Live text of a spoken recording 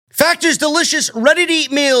Factor's delicious,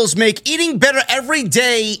 ready-to-eat meals make eating better every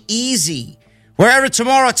day easy. Wherever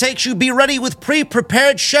tomorrow takes you, be ready with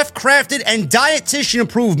pre-prepared, chef-crafted, and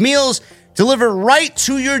dietitian-approved meals delivered right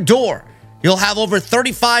to your door. You'll have over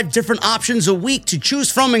 35 different options a week to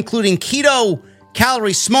choose from, including keto,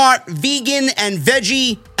 calorie smart, vegan, and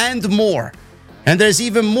veggie, and more. And there's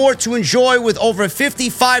even more to enjoy with over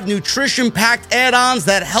 55 nutrition-packed add-ons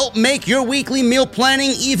that help make your weekly meal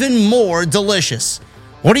planning even more delicious.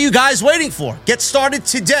 What are you guys waiting for? Get started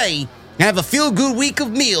today and have a feel-good week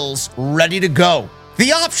of meals ready to go.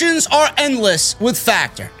 The options are endless with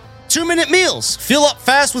Factor. 2-minute meals. Fill up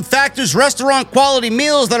fast with Factor's restaurant-quality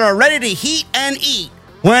meals that are ready to heat and eat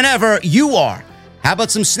whenever you are. How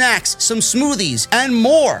about some snacks, some smoothies, and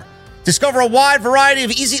more? Discover a wide variety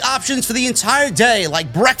of easy options for the entire day,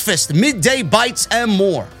 like breakfast, midday bites, and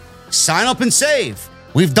more. Sign up and save.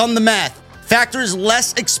 We've done the math. Factor is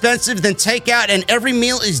less expensive than takeout, and every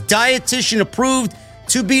meal is dietitian approved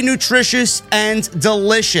to be nutritious and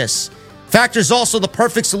delicious. Factor is also the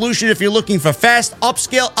perfect solution if you're looking for fast,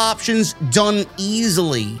 upscale options done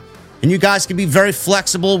easily. And you guys can be very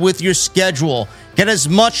flexible with your schedule. Get as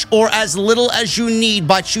much or as little as you need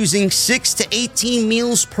by choosing 6 to 18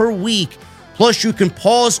 meals per week. Plus, you can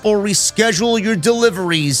pause or reschedule your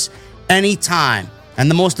deliveries anytime.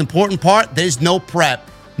 And the most important part, there's no prep.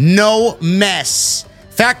 No mess.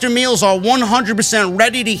 Factor meals are 100%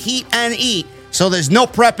 ready to heat and eat, so there's no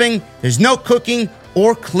prepping, there's no cooking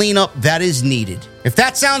or cleanup that is needed. If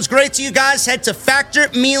that sounds great to you guys, head to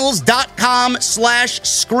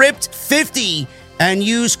factormeals.com/script50 and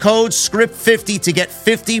use code script50 to get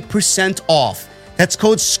 50% off. That's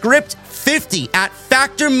code script50 at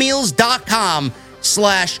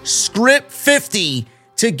factormeals.com/script50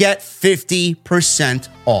 to get 50%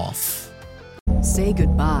 off. Say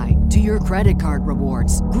goodbye to your credit card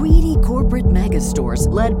rewards. Greedy corporate mega stores,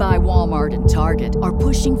 led by Walmart and Target, are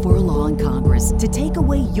pushing for a law in Congress to take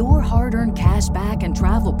away your hard-earned cash back and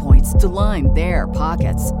travel points to line their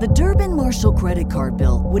pockets. The Durbin-Marshall credit card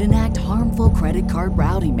bill would enact harmful credit card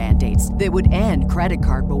routing mandates that would end credit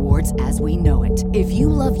card rewards as we know it. If you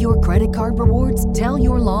love your credit card rewards, tell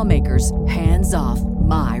your lawmakers, hands off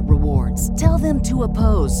my rewards. Tell them to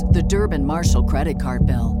oppose the Durbin-Marshall credit card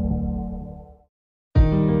bill.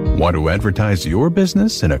 Want to advertise your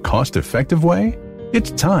business in a cost-effective way?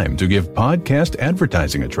 It's time to give podcast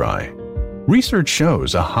advertising a try. Research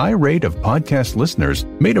shows a high rate of podcast listeners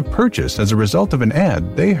made a purchase as a result of an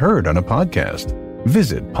ad they heard on a podcast.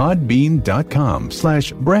 Visit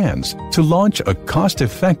podbean.com/brands to launch a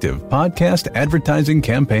cost-effective podcast advertising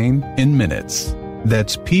campaign in minutes.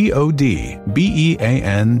 That's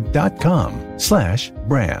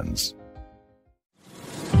podbean.com/brands.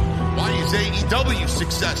 Why is AEW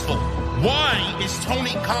successful? Why is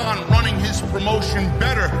Tony Khan running his promotion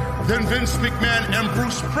better than Vince McMahon and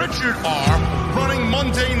Bruce Pritchard are running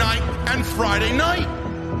Monday night and Friday night?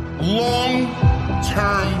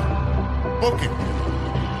 Long-term booking.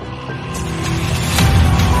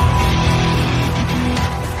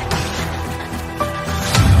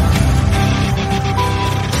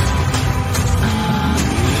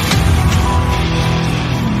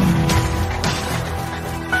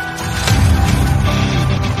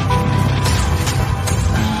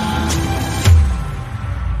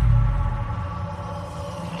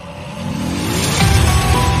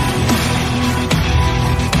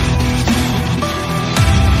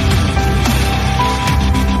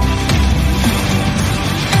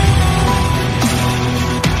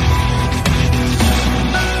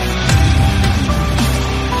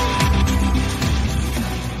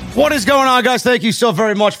 What is going on, guys? Thank you so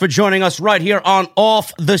very much for joining us right here on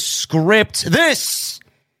Off the Script. This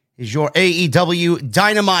is your AEW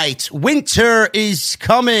Dynamite. Winter is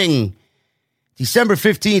coming. December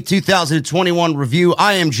 15th, 2021 review.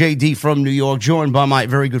 I am JD from New York, joined by my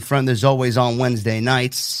very good friend, as always, on Wednesday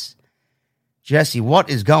nights. Jesse,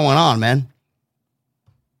 what is going on, man?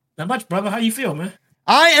 Not much, brother. How you feel, man?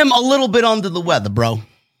 I am a little bit under the weather, bro.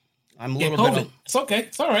 I'm a little COVID. bit. It's okay.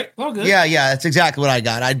 It's all right. It's all good. Yeah, that's exactly what I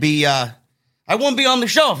got. I wouldn't be on the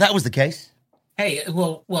show if that was the case. Hey,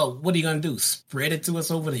 well, what are you gonna do? Spread it to us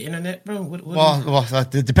over the internet, bro?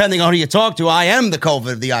 Depending on who you talk to, I am the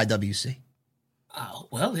COVID of the IWC. Oh,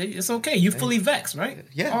 well, it's okay. You fully vaxxed, right?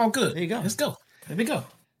 Yeah. All good. There you go. Let's go. There we go.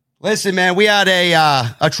 Listen, man, we had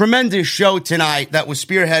a tremendous show tonight that was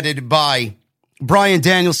spearheaded by Bryan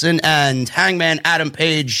Danielson and Hangman Adam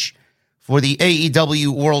Page for the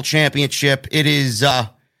AEW World Championship. It is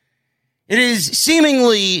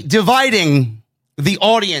seemingly dividing the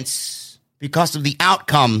audience because of the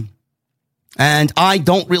outcome, and I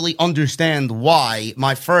don't really understand why.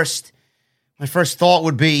 My first My first thought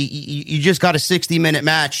would be you just got a 60-minute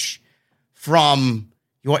match from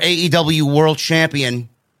your AEW World Champion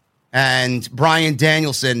and Bryan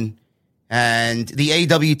Danielson, and the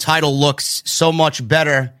AEW title looks so much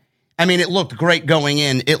better. I mean, it looked great going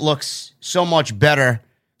in. It looks so much better,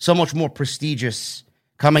 so much more prestigious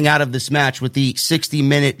coming out of this match with the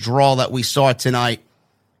 60-minute draw that we saw tonight.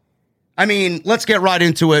 I mean, let's get right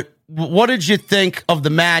into it. What did you think of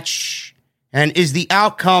the match? And is the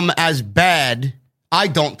outcome as bad? I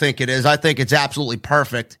don't think it is. I think it's absolutely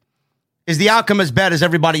perfect. Is the outcome as bad as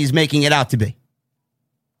everybody is making it out to be?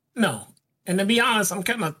 No. And to be honest, I'm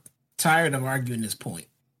kind of tired of arguing this point.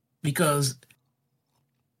 Because,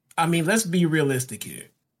 I mean, let's be realistic here.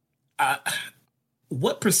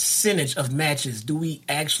 What percentage of matches do we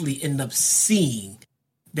actually end up seeing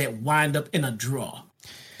that wind up in a draw?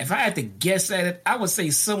 If I had to guess at it, I would say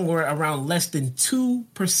somewhere around less than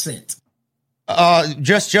 2%.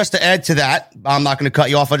 Just to add to that, I'm not going to cut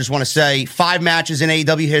you off. I just want to say 5 matches in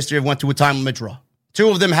AEW history have went to a time limit draw. 2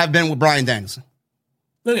 of them have been with Bryan Danielson.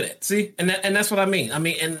 Look at that. See? And that's what I mean. I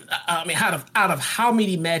mean, out of how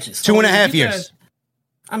many matches? 2.5 years.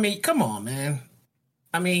 I mean, come on, man.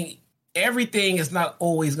 I mean, everything is not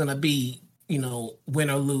always going to be, win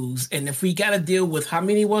or lose. And if we got to deal with how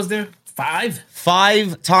many was there? 5?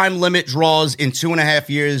 5 time limit draws in 2.5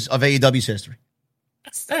 years of AEW's history.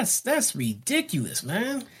 That's ridiculous,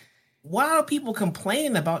 man. Why are people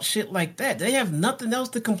complaining about shit like that? They have nothing else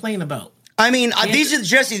to complain about. I mean, these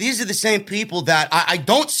are the same people that I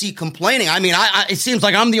don't see complaining. I mean, it seems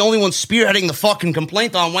like I'm the only one spearheading the fucking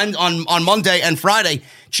complaint on Monday and Friday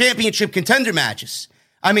championship contender matches.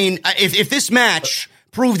 I mean, if this match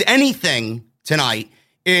proved anything tonight,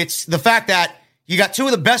 it's the fact that you got 2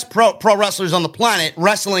 of the best pro wrestlers on the planet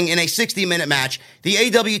wrestling in a 60-minute match. The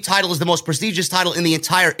AEW title is the most prestigious title in the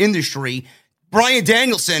entire industry. Bryan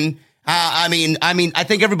Danielson, I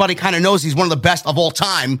think everybody kind of knows he's one of the best of all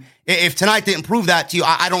time. If tonight didn't prove that to you,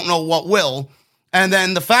 I don't know what will. And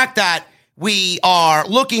then the fact that we are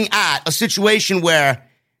looking at a situation where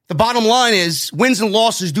the bottom line is wins and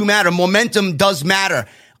losses do matter. Momentum does matter.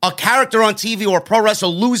 A character on TV or a pro wrestler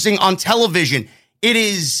losing on television,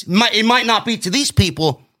 it might not be to these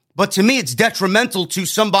people, but to me, it's detrimental to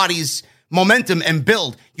somebody's momentum and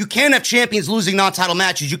build. You can't have champions losing non-title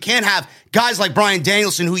matches. You can't have guys like Bryan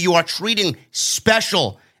Danielson, who you are treating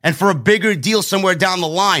special and for a bigger deal somewhere down the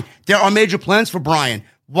line. There are major plans for Bryan.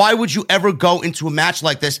 Why would you ever go into a match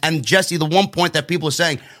like this? And Jesse, the one point that people are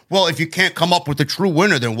saying, well, if you can't come up with a true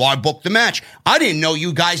winner, then why book the match? I didn't know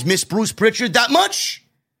you guys miss Bruce Pritchard that much.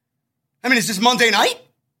 I mean, is this Monday night?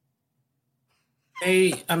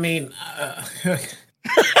 I don't know.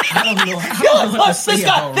 I don't know what to say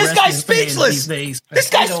about this guy's speechless. These days.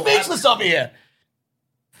 This guy's speechless over here.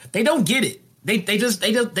 They don't get it. They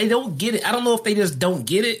don't get it. I don't know if they just don't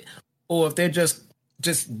get it or if they're just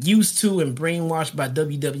used to and brainwashed by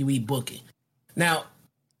WWE booking. Now,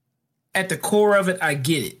 at the core of it, I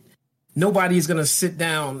get it. Nobody's gonna sit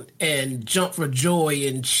down and jump for joy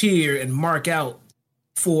and cheer and mark out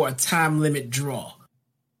for a time limit draw.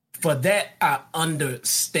 For that, I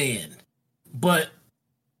understand. But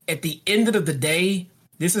at the end of the day,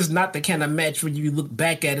 this is not the kind of match where you look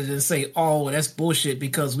back at it and say, oh, that's bullshit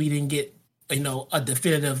because we didn't get, a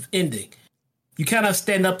definitive ending. You kind of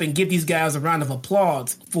stand up and give these guys a round of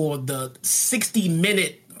applause for the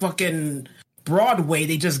 60-minute fucking Broadway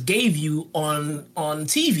they just gave you on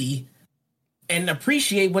TV and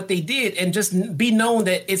appreciate what they did and just be known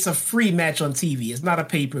that it's a free match on TV. It's not a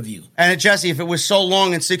pay-per-view. And Jesse, if it was so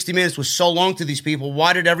long and 60 minutes was so long to these people,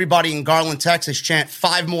 why did everybody in Garland, Texas chant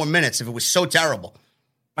 5 more minutes if it was so terrible?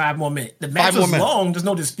 5 more minutes. The match was long. There's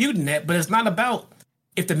no disputing that, but it's not about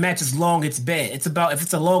if the match is long, it's bad. It's about if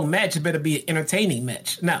it's a long match, it better be an entertaining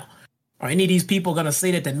match. Now, are any of these people going to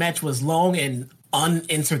say that the match was long and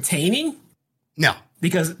unentertaining? No.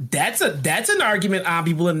 Because that's an argument I'll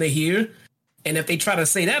be willing to hear. And if they try to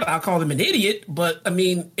say that, I'll call them an idiot. But, I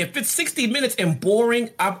mean, if it's 60 minutes and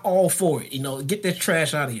boring, I'm all for it. Get this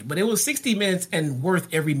trash out of here. But it was 60 minutes and worth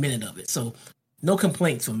every minute of it. So no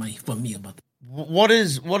complaints from me about that. What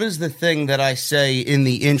is the thing that I say in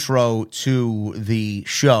the intro to the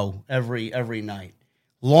show every night?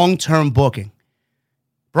 Long-term booking.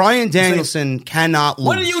 Bryan Danielson cannot lose.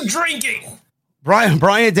 What are you drinking?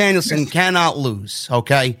 Bryan Danielson cannot lose,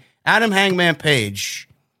 okay? Adam Hangman Page,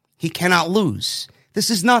 he cannot lose. This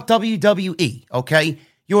is not WWE, okay?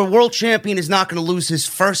 Your world champion is not going to lose his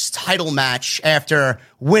first title match after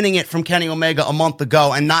winning it from Kenny Omega a month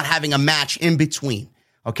ago and not having a match in between.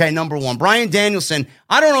 Okay, number one. Bryan Danielson,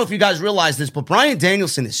 I don't know if you guys realize this, but Bryan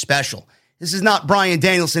Danielson is special. This is not Bryan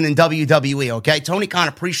Danielson in WWE, okay? Tony Khan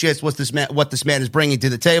appreciates what this man is bringing to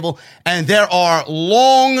the table, and there are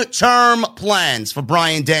long-term plans for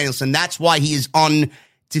Bryan Danielson. That's why he is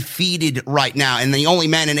undefeated right now, and the only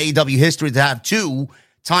man in AEW history to have 2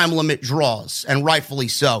 time limit draws, and rightfully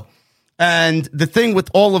so. And the thing with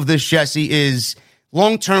all of this, Jesse, is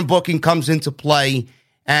long-term booking comes into play,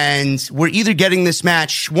 and we're either getting this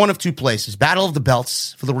match one of 2 places, Battle of the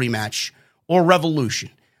Belts for the rematch or Revolution.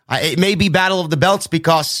 It may be Battle of the Belts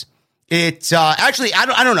because it's actually, I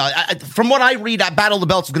don't know. From what I read, Battle of the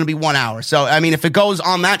Belts is going to be 1 hour. So, I mean, if it goes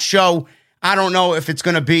on that show, I don't know if it's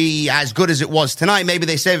going to be as good as it was tonight. Maybe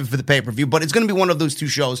they save it for the pay-per-view, but it's going to be one of those 2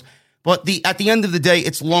 shows. But at the end of the day,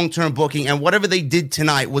 it's long-term booking, and whatever they did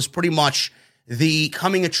tonight was pretty much the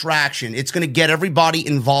coming attraction. It's going to get everybody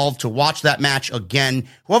involved to watch that match again.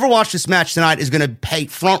 Whoever watched this match tonight is going to pay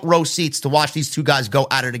front row seats to watch these 2 guys go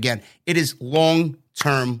at it again. It is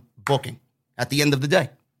long-term booking at the end of the day.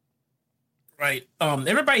 Right.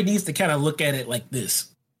 Everybody needs to kind of look at it like this.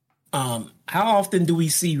 How often do we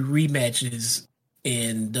see rematches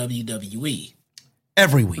in WWE?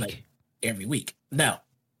 Every week. Every week. Now,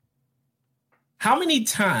 how many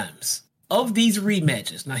times of these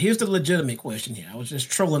rematches? Now, here's the legitimate question here. I was just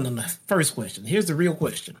trolling on the first question. Here's the real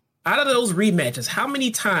question. Out of those rematches, how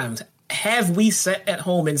many times have we sat at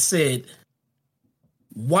home and said,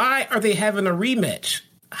 why are they having a rematch?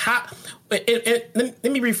 Let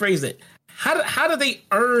me rephrase it. How do they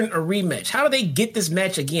earn a rematch? How do they get this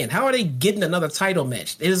match again? How are they getting another title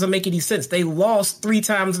match? It doesn't make any sense. They lost 3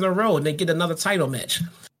 times in a row and they get another title match.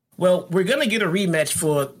 Well, we're going to get a rematch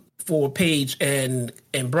for Paige and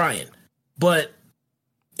Bryan, but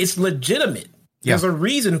it's legitimate. Yeah. There's a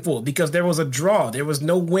reason for it because there was a draw. There was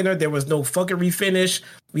no winner. There was no fuckery finish.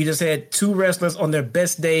 We just had 2 wrestlers on their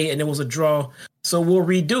best day and it was a draw. So we'll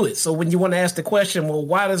redo it. So when you want to ask the question, well,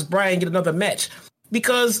 why does Bryan get another match?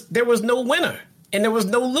 Because there was no winner and there was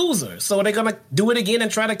no loser. So they're going to do it again and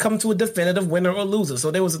try to come to a definitive winner or loser. So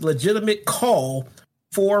there was a legitimate call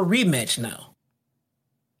for a rematch now.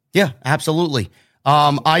 Yeah, absolutely.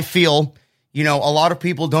 I feel, a lot of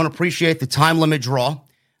people don't appreciate the time limit draw.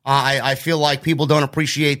 I feel like people don't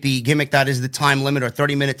appreciate the gimmick that is the time limit or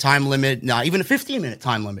 30-minute time limit, even a 15-minute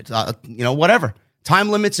time limit, whatever. Time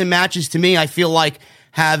limits in matches, to me, I feel like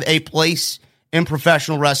have a place in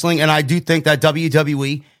professional wrestling, and I do think that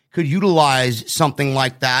WWE could utilize something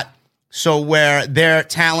like that so where their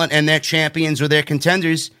talent and their champions or their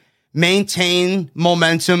contenders maintain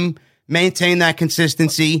momentum, maintain that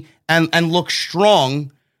consistency, and look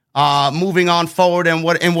strong moving on forward and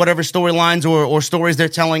in whatever storylines or stories they're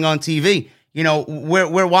telling on TV.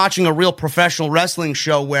 We're watching a real professional wrestling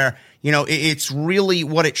show where, it's really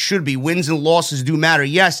what it should be. Wins and losses do matter.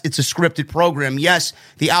 Yes, it's a scripted program. Yes,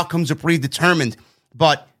 the outcomes are predetermined.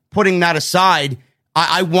 But putting that aside,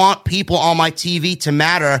 I want people on my TV to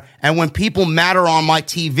matter. And when people matter on my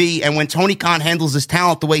TV and when Tony Khan handles his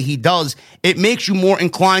talent the way he does, it makes you more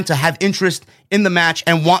inclined to have interest in the match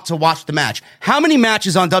and want to watch the match. How many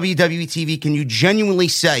matches on WWE TV can you genuinely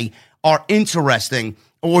say are interesting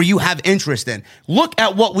or you have interest in? Look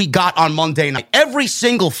at what we got on Monday night. Every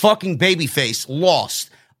single fucking babyface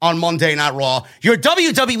lost on Monday Night Raw. Your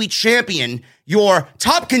WWE champion, your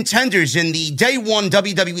top contenders in the day 1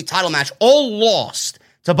 WWE title match all lost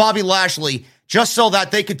to Bobby Lashley just so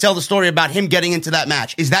that they could tell the story about him getting into that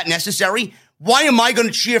match. Is that necessary? Why am I going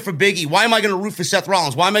to cheer for Big E? Why am I going to root for Seth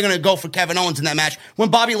Rollins? Why am I going to go for Kevin Owens in that match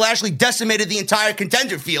when Bobby Lashley decimated the entire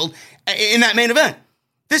contender field in that main event?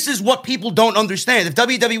 This is what people don't understand. If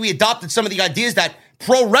WWE adopted some of the ideas that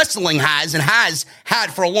pro wrestling has and has had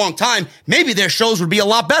for a long time, maybe their shows would be a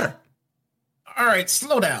lot better. All right,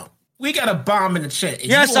 slow down. We got a bomb in the chat.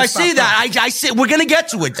 Yes, I see that. I see. We're going to get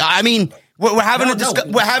to it. I mean, we're having a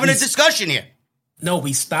discussion here. No,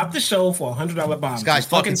 we stopped the show for a $100 bomb. This guy's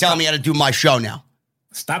fucking telling me how to do my show now.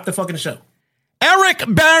 Stop the fucking show. Eric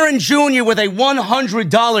Barron Jr. with a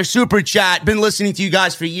 $100 super chat. Been listening to you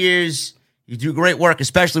guys for years. You do great work,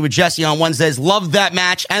 especially with Jesse on Wednesdays. Love that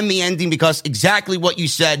match and the ending because exactly what you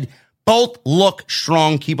said. Both look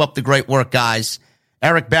strong. Keep up the great work, guys.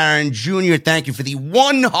 Eric Barron Jr., thank you for the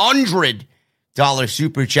 $100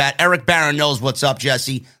 super chat. Eric Barron knows what's up,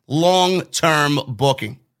 Jesse. Long-term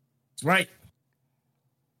booking. That's right.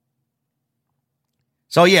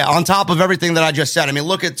 So, yeah, on top of everything that I just said, I mean,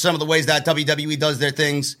 look at some of the ways that WWE does their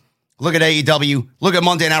things. Look at AEW. Look at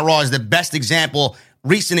Monday Night Raw as the best example,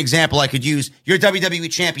 recent example I could use. Your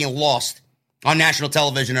WWE champion lost on national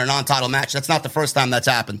television in a non-title match. That's not the first time that's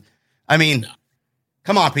happened. I mean,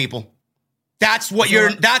 come on, people. That's what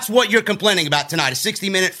you're complaining about tonight. A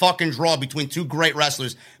 60-minute fucking draw between 2 great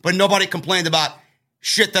wrestlers. But nobody complained about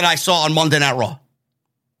shit that I saw on Monday Night Raw.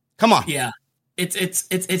 Come on. Yeah.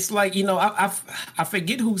 It's like, you know, I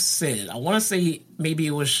forget who said it. I want to say maybe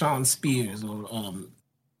it was Sean Spears or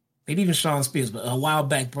maybe even Sean Spears, but a while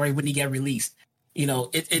back, right when he got released. You know,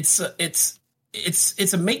 it's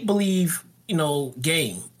a make-believe, you know,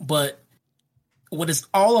 game, but what it's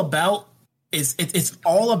all about is it's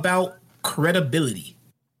all about credibility.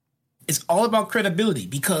 It's all about credibility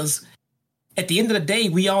because at the end of the day,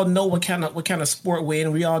 we all know what kind of sport we're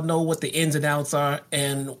in. We all know what the ins and outs are,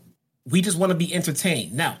 and we just want to be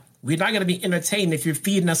entertained. Now, we're not going to be entertained if you're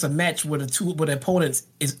feeding us a match where the opponents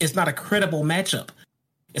it's not a credible matchup.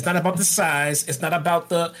 It's not about the size. It's not about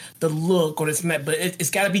the look or this and that, but it's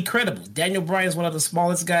got to be credible. Daniel Bryan is one of the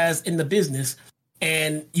smallest guys in the business,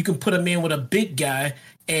 and you can put him in with a big guy,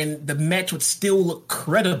 and the match would still look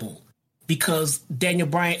credible because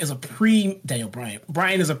Bryan is a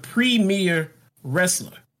premier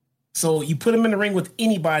wrestler. So you put him in the ring with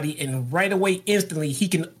anybody, and right away, instantly, he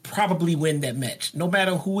can probably win that match, no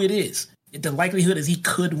matter who it is. The likelihood is he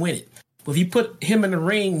could win it. But if you put him in the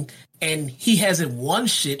ring and he hasn't won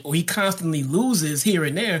shit or he constantly loses here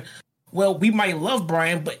and there, well, we might love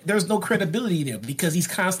Bryan, but there's no credibility there because he's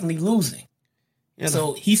constantly losing. Yeah.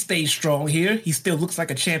 So he stays strong here. He still looks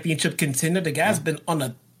like a championship contender. The guy's been on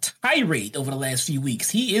a tirade over the last few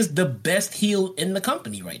weeks. He is the best heel in the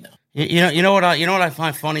company right now. You know what I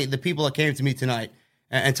find funny? The people that came to me tonight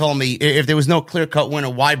and told me if there was no clear-cut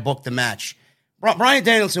winner, why book the match? Bryan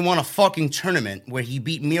Danielson won a fucking tournament where he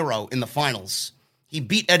beat Miro in the finals. He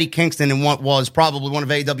beat Eddie Kingston in what was probably one of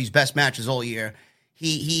AEW's best matches all year.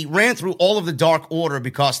 He ran through all of the Dark Order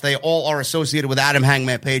because they all are associated with Adam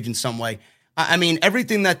Hangman Page in some way. I mean,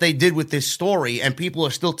 everything that they did with this story, and people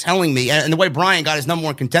are still telling me, and the way Bryan got his number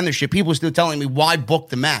one contendership, people are still telling me, why book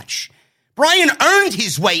the match? Bryan earned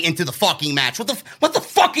his way into the fucking match. What the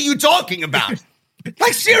fuck are you talking about?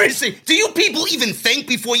 Like, seriously, do you people even think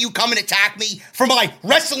before you come and attack me for my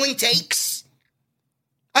wrestling takes?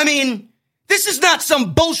 I mean, this is not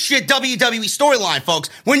some bullshit WWE storyline, folks.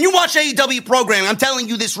 When you watch AEW programming, I'm telling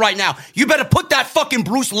you this right now, you better put that fucking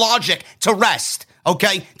Bruce logic to rest,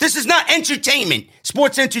 okay? This is not entertainment,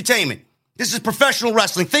 sports entertainment. This is professional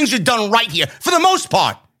wrestling. Things are done right here, for the most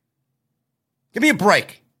part. Give me a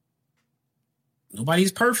break.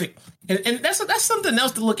 Nobody's perfect. And that's something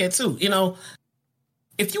else to look at, too. You know,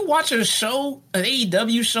 if you watch a show, an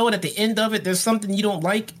AEW show, and at the end of it, there's something you don't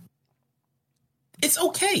like, it's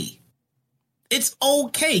okay. It's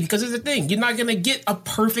okay, because here's the thing. You're not going to get a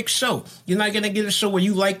perfect show. You're not going to get a show where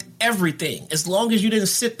you liked everything. As long as you didn't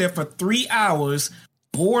sit there for 3 hours,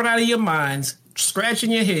 bored out of your minds,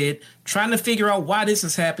 scratching your head, trying to figure out why this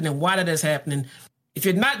is happening, why that is happening. If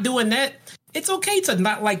you're not doing that, it's okay to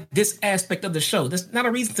not like this aspect of the show. There's not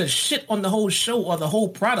a reason to shit on the whole show or the whole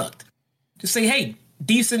product. Just say, hey,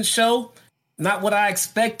 decent show, not what I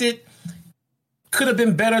expected. Could have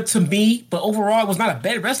been better to me, but overall, it was not a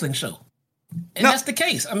bad wrestling show. And that's the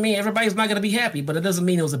case. I mean, everybody's not going to be happy, but it doesn't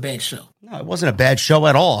mean it was a bad show. No, it wasn't a bad show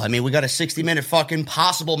at all. I mean, we got a 60-minute fucking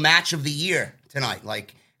possible match of the year tonight.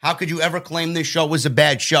 Like, how could you ever claim this show was a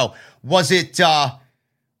bad show? Was it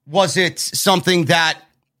something that,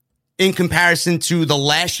 in comparison to the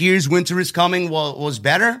last year's Winter is Coming, was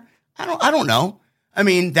better? I don't know. I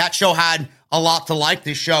mean, that show had a lot to like.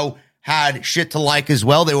 This show had shit to like as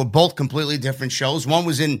well. They were both completely different shows. One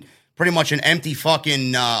was in pretty much an empty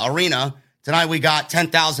fucking arena. Tonight we got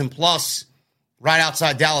 10,000 plus right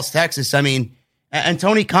outside Dallas, Texas. I mean, and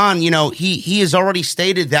Tony Khan, you know, he has already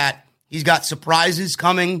stated that he's got surprises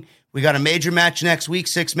coming. We got a major match next week,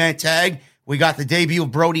 6-man tag. We got the debut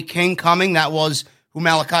of Brody King coming. That was who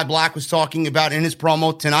Malachi Black was talking about in his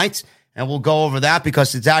promo tonight. And we'll go over that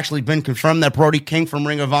because it's actually been confirmed that Brody King from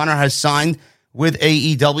Ring of Honor has signed with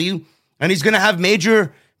AEW. And he's going to have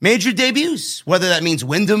major debuts, whether that means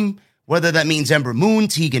Wyndham, whether that means Ember Moon,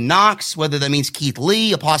 Tegan Knox, whether that means Keith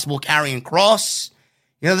Lee, a possible Karrion Kross.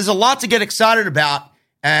 You know, there's a lot to get excited about.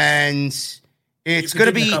 And it's going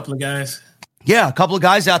to be a couple of guys. Yeah, a couple of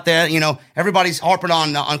guys out there. You know, everybody's harping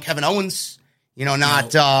on Kevin Owens, you know,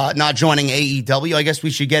 not joining AEW. I guess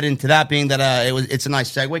we should get into that, being that it's a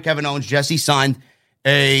nice segue. Kevin Owens, Jesse, signed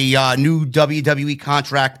a new WWE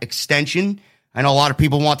contract extension. I know a lot of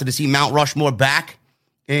people wanted to see Mount Rushmore back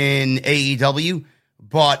in AEW,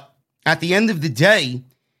 but at the end of the day,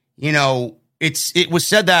 you know, it was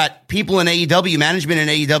said that people in AEW, management in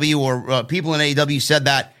AEW, or people in AEW said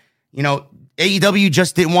that, you know, AEW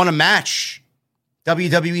just didn't want to match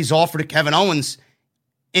WWE's offer to Kevin Owens.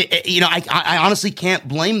 I honestly can't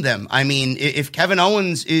blame them. I mean, if Kevin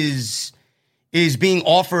Owens is being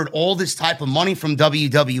offered all this type of money from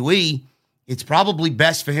WWE, it's probably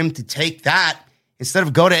best for him to take that instead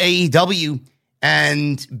of go to AEW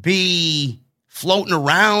and be floating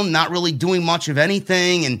around, not really doing much of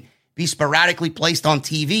anything, and be sporadically placed on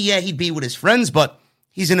TV. Yeah, he'd be with his friends, but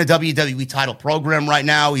he's in a WWE title program right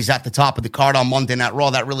now. He's at the top of the card on Monday Night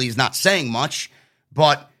Raw. That really is not saying much.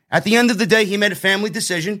 But at the end of the day, he made a family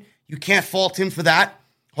decision. You can't fault him for that.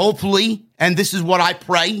 Hopefully, and this is what I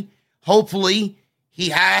pray, hopefully he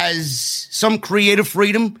has some creative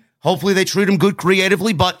freedom. Hopefully they treat him good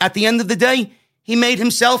creatively. But at the end of the day, he made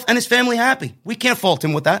himself and his family happy. We can't fault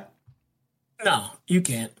him with that. No, you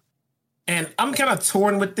can't. And I'm kind of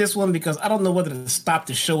torn with this one because I don't know whether to stop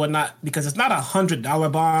the show or not, because it's not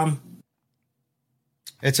 $100 bomb.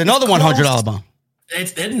 It's another $100 bomb.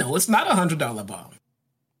 No, it's not $100 bomb.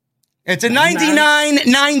 It's a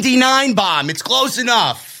 $99.99 bomb. It's close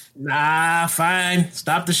enough. Nah, fine.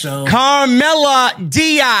 Stop the show. Carmella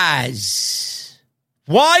Diaz.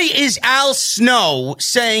 Why is Al Snow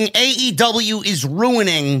saying AEW is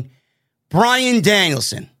ruining Bryan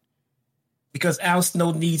Danielson? Because Al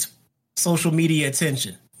Snow needs social media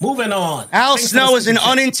attention. Moving on. Al Snow is an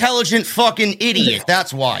unintelligent fucking idiot.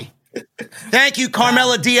 That's why. Thank you,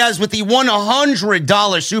 Carmella Diaz, with the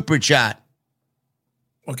 $100 super chat.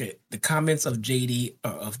 Okay, the comments of JD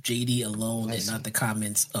are of JD alone, and not the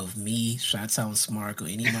comments of me, Shot-Town Smart, or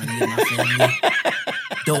anybody in my family.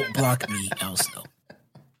 Don't block me, Al Snow.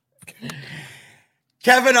 Okay.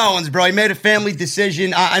 Kevin Owens, bro, he made a family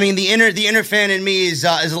decision. I mean, the inner fan in me is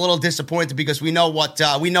a little disappointed because we know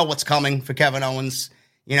what's coming for Kevin Owens.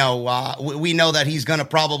 You know, we know that he's going to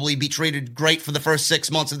probably be treated great for the first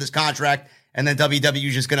 6 months of this contract, and then WWE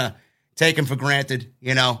is just going to take him for granted,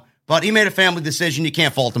 you know. But he made a family decision. You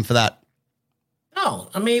can't fault him for that. No,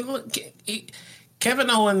 I mean, look, Kevin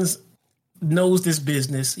Owens knows this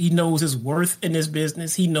business. He knows his worth in this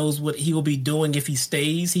business. He knows what he will be doing if he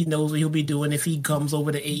stays. He knows what he'll be doing if he comes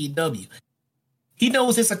over to AEW. He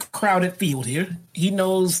knows it's a crowded field here. He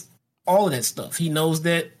knows all of that stuff. He knows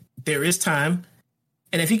that there is time.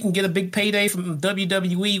 And if he can get a big payday from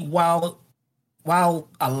WWE while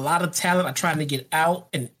a lot of talent are trying to get out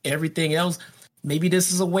and everything else, maybe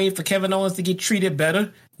this is a way for Kevin Owens to get treated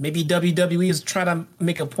better. Maybe WWE is trying to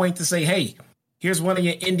make a point to say, hey, here's one of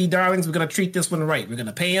your indie darlings. We're going to treat this one right. We're going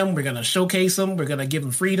to pay him. We're going to showcase him. We're going to give him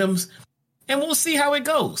freedoms. And we'll see how it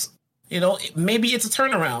goes. You know, maybe it's a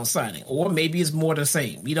turnaround signing, or maybe it's more the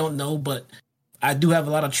same. We don't know, but I do have a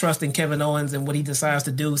lot of trust in Kevin Owens and what he decides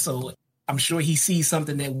to do. So I'm sure he sees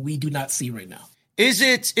something that we do not see right now. Is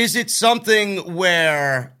it something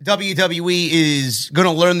where WWE is going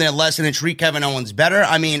to learn their lesson and treat Kevin Owens better?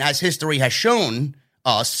 I mean, as history has shown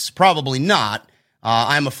us, probably not.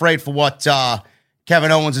 I'm afraid for what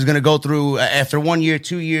Kevin Owens is going to go through after 1 year,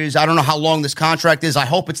 2 years. I don't know how long this contract is. I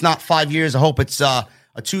hope it's not 5 years. I hope it's a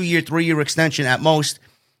 2 year, 3 year extension at most.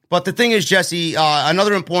 But the thing is, Jesse,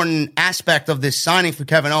 another important aspect of this signing for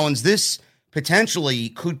Kevin Owens, this potentially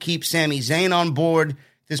could keep Sami Zayn on board.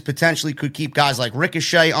 This potentially could keep guys like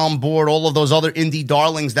Ricochet on board, all of those other indie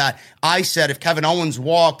darlings that I said if Kevin Owens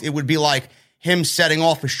walked, it would be like him setting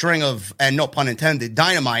off a string of, and no pun intended,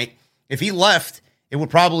 dynamite. If he left, it would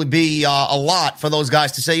probably be a lot for those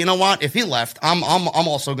guys to say, you know what, if he left, I'm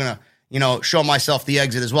also going to, show myself the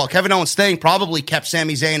exit as well. Kevin Owens staying probably kept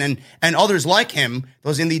Sami Zayn and others like him,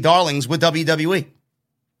 those indie darlings, with WWE.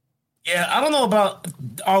 Yeah, I don't know about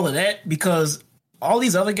all of that because all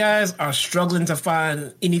these other guys are struggling to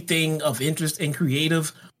find anything of interest in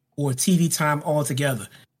creative or TV time altogether.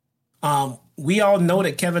 We all know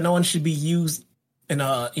that Kevin Owens should be used in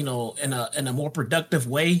a more productive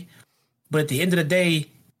way, but at the end of the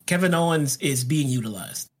day, Kevin Owens is being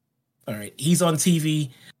utilized. All right, he's on TV.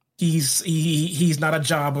 He's not a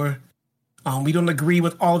jobber. We don't agree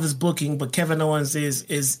with all of his booking, but Kevin Owens is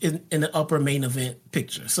in the upper main event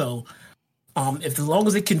picture. So, if as long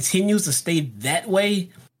as it continues to stay that way,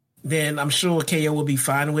 then I'm sure KO will be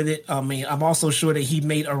fine with it. I mean, I'm also sure that he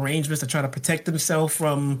made arrangements to try to protect himself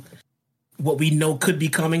from what we know could be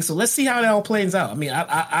coming. So let's see how that all plays out. I mean,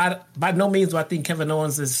 I by no means do I think Kevin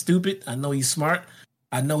Owens is stupid. I know he's smart.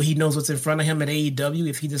 I know he knows what's in front of him at AEW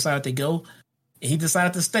if he decided to go. And he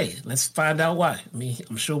decided to stay. Let's find out why. I mean,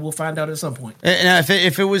 I'm sure we'll find out at some point. And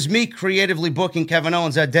if it was me creatively booking Kevin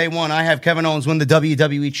Owens at day one, I have Kevin Owens win the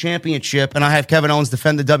WWE Championship, and I have Kevin Owens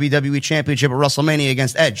defend the WWE Championship at WrestleMania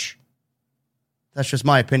against Edge. That's just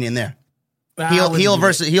my opinion there. Heel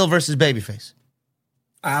versus babyface.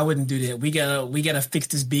 I wouldn't do that. We gotta fix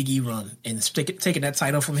this Big E run and taking that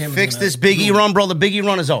title from him. Fix this Big E run, bro. The Big E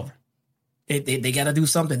run is over. They got to do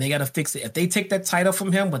something. They got to fix it. If they take that title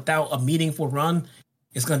from him without a meaningful run,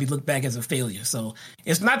 it's going to be looked back as a failure. So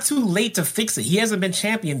it's not too late to fix it. He hasn't been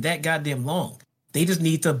champion that goddamn long. They just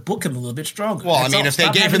need to book him a little bit stronger. Well, I mean, if they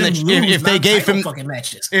gave him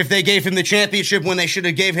the championship when they should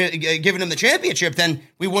have given him the championship, then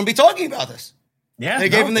we wouldn't be talking about this. Yeah, they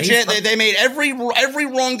gave him the they made every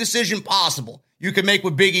wrong decision possible you could make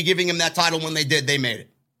with Biggie giving him that title. When they did, they made it.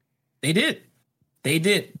 They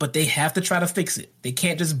did, but they have to try to fix it. They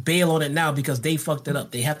can't just bail on it now because they fucked it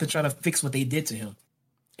up. They have to try to fix what they did to him.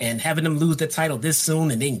 And having him lose the title this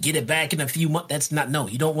soon and then get it back in a few months,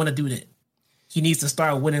 you don't want to do that. He needs to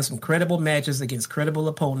start winning some credible matches against credible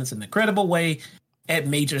opponents in a credible way at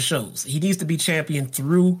major shows. He needs to be champion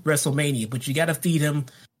through WrestleMania, but you got to feed him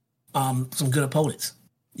some good opponents.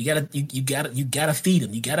 You gotta feed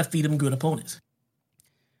him. You gotta feed him good opponents.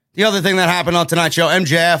 The other thing that happened on tonight's show,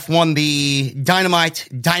 MJF won the Dynamite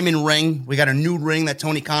Diamond Ring. We got a new ring that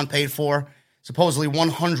Tony Khan paid for, supposedly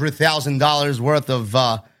 $100,000 worth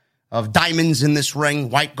of diamonds in this ring,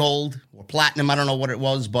 white gold or platinum. I don't know what it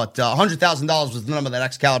was, but $100,000 was the number that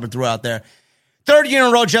Excalibur threw out there. Third year in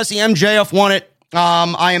a row, Jesse, MJF won it.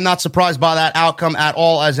 I am not surprised by that outcome at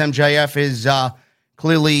all, as MJF is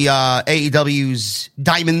clearly AEW's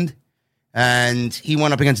diamond, and he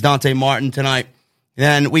went up against Dante Martin tonight.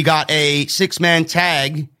 Then we got a 6-man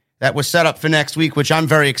tag that was set up for next week, which I'm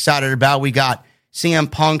very excited about. We got CM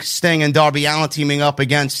Punk, Sting, and Darby Allin teaming up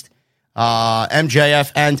against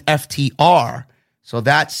MJF and FTR. So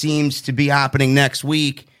that seems to be happening next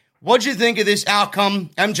week. What'd you think of this outcome?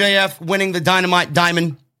 MJF winning the Dynamite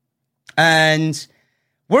Diamond. And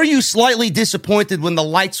were you slightly disappointed when the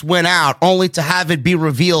lights went out, only to have it be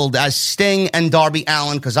revealed as Sting and Darby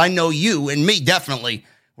Allin? Because I know you and me definitely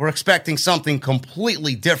were expecting something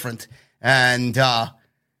completely different. And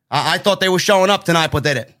I thought they were showing up tonight, but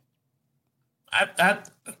they didn't.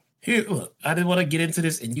 Here, look, I didn't want to get into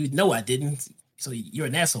this, and you know I didn't. So you're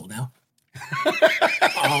an asshole now.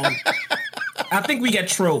 I think we got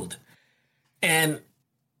trolled. And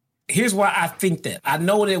here's why I think that. I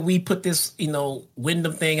know that we put this,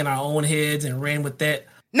 Wyndham thing in our own heads and ran with that.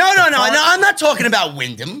 No, I'm not talking about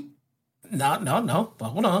Wyndham. No. But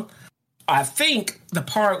hold on. I think the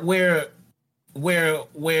part where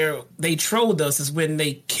they trolled us is when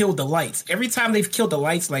they killed the lights. Every time they've killed the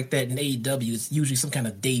lights like that in AEW, it's usually some kind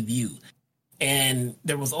of debut. And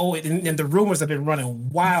there was always, and the rumors have been running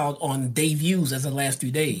wild on debuts as the last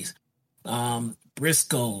few days.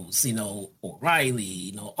 Briscoes,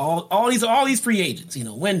 O'Reilly, all these free agents,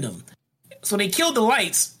 Wyndham. So they killed the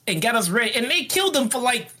lights and got us ready, and they killed them for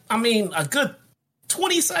a good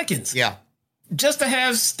 20 seconds. Yeah. Just to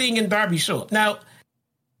have Sting and Darby show up. Now,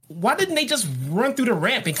 why didn't they just run through the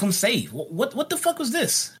ramp and come save? What the fuck was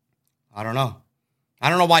this? I don't know. I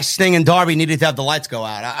don't know why Sting and Darby needed to have the lights go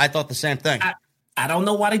out. I thought the same thing. I don't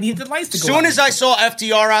know why they needed the lights to go out. As soon as I saw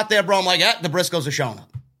FTR out there, bro, I'm like, the Briscoes are showing up.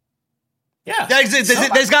 Yeah.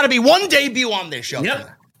 There's got to be one debut on this show.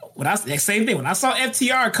 Yep. Same thing. When I saw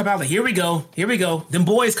FTR come out, like, here we go. Them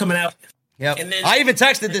boys coming out. Yep. And then, I even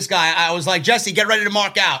texted this guy. I was like, Jesse, get ready to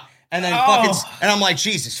mark out. And then and I'm like,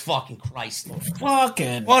 Jesus fucking Christ. What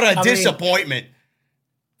a disappointment.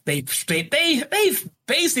 They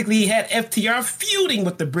basically had FTR feuding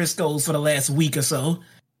with the Briscoes for the last week or so.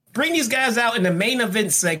 Bring these guys out in the main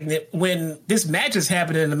event segment when this match is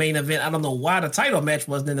happening in the main event. I don't know why the title match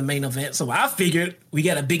wasn't in the main event. So I figured we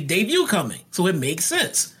got a big debut coming. So it makes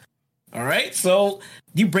sense. All right. So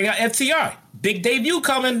you bring out FTR. Big debut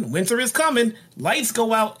coming. Winter is coming. Lights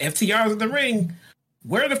go out. FTR's in the ring.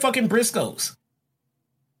 Where are the fucking Briscoes?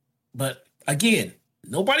 But again,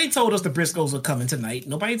 nobody told us the Briscoes were coming tonight.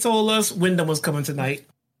 Nobody told us Wyndham was coming tonight.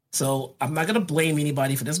 So I'm not going to blame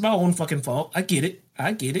anybody for this. It's my own fucking fault. I get it.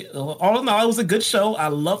 All in all, it was a good show. I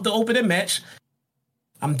love the opening match.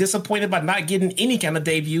 I'm disappointed by not getting any kind of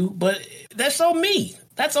debut, but that's on me.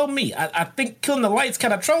 I think killing the lights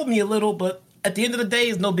kind of trolled me a little, but at the end of the day,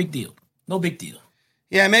 it's no big deal.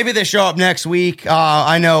 Yeah, maybe they show up next week.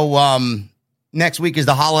 I know next week is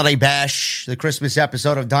the Holiday Bash, the Christmas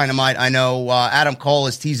episode of Dynamite. I know Adam Cole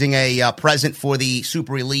is teasing a present for the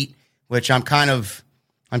Super Elite, which I'm kind of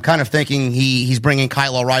thinking he's bringing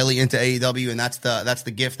Kyle O'Reilly into AEW, and that's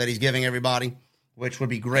the gift that he's giving everybody, which would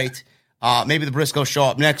be great. Maybe the Briscoes show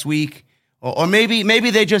up next week, or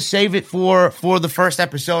maybe they just save it for the first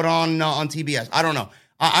episode on TBS. I don't know.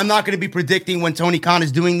 I'm not going to be predicting when Tony Khan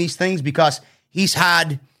is doing these things because he's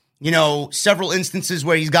had several instances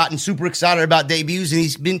where he's gotten super excited about debuts, and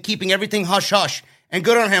he's been keeping everything hush-hush. And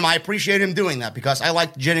good on him. I appreciate him doing that because I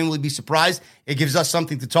like to genuinely be surprised. It gives us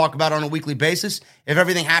something to talk about on a weekly basis. If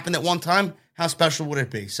everything happened at one time, how special would it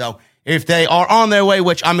be? So if they are on their way,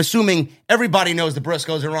 which I'm assuming everybody knows the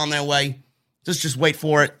Briscoes are on their way, just wait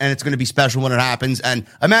for it, and it's going to be special when it happens. And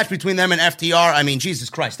a match between them and FTR, I mean, Jesus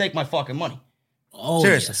Christ, take my fucking money. Oh,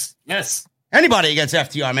 seriously. Yes. Anybody against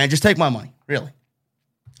FTR, man, just take my money. Really.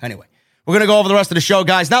 Anyway, we're going to go over the rest of the show,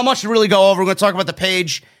 guys. Not much to really go over. We're going to talk about the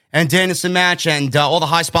Paige and Danielson match and all the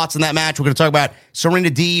high spots in that match. We're going to talk about Serena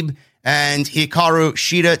Deeb and Hikaru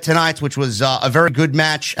Shida tonight, which was a very good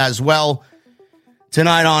match as well.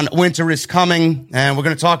 Tonight on Winter is Coming, and we're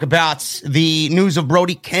going to talk about the news of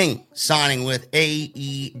Brody King signing with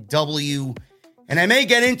AEW. And I may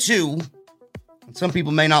get into, some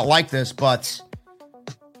people may not like this, but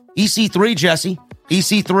EC3, Jesse.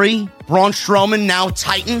 EC3, Braun Strowman, now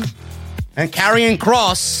Titan, and Karrion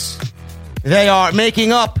Kross. They are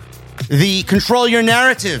making up the Control Your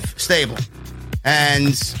Narrative stable.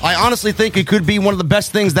 And I honestly think it could be one of the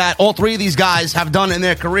best things that all three of these guys have done in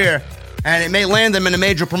their career. And it may land them in a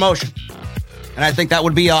major promotion. And I think that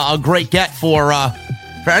would be a great get for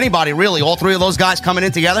anybody, really. All three of those guys coming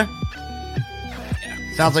in together.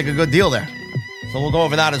 Sounds like a good deal there. So we'll go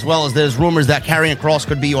over that, as well as there's rumors that Karrion Kross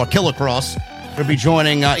could be, or Killer Kross, could be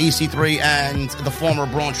joining EC3 and the former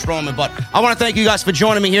Braun Strowman. But I want to thank you guys for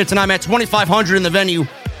joining me here tonight. I'm at 2,500 in the venue.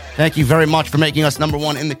 Thank you very much for making us number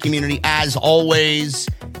one in the community, as always.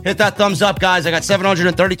 Hit that thumbs up, guys. I got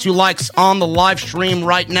 732 likes on the live stream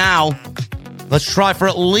right now. Let's try for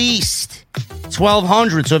at least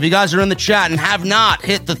 1,200. So if you guys are in the chat and have not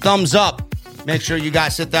hit the thumbs up, make sure you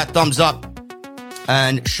guys hit that thumbs up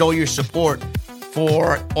and show your support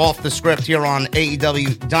for Off the Script here on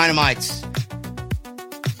AEW Dynamite.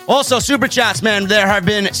 Also, Super Chats, man. There have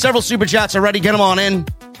been several Super Chats already. Get them on in.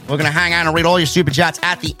 We're going to hang out and read all your Super Chats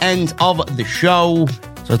at the end of the show.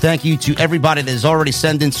 So thank you to everybody that has already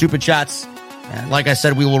sent in Super Chats. And like I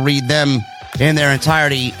said, we will read them in their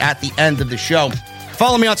entirety at the end of the show.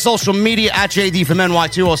 Follow me on social media at JD from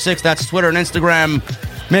NY206. That's Twitter and Instagram.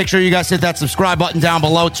 Make sure you guys hit that subscribe button down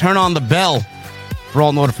below. Turn on the bell for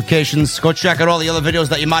all notifications. Go check out all the other videos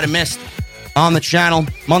that you might have missed on the channel.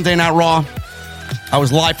 Monday Night Raw. I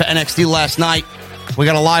was live for NXT last night. We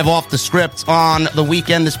got a live Off the Script on the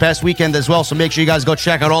weekend, this past weekend as well. So make sure you guys go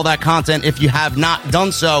check out all that content if you have not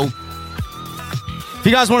done so. If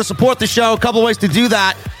you guys want to support the show, a couple ways to do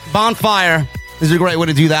that. Bonfire is a great way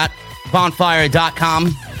to do that.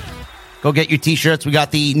 Bonfire.com. Go get your t-shirts. We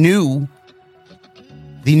got the new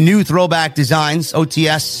throwback designs.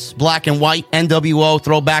 OTS, black and white, NWO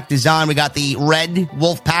throwback design. We got the red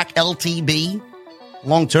Wolfpack LTB,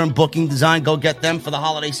 long-term booking design. Go get them for the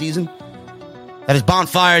holiday season. That is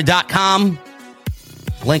bonfire.com.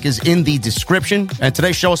 Link is in the description. And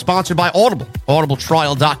today's show is sponsored by Audible.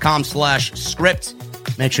 audibletrial.com/script.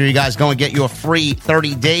 Make sure you guys go and get your free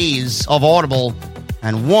 30 days of Audible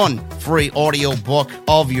and one free audio book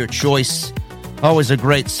of your choice. Always a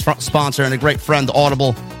great sponsor and a great friend.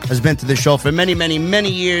 Audible has been to the show for many, many, many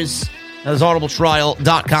years. That is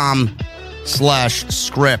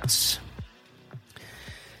audibletrial.com/scripts.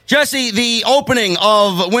 Jesse, the opening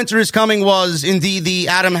of Winter is Coming was indeed the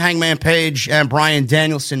Adam Hangman Page and Bryan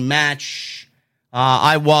Danielson match.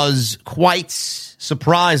 I was quite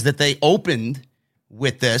surprised that they opened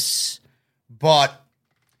with this, but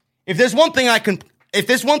if there's one thing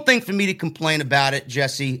for me to complain about it,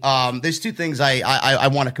 Jesse, there's two things I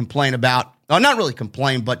want to complain about. Not really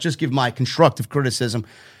complain, but just give my constructive criticism.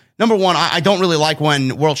 Number one, I don't really like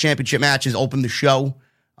when World Championship matches open the show.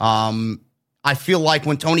 I feel like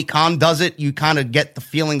when Tony Khan does it, you kind of get the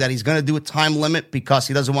feeling that he's going to do a time limit because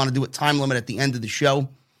he doesn't want to do a time limit at the end of the show.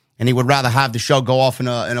 And he would rather have the show go off in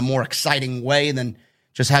a more exciting way than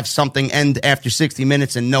just have something end after 60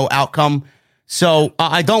 minutes and no outcome. So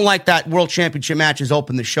I don't like that World Championship matches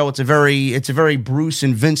open the show. It's a very Bruce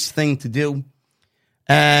and Vince thing to do.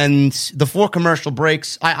 And the 4 commercial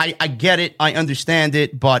breaks, I get it. I understand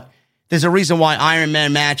it, but there's a reason why Iron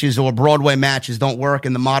Man matches or Broadway matches don't work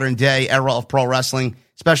in the modern day era of pro wrestling,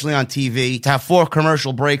 especially on TV. To have 4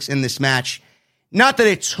 commercial breaks in this match, not that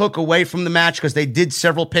it took away from the match because they did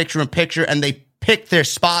several picture-in-picture and they picked their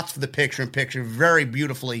spots for the picture-in-picture very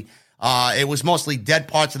beautifully. It was mostly dead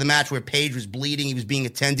parts of the match where Page was bleeding. He was being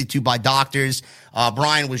attended to by doctors.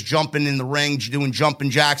 Bryan was jumping in the ring, doing jumping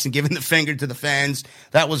jacks and giving the finger to the fans.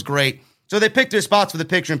 That was great. So they picked their spots for the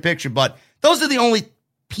picture-in-picture, but those are the only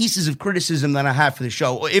pieces of criticism that I have for the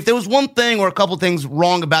show. If there was one thing or a couple things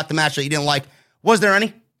wrong about the match that you didn't like, was there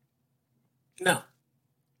any? No,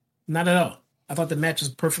 not at all. I thought the match was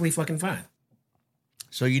perfectly fucking fine.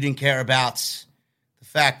 So you didn't care about the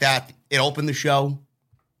fact that it opened the show,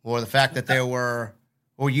 or the fact that there were,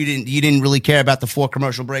 or you didn't really care about the 4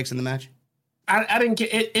 commercial breaks in the match? I didn't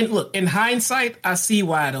care. Look, in hindsight, I see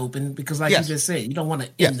why it opened because, like you just said, you don't want to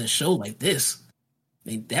end the show like this.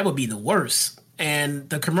 I mean, that would be the worst. And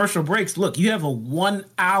the commercial breaks, look, you have a 1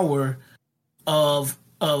 hour of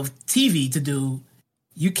TV to do,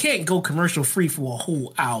 You can't go commercial free for a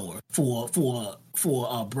whole hour for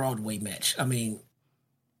a Broadway match. I mean,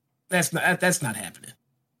 that's not happening.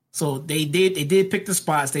 So they did pick the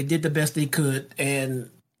spots. They did the best they could, and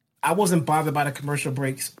I wasn't bothered by the commercial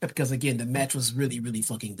breaks because, again, the match was really, really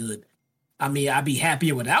fucking good. I mean, I'd be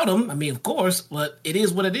happier without them. I mean, of course, but it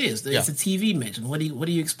is what it is. It's a TV match. And what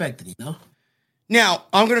are you expecting, you know? Now,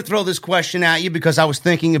 I'm going to throw this question at you because I was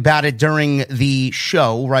thinking about it during the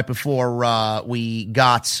show right before we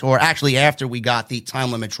got, or actually after we got the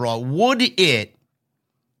time limit draw. Would it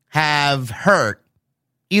have hurt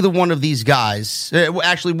either one of these guys?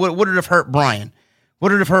 Actually, would it have hurt Bryan?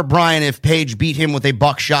 Would it have hurt Bryan if Page beat him with a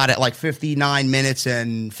buckshot at like 59 minutes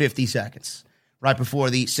and 50 seconds right before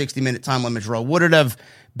the 60-minute time limit draw? Would it have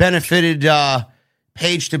benefited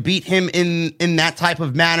Page to beat him in that type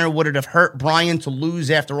of manner? Would it have hurt Bryan to lose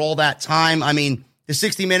after all that time? I mean, the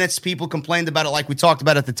 60 minutes, people complained about it like we talked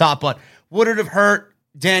about at the top, but would it have hurt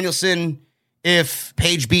Danielson if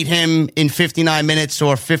Page beat him in 59 minutes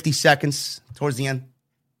or 50 seconds towards the end?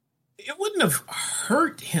 It wouldn't have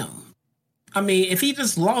hurt him. I mean, if he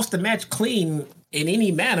just lost the match clean in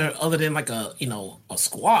any manner other than like a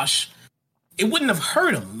squash, it wouldn't have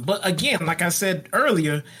hurt him. But again, like I said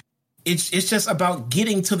earlier, it's just about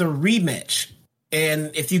getting to the rematch.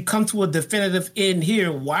 And if you come to a definitive end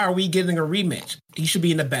here, why are we getting a rematch? He should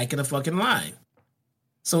be in the back of the fucking line.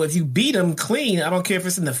 So if you beat him clean, I don't care if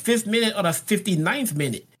it's in the 5th minute or the 59th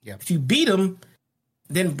minute. Yeah. If you beat him,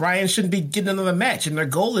 then Bryan shouldn't be getting another match. And their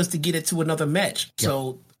goal is to get it to another match. Yep.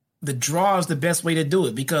 So the draw is the best way to do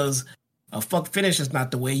it because a fuck finish is not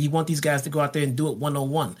the way. You want these guys to go out there and do it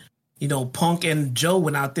one-on-one. You know, Punk and Joe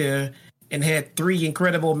went out there and had 3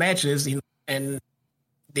 incredible matches, and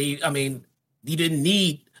you didn't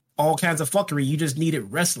need all kinds of fuckery. You just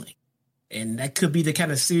needed wrestling. And that could be the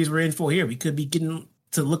kind of series we're in for here. We could be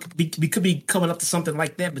we could be coming up to something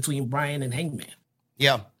like that between Bryan and Hangman.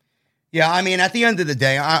 Yeah. Yeah, I mean, at the end of the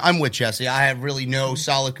day, I'm with Jesse. I have really no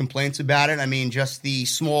solid complaints about it. I mean, just the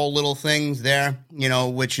small little things there,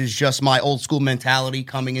 which is just my old school mentality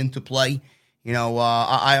coming into play.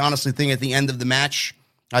 I honestly think at the end of the match,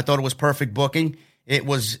 I thought it was perfect booking. It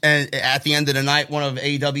was, at the end of the night, one of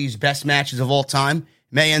AEW's best matches of all time.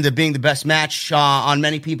 May end up being the best match on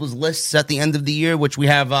many people's lists at the end of the year, which we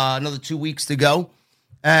have another 2 weeks to go.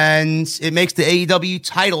 And it makes the AEW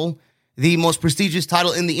title the most prestigious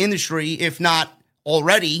title in the industry, if not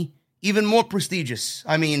already, even more prestigious.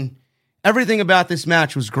 I mean, everything about this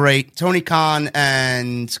match was great. Tony Khan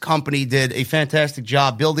and company did a fantastic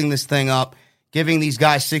job building this thing up, giving these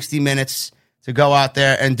guys 60 minutes to go out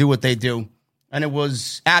there and do what they do. And it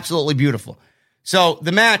was absolutely beautiful. So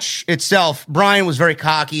the match itself, Bryan was very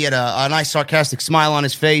cocky, he had a nice sarcastic smile on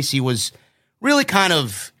his face. He was really kind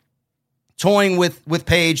of toying with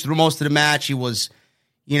Page through most of the match. He was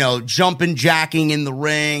jumping, jacking in the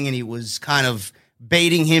ring, and he was kind of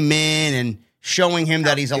baiting him in and showing him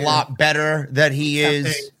that he's a lot better than he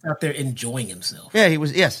is. Out there enjoying himself. Yeah, he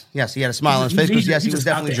was. Yes, he had a smile on his face. Because, yes, he was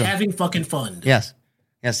definitely enjoying. Having fucking fun. Yes,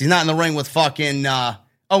 he's not in the ring with fucking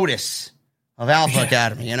Otis of Alpha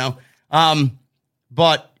Academy,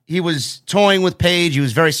 But he was toying with Page. He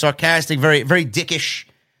was very sarcastic, very, very dickish.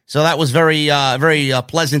 So that was very, very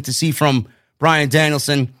pleasant to see from Bryan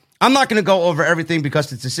Danielson. I'm not going to go over everything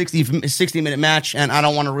because it's a 60-minute match, and I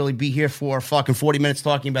don't want to really be here for fucking 40 minutes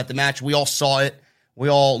talking about the match. We all saw it. We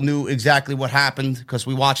all knew exactly what happened because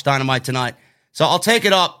we watched Dynamite tonight. So I'll take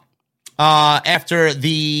it up after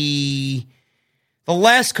the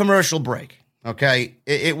last commercial break. Okay,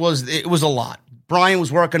 it was a lot. Bryan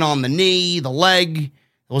was working on the knee, the leg.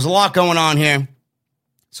 There was a lot going on here.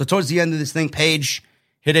 So towards the end of this thing, Page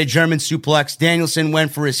hit a German suplex. Danielson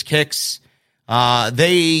went for his kicks.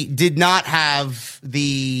 They did not have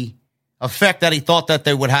the effect that he thought that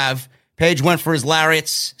they would have. Page went for his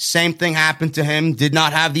lariats. Same thing happened to him. Did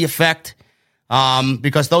not have the effect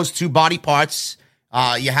because those two body parts,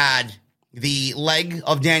 you had the leg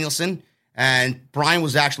of Danielson, and Bryan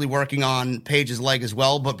was actually working on Page's leg as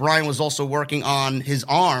well, but Bryan was also working on his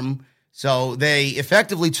arm, so they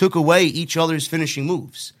effectively took away each other's finishing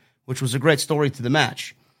moves, which was a great story to the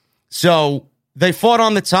match. So they fought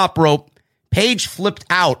on the top rope. Page flipped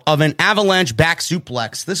out of an avalanche back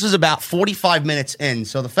suplex. This is about 45 minutes in.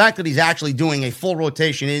 So the fact that he's actually doing a full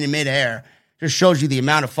rotation in midair just shows you the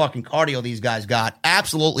amount of fucking cardio these guys got.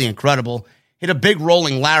 Absolutely incredible. Hit a big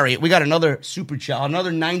rolling lariat. We got another super chat,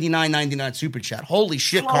 another $99.99 super chat. Holy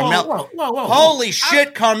shit, Carmella. Whoa. Holy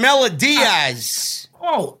shit, Carmella Diaz.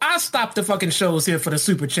 I stopped the fucking shows here for the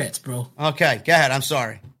super chats, bro. Okay, go ahead. I'm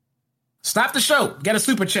sorry. Stop the show. Get a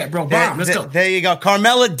super chat, bro. Bomb. Let's go. There you go.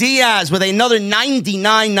 Carmella Diaz with another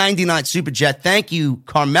 $99.99 super chat. Thank you,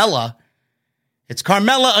 Carmella. It's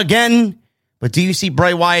Carmella again. But do you see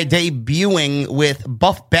Bray Wyatt debuting with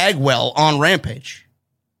Buff Bagwell on Rampage?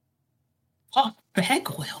 Buff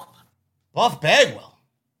Bagwell? Buff Bagwell.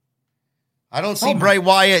 I don't see Bray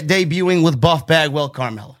Wyatt debuting with Buff Bagwell,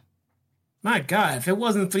 Carmella. My God, if it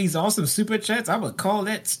wasn't for these awesome super chats, I would call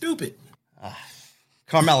that stupid.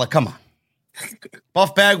 Carmella, come on.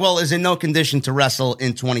 Buff Bagwell is in no condition to wrestle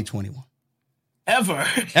in 2021. Ever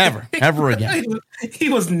again. He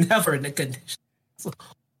was never in the condition.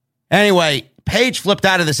 Anyway, Paige flipped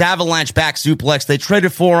out of this avalanche back suplex. They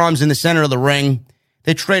traded forearms in the center of the ring.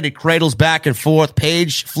 They traded cradles back and forth.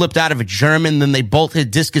 Paige flipped out of a German. Then they both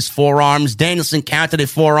hit discus forearms. Danielson countered a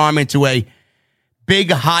forearm into a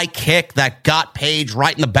big high kick that got Paige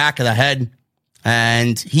right in the back of the head.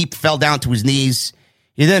 And he fell down to his knees.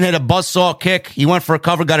 He then hit a buzzsaw kick. He went for a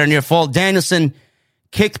cover, got a near fall. Danielson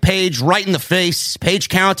kicked Paige right in the face. Paige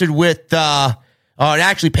countered with,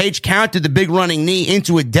 Paige countered the big running knee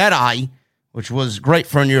into a dead eye, which was great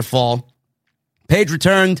for a near fall. Paige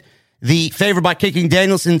returned the favor by kicking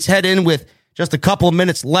Danielson's head in with just a couple of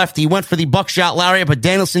minutes left. He went for the buckshot lariat, but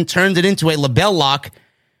Danielson turned it into a label lock.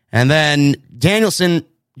 And then Danielson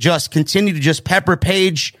just continued to just pepper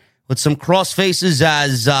Paige with some cross faces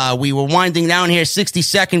as we were winding down here.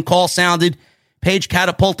 60-second call sounded. Paige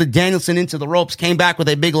catapulted Danielson into the ropes, came back with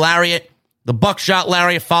a big lariat. The buckshot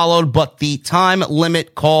lariat followed, but the time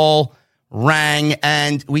limit call rang,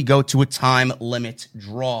 and we go to a time limit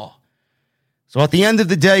draw. So at the end of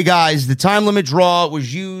the day, guys, the time limit draw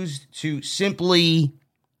was used to simply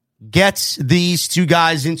get these two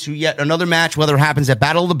guys into yet another match, whether it happens at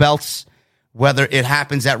Battle of the Belts, whether it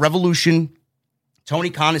happens at Revolution.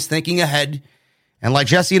 Tony Khan is thinking ahead. And like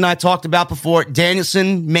Jesse and I talked about before,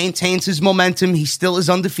 Danielson maintains his momentum. He still is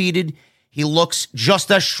undefeated. He looks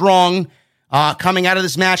just as strong coming out of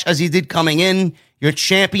this match as he did coming in. Your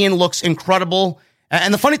champion looks incredible.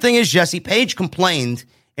 And the funny thing is, Jesse, Paige complained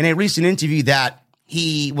in a recent interview that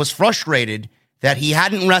he was frustrated that he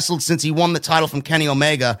hadn't wrestled since he won the title from Kenny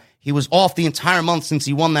Omega. He was off the entire month since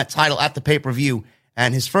he won that title at the pay-per-view.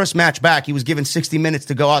 And his first match back, he was given 60 minutes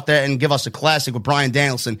to go out there and give us a classic with Bryan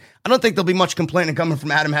Danielson. I don't think there'll be much complaining coming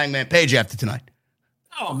from Adam Hangman Page after tonight.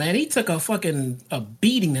 Oh, man, he took a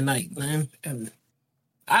beating tonight, man. And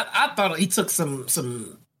I thought he took some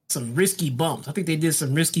risky bumps. I think they did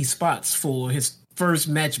some risky spots for his first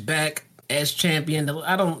match back as champion. The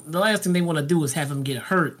last thing they want to do is have him get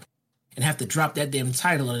hurt and have to drop that damn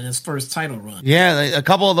title in his first title run. Yeah, a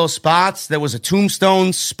couple of those spots. There was a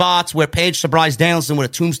tombstone spots where Paige surprised Danielson with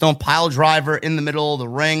a tombstone pile driver in the middle of the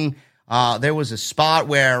ring. There was a spot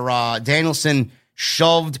where Danielson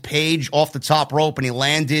shoved Paige off the top rope and he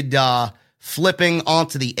landed flipping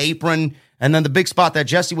onto the apron. And then the big spot that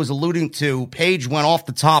Jesse was alluding to, Paige went off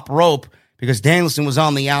the top rope because Danielson was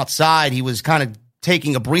on the outside. He was kind of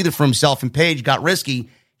taking a breather for himself, and Paige got risky,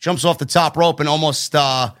 jumps off the top rope and almost...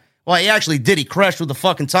 Well, he actually did. He crashed with the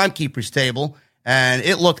fucking timekeeper's table, and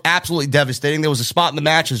it looked absolutely devastating. There was a spot in the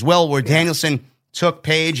match as well where Danielson took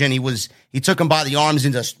Paige, and he took him by the arms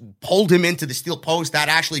and just pulled him into the steel post. That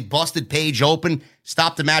actually busted Paige open,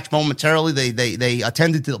 stopped the match momentarily. They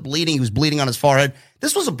attended to the bleeding. He was bleeding on his forehead.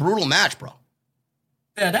 This was a brutal match, bro.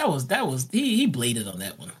 Yeah, that was he bleeded on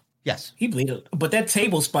that one. Yes, he bleeded. But that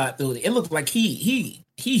table spot, though, it looked like he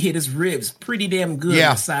hit his ribs pretty damn good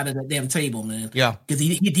on the side of that damn table, man. Yeah. Because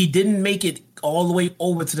he didn't make it all the way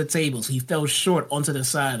over to the table, so he fell short onto the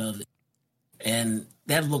side of it. And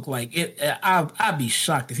that looked like it. I'd be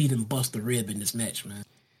shocked if he didn't bust a rib in this match, man.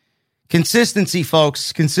 Consistency,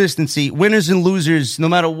 folks. Consistency. Winners and losers, no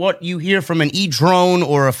matter what you hear from an E-Drone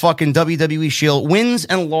or a fucking WWE Shield, wins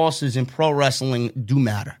and losses in pro wrestling do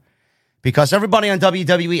matter. Because everybody on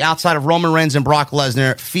WWE outside of Roman Reigns and Brock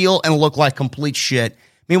Lesnar feel and look like complete shit.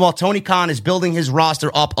 Meanwhile, Tony Khan is building his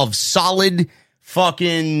roster up of solid,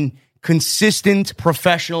 fucking consistent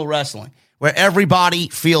professional wrestling where everybody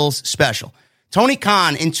feels special. Tony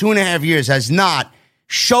Khan in 2.5 years has not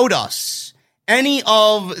showed us any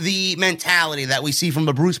of the mentality that we see from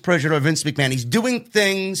the Bruce Prichard or Vince McMahon. He's doing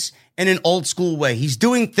things in an old school way. He's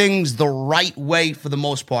doing things the right way for the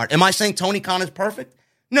most part. Am I saying Tony Khan is perfect?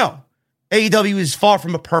 No. AEW is far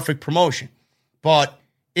from a perfect promotion. But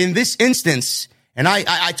in this instance, and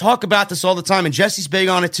I talk about this all the time, and Jesse's big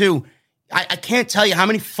on it too, I can't tell you how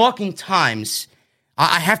many fucking times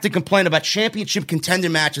I have to complain about championship contender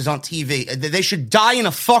matches on TV. They should die in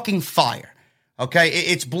a fucking fire. Okay?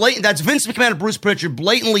 It's blatant. That's Vince McMahon and Bruce Prichard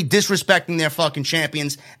blatantly disrespecting their fucking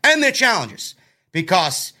champions and their challengers.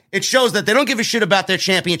 Because It shows that they don't give a shit about their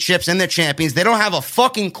championships and their champions. They don't have a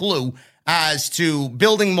fucking clue as to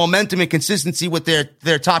building momentum and consistency with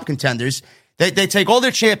their top contenders. They take all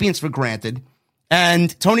their champions for granted.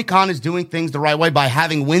 And Tony Khan is doing things the right way by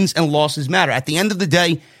having wins and losses matter. At the end of the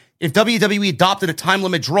day, if WWE adopted a time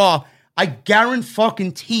limit draw, I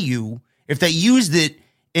guarantee you, if they used it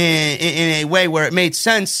in a way where it made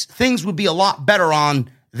sense, things would be a lot better on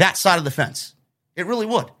that side of the fence. It really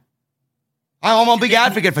would. I'm a big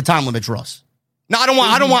advocate for time limit draws. No,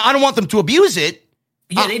 I don't want them to abuse it.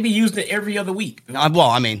 Yeah, they'd be using it every other week. Well,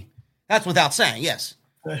 I mean, that's without saying, yes.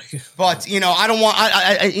 But, I don't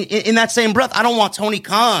want, in that same breath, I don't want Tony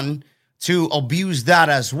Khan to abuse that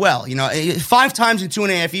as well. 5 times in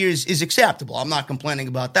 2.5 years is acceptable. I'm not complaining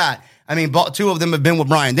about that. I mean, 2 of them have been with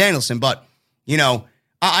Bryan Danielson. But,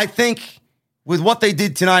 I think with what they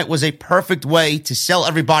did tonight was a perfect way to sell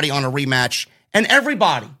everybody on a rematch. And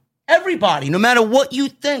everybody, no matter what you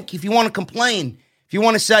think, if you want to complain, if you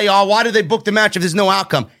want to say, oh, why did they book the match if there's no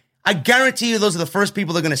outcome? I guarantee you those are the first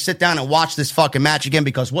people that are going to sit down and watch this fucking match again,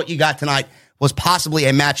 because what you got tonight was possibly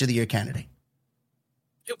a match of the year candidate.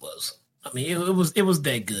 It was. I mean, it was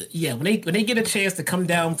that good. Yeah, when they get a chance to come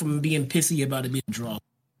down from being pissy about it being a draw,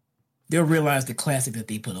 they'll realize the classic that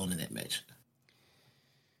they put on in that match.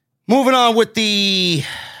 Moving on with the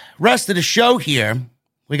rest of the show here,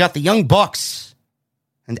 we got the Young Bucks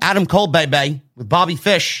and Adam Cole, baby, with Bobby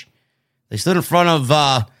Fish. They stood in front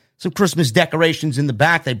of some Christmas decorations in the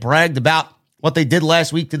back. They bragged about what they did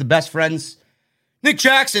last week to the Best Friends. Nick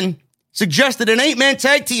Jackson suggested an 8-man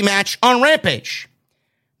tag team match on Rampage.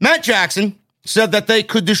 Matt Jackson said that they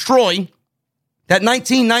could destroy that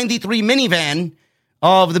 1993 minivan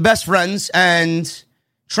of the Best Friends and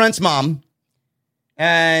Trent's mom,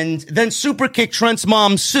 and then super kick Trent's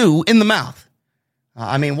mom, Sue, in the mouth.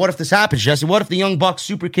 I mean, what if this happens, Jesse? What if the Young Bucks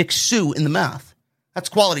super kick Sue in the mouth? That's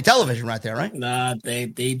quality television right there, right? Nah,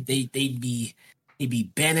 they'd be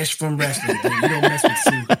banished from wrestling. You don't mess with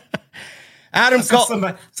Sue. Adam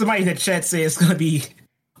Cole. Somebody in the chat says it's going to be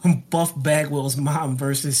Buff Bagwell's mom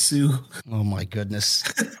versus Sue. Oh, my goodness.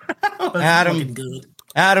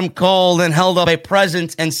 Adam Cole then held up a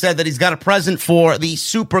present and said that he's got a present for the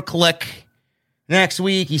Super Click next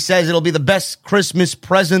week. He says it'll be the best Christmas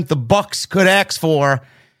present the Bucks could ask for.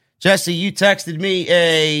 Jesse, you texted me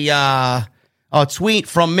a tweet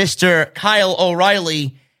from Mr. Kyle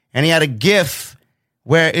O'Reilly, and he had a GIF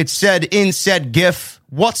where it said in said GIF,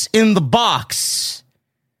 "What's in the box?"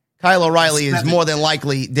 Kyle O'Reilly is more than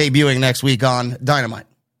likely debuting next week on Dynamite.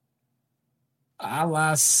 A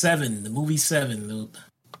la 7, the movie 7.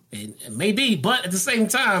 It may be, but at the same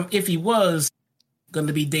time, if he was going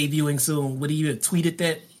to be debuting soon, would he have tweeted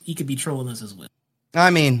that? He could be trolling us as well. I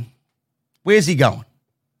mean, where's he going?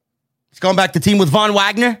 He's going back to team with Von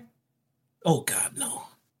Wagner? Oh, God, no.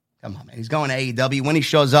 Come on, man. He's going to AEW. When he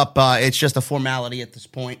shows up, it's just a formality at this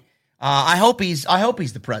point. I hope he's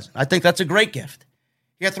the president. I think that's a great gift.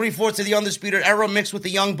 You got 3/4 of the Undisputed Era mixed with the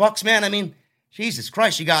Young Bucks, man. I mean, Jesus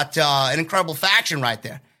Christ, you got an incredible faction right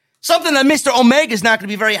there. Something that Mr. Omega is not going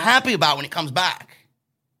to be very happy about when he comes back.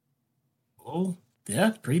 Oh,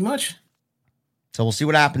 yeah, pretty much. So we'll see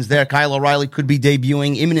what happens there. Kyle O'Reilly could be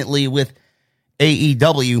debuting imminently with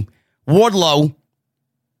AEW. Wardlow,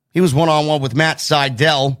 he was one-on-one with Matt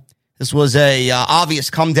Sydal. This was a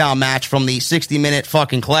obvious come-down match from the 60-minute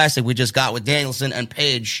fucking classic we just got with Danielson and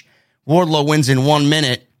Page. Wardlow wins in 1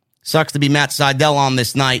 minute. Sucks to be Matt Sydal on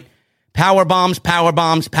this night. Power bombs, power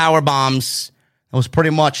bombs, power bombs. That was pretty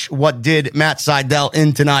much what did Matt Sydal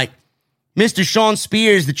in tonight. Mr. Sean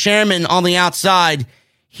Spears, the chairman on the outside,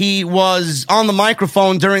 he was on the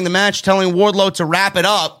microphone during the match telling Wardlow to wrap it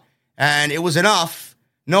up, and it was enough.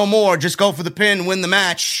 No more. Just go for the pin, win the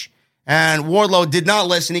match. And Wardlow did not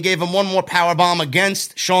listen. He gave him one more powerbomb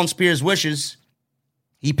against Sean Spears' wishes.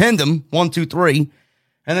 He pinned him, 1, 2, 3.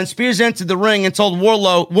 And then Spears entered the ring and told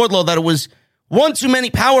Wardlow that it was one too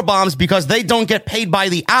many powerbombs because they don't get paid by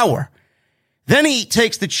the hour. Then he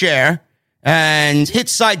takes the chair and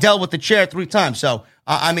hits Sydal with the chair 3 times. So,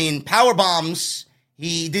 I mean, powerbombs,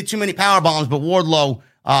 he did too many powerbombs, but Wardlow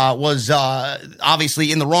was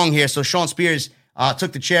obviously in the wrong here. So Sean Spears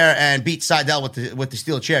took the chair and beat Sydal with the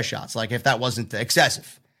steel chair shots, like if that wasn't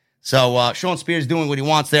excessive. So Sean Spears doing what he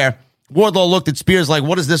wants there. Wardlow looked at Spears like,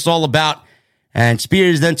 what is this all about? And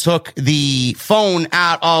Spears then took the phone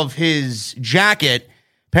out of his jacket.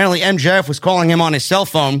 Apparently MJF was calling him on his cell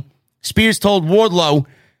phone. Spears told Wardlow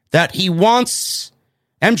that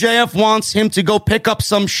MJF wants him to go pick up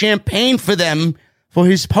some champagne for them for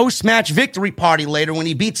his post-match victory party later when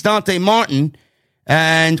he beats Dante Martin.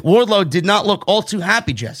 And Wardlow did not look all too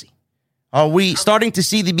happy, Jesse. Are we starting to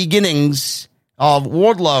see the beginnings of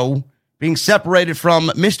Wardlow being separated from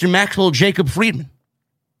Mr. Maxwell Jacob Friedman?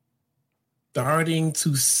 Starting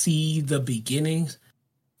to see the beginnings.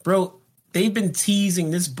 Bro, they've been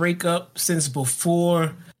teasing this breakup since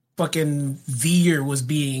before fucking Veer was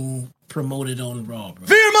being promoted on Raw, bro.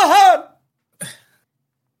 Veer Mahan!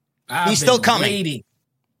 He's still coming. Waiting.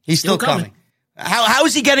 He's still coming. How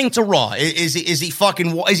is he getting to Raw? Is he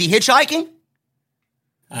hitchhiking?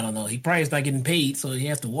 I don't know. He probably is not getting paid, so he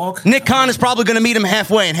has to walk. Nick Khan is probably going to meet him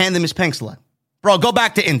halfway and hand him his pink slip. Bro, go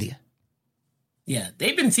back to India. Yeah,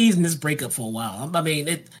 they've been teasing this breakup for a while. I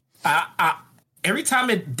mean, every time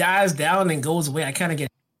it dies down and goes away, I kind of get.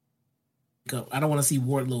 I don't want to see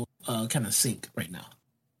Wardlow kind of sink right now.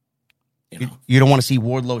 You don't want to see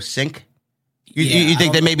Wardlow sink? You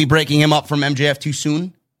think they may be breaking him up from MJF too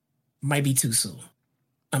soon? Might be too soon.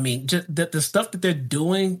 I mean, just the stuff that they're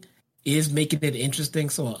doing is making it interesting,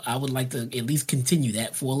 so I would like to at least continue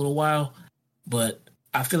that for a little while. But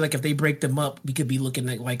I feel like if they break them up, we could be looking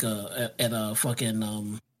at like a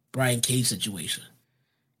fucking Brian Cage situation.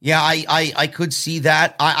 Yeah, I could see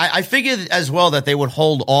that. I figured as well that they would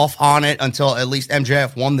hold off on it until at least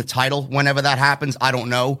MJF won the title. Whenever that happens, I don't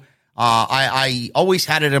know. I always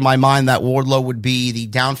had it in my mind that Wardlow would be the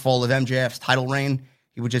downfall of MJF's title reign.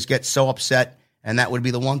 He would just get so upset, and that would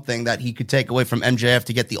be the one thing that he could take away from MJF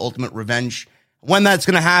to get the ultimate revenge. When that's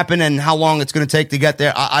going to happen and how long it's going to take to get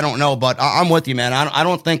there, I don't know, but I'm with you, man. I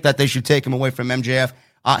don't think that they should take him away from MJF.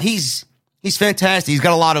 He's fantastic. He's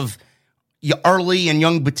got a lot of early and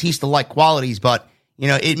young Batista-like qualities, but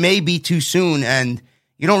it may be too soon, and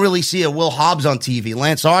you don't really see a Will Hobbs on TV.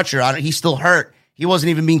 Lance Archer, he's still hurt. He wasn't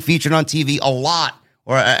even being featured on TV a lot,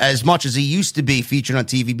 or as much as he used to be featured on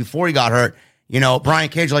TV before he got hurt. Brian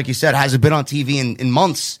Cage, like you said, hasn't been on TV in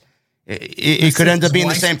months. It could end up being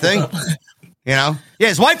the same thing. Yeah,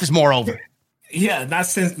 his wife is moreover. Yeah, not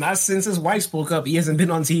since his wife spoke up, he hasn't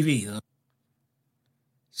been on TV.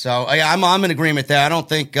 So I'm in agreement there. I don't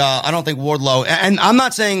think Wardlow, and I'm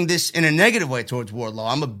not saying this in a negative way towards Wardlow.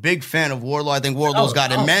 I'm a big fan of Wardlow. I think Wardlow's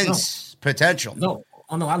got immense potential. No,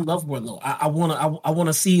 I love Wardlow. I want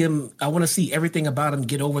to see him. I want to see everything about him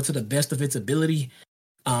get over to the best of its ability.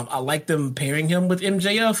 I like them pairing him with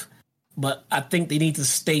MJF, but I think they need to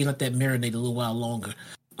stay and let that marinate a little while longer.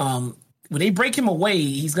 When they break him away,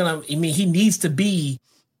 he needs to be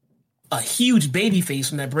a huge babyface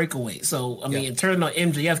from that breakaway. So, turning on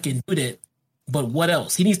MJF can do that, but what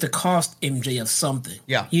else? He needs to cost MJF something.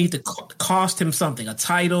 Yeah. He needs to cost him something, a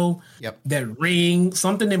title, that ring,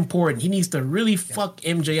 something important. He needs to really fuck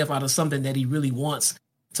MJF out of something that he really wants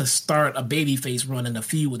to start a babyface run and a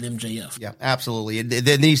feud with MJF. Yeah, absolutely.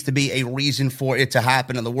 There needs to be a reason for it to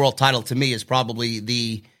happen, and the world title, to me, is probably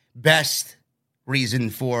the best reason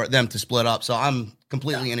for them to split up. So I'm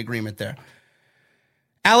completely in agreement there.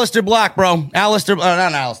 Aleister Black, bro. Not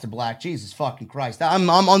Aleister Black. Jesus fucking Christ. I'm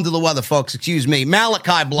under the weather, folks. Excuse me.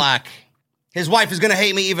 Malachi Black. His wife is going to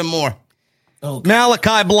hate me even more. Okay.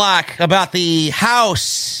 Malachi Black about the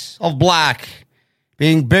House of Black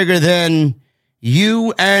being bigger than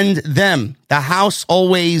you and them. The house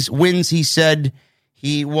always wins, he said.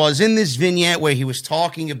 He was in this vignette where he was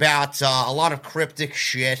talking about a lot of cryptic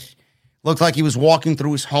shit. Looked like he was walking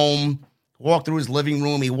through his home, walked through his living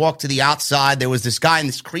room. He walked to the outside. There was this guy in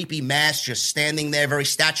this creepy mask just standing there, very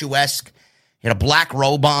statuesque. He had a black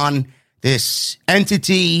robe on. This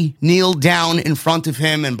entity kneeled down in front of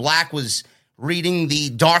him, and Black was reading the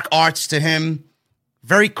dark arts to him.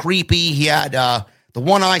 Very creepy. He had the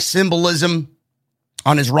one-eye symbolism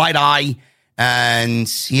on his right eye, and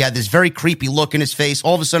he had this very creepy look in his face.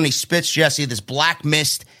 All of a sudden, he spits, Jesse, this black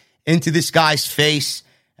mist into this guy's face,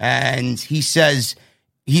 and he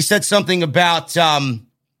said something about,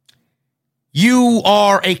 you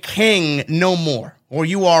are a king no more, or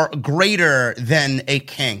you are greater than a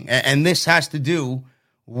king. And this has to do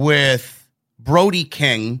with Brody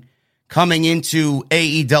King coming into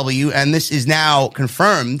AEW, and this is now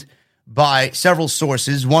confirmed by several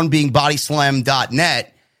sources, one being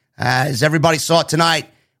bodyslam.net. As everybody saw tonight,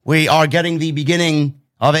 we are getting the beginning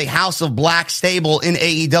of a House of Black stable in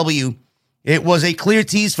AEW. It was a clear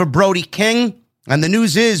tease for Brody King, and the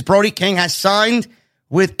news is Brody King has signed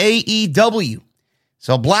with AEW.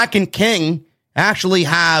 So Black and King actually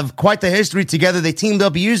have quite the history together. They teamed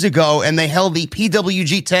up years ago, and they held the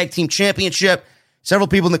PWG Tag Team Championship. Several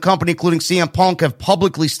people in the company, including CM Punk, have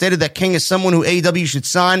publicly stated that King is someone who AEW should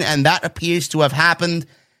sign, and that appears to have happened.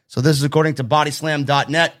 So this is according to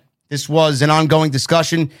bodyslam.net. This was an ongoing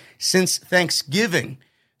discussion since Thanksgiving.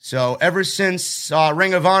 So ever since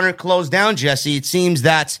Ring of Honor closed down, Jesse, it seems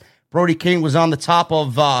that Brody King was on the top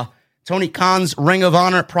of Tony Khan's Ring of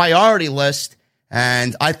Honor priority list,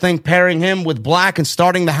 And I think pairing him with Black and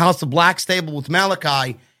starting the House of Black stable with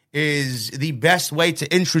Malachi is the best way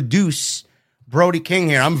to introduce Brody King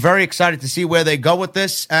here. I'm very excited to see where they go with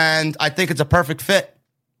this, and I think it's a perfect fit.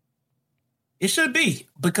 It should be,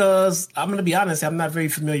 because I'm going to be honest, I'm not very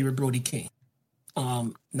familiar with Brody King.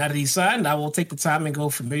 Now that he's signed, I will take the time and go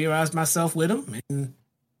familiarize myself with him and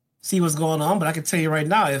see what's going on. But I can tell you right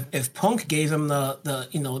now, if Punk gave him the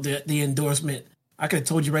endorsement, I could have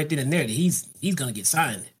told you right then and there that he's going to get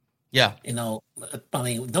signed. Yeah. I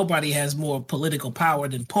mean, nobody has more political power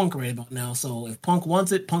than Punk right about now. So if Punk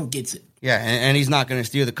wants it, Punk gets it. Yeah, and he's not going to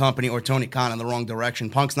steer the company or Tony Khan in the wrong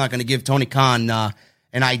direction. Punk's not going to give Tony Khan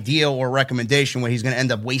an idea or recommendation where he's going to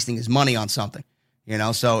end up wasting his money on something.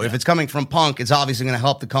 So if it's coming from Punk, it's obviously going to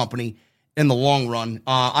help the company in the long run.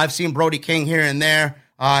 I've seen Brody King here and there.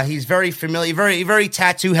 He's very familiar, very, very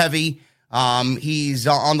tattoo heavy. He's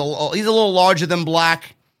a little larger than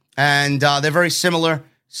Black, and they're very similar.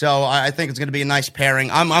 So I think it's going to be a nice pairing.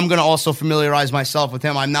 I'm going to also familiarize myself with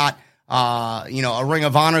him. I'm not, a Ring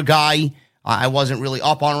of Honor guy. I wasn't really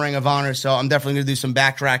up on Ring of Honor, so I'm definitely going to do some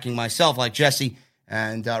backtracking myself, like Jesse,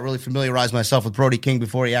 and really familiarize myself with Brody King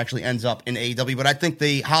before he actually ends up in AEW. But I think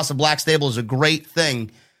the House of Black stable is a great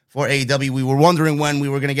thing for AEW. We were wondering when we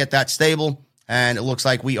were going to get that stable, and it looks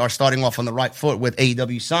like we are starting off on the right foot with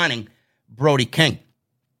AEW signing Brody King.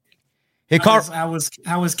 Hey, how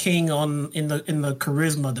was King in the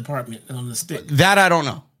charisma department and on the stick? That I don't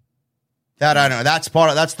know. That's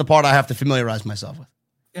the part I have to familiarize myself with.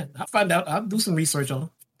 Yeah, I'll find out. I'll do some research on him.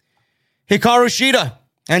 Hikaru Shida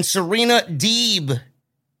and Serena Deeb.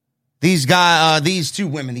 These two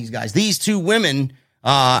women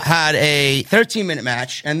had a 13-minute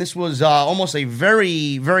match, and this was almost a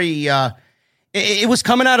very, very. It was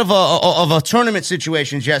coming out of a tournament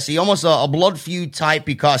situation, Jesse, almost a blood feud type,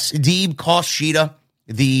 because Deeb cost Shida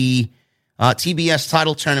the TBS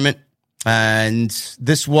title tournament, and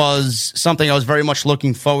this was something I was very much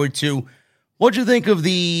looking forward to. What'd you think of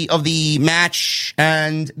the match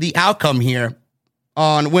and the outcome here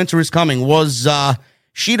on Winter is Coming? Was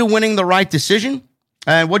Shida winning the right decision?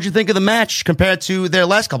 And what'd you think of the match compared to their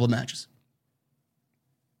last couple of matches?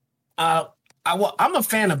 I'm a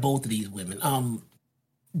fan of both of these women.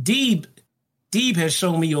 Deeb has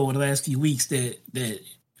shown me over the last few weeks that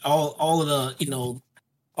all of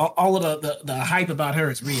the hype about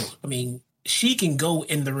her is real. I mean, she can go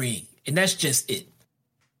in the ring, and that's just it.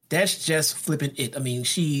 That's just flipping it. I mean,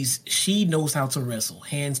 she knows how to wrestle,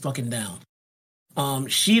 hands fucking down.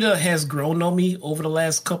 Shida has grown on me over the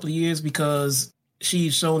last couple of years because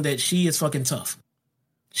she's shown that she is fucking tough.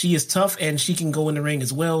 She is tough, and she can go in the ring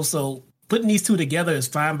as well. So putting these two together is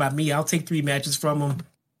fine by me. I'll take 3 matches from them.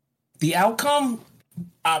 The outcome,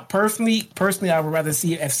 personally, I would rather have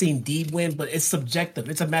seen Deeb win, but it's subjective.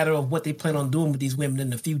 It's a matter of what they plan on doing with these women in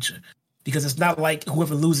the future. Because it's not like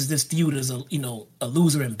whoever loses this feud is a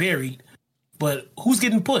loser and buried, but who's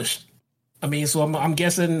getting pushed? I mean, so I'm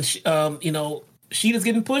guessing Shida's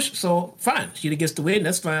getting pushed, so fine. Shida gets the win,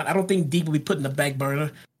 that's fine. I don't think Deeb will be put in the back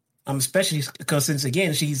burner, especially because since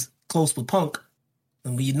again she's close with Punk,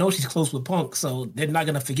 and she's close with Punk, so they're not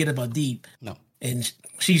gonna forget about Deeb. No, and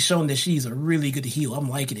she's shown that she's a really good heel. I'm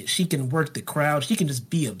liking it. She can work the crowd. She can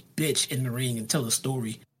just be a bitch in the ring and tell a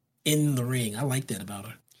story in the ring. I like that about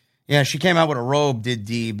her. Yeah, she came out with a robe, did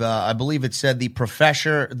Deeb. I believe it said the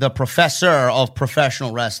professor of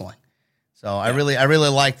professional wrestling. So yeah. I really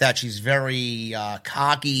like that. She's very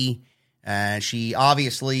cocky, and she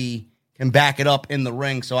obviously can back it up in the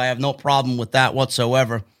ring. So I have no problem with that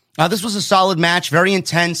whatsoever. This was a solid match, very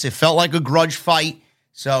intense. It felt like a grudge fight.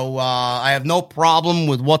 So I have no problem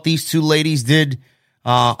with what these two ladies did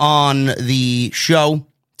on the show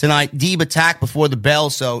tonight. Deeb attacked before the bell,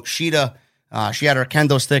 so Shida. She had her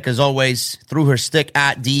kendo stick, as always, threw her stick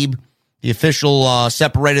at Deeb. The official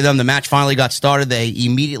separated them. The match finally got started. They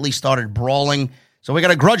immediately started brawling. So we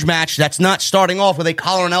got a grudge match that's not starting off with a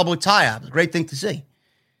collar and elbow tie-up. Great thing to see.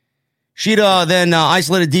 Shida then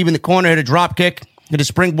isolated Deeb in the corner, hit a drop kick, hit a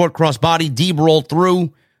springboard crossbody. Deeb rolled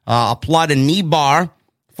through, applied a knee bar,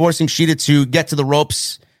 forcing Shida to get to the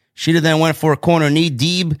ropes. Shida then went for a corner knee.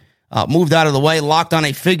 Deeb moved out of the way, locked on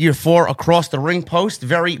a figure 4 across the ring post.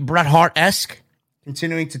 Very Bret Hart-esque,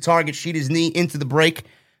 continuing to target Shida's knee into the break.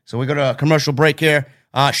 So we go to a commercial break here.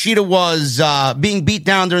 Shida was being beat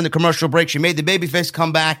down during the commercial break. She made the babyface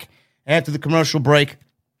comeback after the commercial break.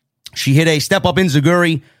 She hit a step-up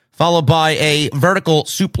enziguri, followed by a vertical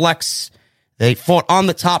suplex. They fought on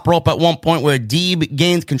the top rope at one point where Deeb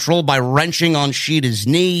gained control by wrenching on Shida's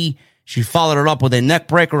knee. She followed it up with a neck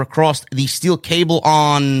breaker across the steel cable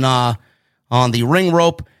on the ring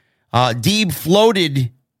rope. Deeb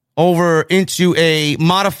floated over into a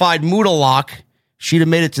modified Muda lock. She'd have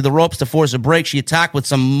made it to the ropes to force a break. She attacked with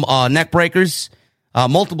some neck breakers,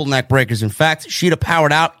 multiple neck breakers, in fact. She'd have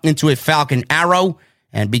powered out into a Falcon Arrow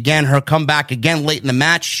and began her comeback again late in the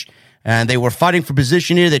match. And they were fighting for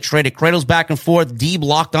position here. They traded cradles back and forth. Deeb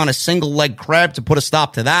locked on a single leg crab to put a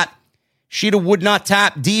stop to that. Sheeta would not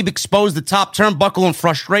tap. Deeb exposed the top turnbuckle in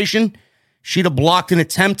frustration. Sheeta blocked an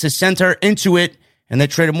attempt to send her into it, and they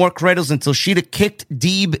traded more cradles until Sheeta kicked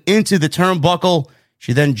Deeb into the turnbuckle.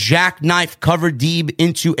 She then jackknife covered Deeb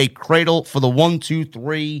into a cradle for the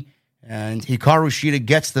 1-2-3, and Hikaru Shida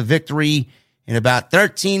gets the victory in about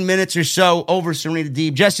 13 minutes or so over Serena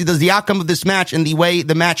Deeb. Jesse, does the outcome of this match and the way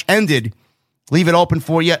the match ended leave it open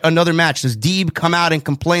for yet another match? Does Deeb come out and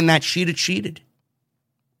complain that Shida cheated?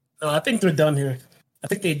 No, I think they're done here. I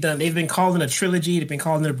think they're done. They've been calling it a trilogy. They've been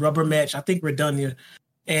calling it a rubber match. I think we're done here.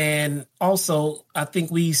 And also, I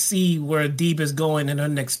think we see where Deeb is going in her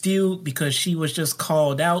next feud because she was just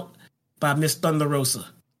called out by Miss Thunder Rosa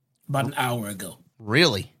about an hour ago.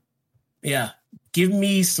 Really? Yeah. Give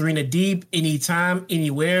me Serena Deeb anytime,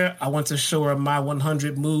 anywhere. I want to show her my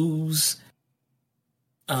 100 moves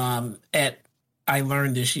at I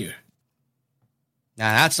Learned this year.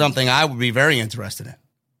 Now, that's something I would be very interested in.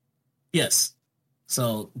 Yes.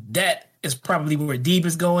 So that is probably where Deeb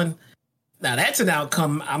is going. Now, that's an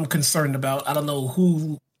outcome I'm concerned about. I don't know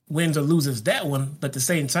who wins or loses that one, but at the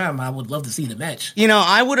same time, I would love to see the match. You know,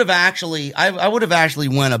 I would have actually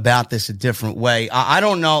went about this a different way. I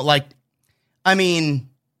don't know,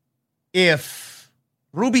 if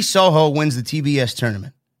Ruby Soho wins the TBS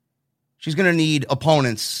tournament, she's going to need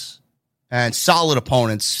opponents and solid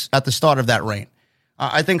opponents at the start of that reign.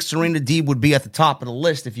 I think Serena Deeb would be at the top of the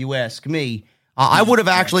list if you ask me. I would have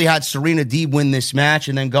actually had Serena Deeb win this match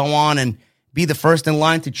and then go on and be the first in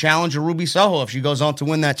line to challenge a Ruby Soho if she goes on to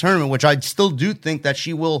win that tournament, which I still do think that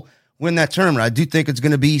she will win that tournament. I do think it's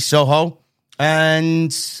going to be Soho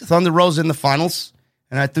and Thunder Rosa in the finals,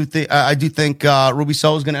 and I do think Ruby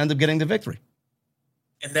Soho is going to end up getting the victory.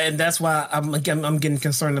 And that's why I'm getting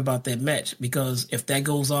concerned about that match, because if that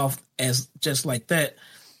goes off as just like that,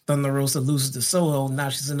 Thunder Rosa loses to Soho. Now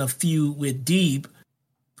she's in a feud with Deeb.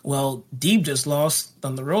 Well, Deeb just lost.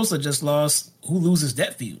 Thunder Rosa just lost. Who loses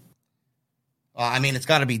that feud? It's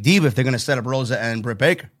got to be Deeb if they're going to set up Rosa and Britt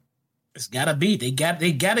Baker. It's got to be. They got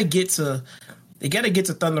to get to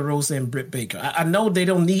Thunder Rosa and Britt Baker. I know they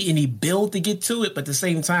don't need any build to get to it, but at the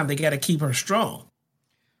same time, they got to keep her strong.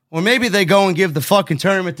 Or maybe they go and give the fucking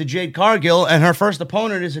tournament to Jade Cargill, and her first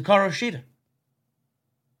opponent is Hikaru Shida.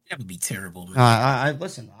 That would be terrible, man.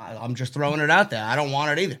 Listen, I'm just throwing it out there. I don't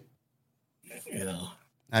want it either. You know.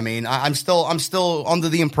 I'm still under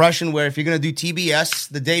the impression where if you're going to do TBS,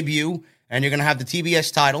 the debut, and you're going to have the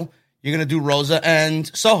TBS title, you're going to do Rosa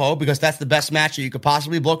and Soho because that's the best match that you could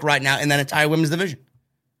possibly book right now in that entire women's division.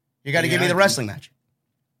 You got to give me the wrestling match.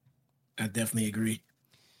 I definitely agree.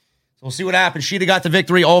 So we'll see what happens. She'd have got the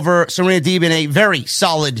victory over Serena Deeb in a very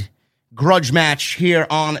solid grudge match here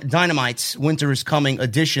on Dynamite's Winter is Coming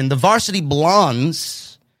edition. The Varsity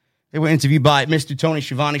Blondes, they were interviewed by Mr. Tony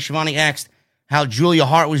Schiavone. Schiavone asked how Julia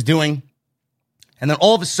Hart was doing. And then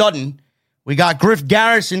all of a sudden, we got Griff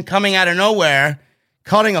Garrison coming out of nowhere,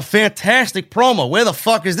 cutting a fantastic promo. Where the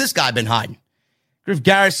fuck has this guy been hiding? Griff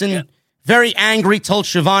Garrison, very angry, told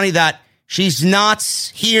Schiavone that she's not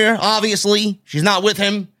here, obviously. She's not with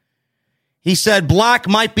him. He said Black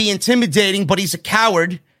might be intimidating, but he's a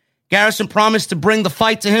coward. Garrison promised to bring the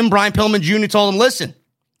fight to him. Brian Pillman Jr. told him, listen,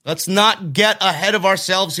 let's not get ahead of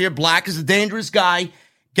ourselves here. Black is a dangerous guy.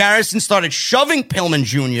 Garrison started shoving Pillman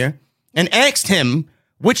Jr. and asked him,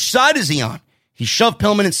 which side is he on? He shoved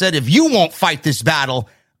Pillman and said, if you won't fight this battle,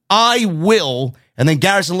 I will. And then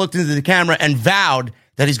Garrison looked into the camera and vowed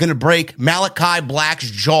that he's going to break Malachi Black's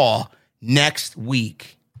jaw next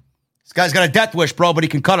week. This guy's got a death wish, bro, but he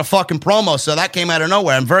can cut a fucking promo, so that came out of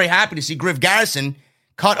nowhere. I'm very happy to see Griff Garrison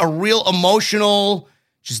cut a real emotional,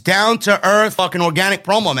 just down-to-earth fucking organic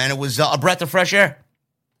promo, man. It was a breath of fresh air.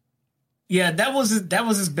 Yeah, that was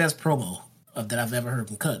his best promo that I've ever heard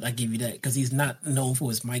him cut. I give you that, because he's not known for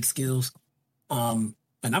his mic skills. And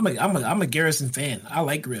I'm a Garrison fan. I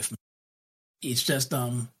like Griff. It's just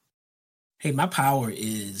hey, my power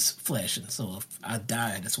is flashing, so if I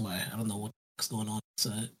die, that's why. I don't know what's going on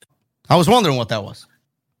inside. I was wondering what that was.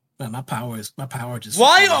 But my power just.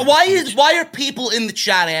 Why are people in the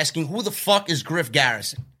chat asking who the fuck is Griff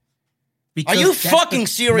Garrison? Because are you fucking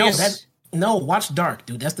serious? No, watch Dark,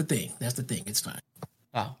 dude. That's the thing. It's fine.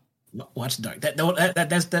 Oh, watch Dark. That's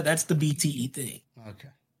the BTE thing. Okay.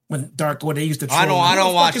 When they used to. Troll, I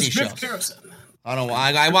don't watch these shows. Garrison?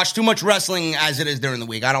 I watch too much wrestling as it is during the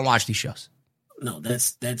week. I don't watch these shows. No,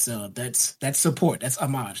 that's support. That's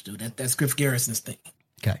homage, dude. That's Griff Garrison's thing.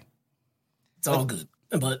 Okay. It's all good.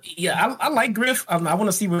 But yeah, I like Griff. I want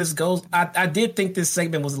to see where this goes. I did think this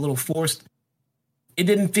segment was a little forced. It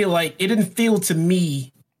didn't feel to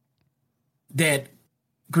me that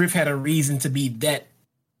Griff had a reason to be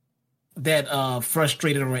that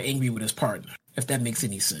frustrated or angry with his partner, if that makes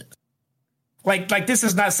any sense. Like this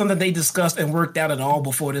is not something they discussed and worked out at all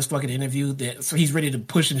before this fucking interview. So he's ready to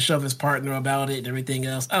push and shove his partner about it and everything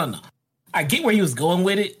else. I don't know. I get where he was going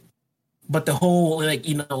with it, but the whole I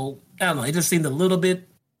don't know. It just seemed a little bit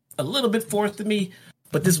forced to me.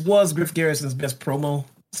 But this was Griff Garrison's best promo,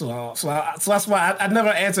 so that's why I never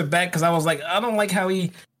answered back, because I was like, I don't like how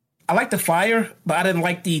I like the fire, but I didn't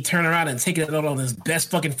like the turnaround and taking it out on his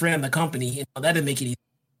best fucking friend in the company. That didn't make it easy.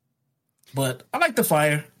 But I like the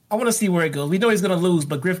fire. I want to see where it goes. We know he's going to lose,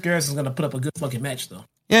 but Griff Garrison's going to put up a good fucking match, though.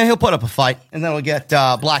 Yeah, he'll put up a fight, and then we'll get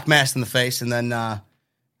Black Mask in the face, and then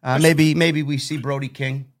maybe we see Brody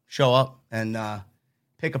King show up and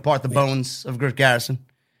pick apart the bones of Griff Garrison.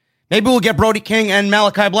 Maybe we'll get Brody King and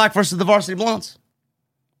Malachi Black versus the Varsity Blondes.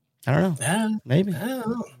 I don't know. Maybe. I don't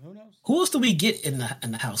know. Who else do we get in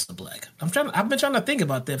the House of Black? I've been trying to think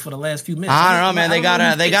about that for the last few minutes. I don't know,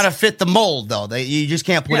 man. They gotta fit the mold, though. You just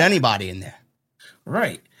can't put anybody in there.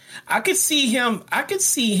 Right. I could see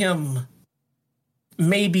him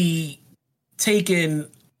maybe taking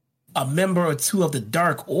a member or two of the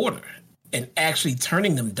Dark Order and actually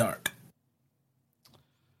turning them dark.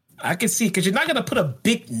 I can see, because you're not going to put a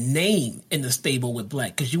big name in the stable with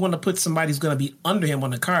Black, because you want to put somebody who's going to be under him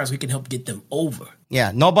on the card so he can help get them over.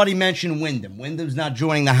 Yeah, nobody mentioned Wyndham. Wyndham's not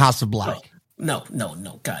joining the House of Black. No,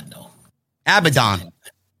 God, no. Abaddon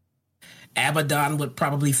would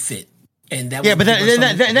probably fit. And that but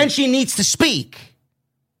then she needs to speak.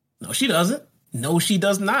 No, she doesn't. No, she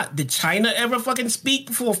does not. Did China ever fucking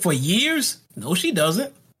speak for years? No, she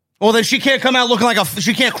doesn't. Well, then she can't come out looking like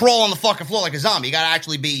she can't crawl on the fucking floor like a zombie. You got to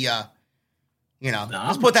actually be,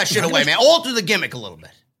 let's put that shit away, man. Alter the gimmick a little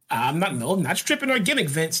bit. I'm not stripping her gimmick,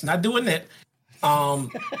 Vince. Not doing that.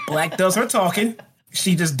 Black does her talking.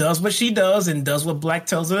 She just does what she does and does what Black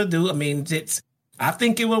tells her to do. I mean, I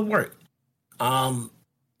think it will work.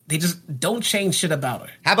 They just don't change shit about her.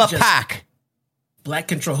 How about Pac? Black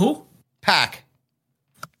control who? Pac.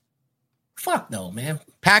 Fuck no, man.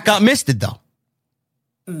 Pac got misted, though.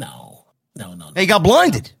 No. He got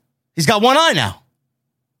blinded. He's got one eye now.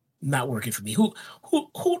 Not working for me. Who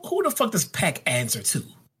the fuck does Pac answer to?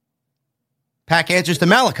 Pac answers to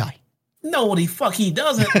Malachi. No, he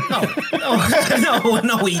doesn't.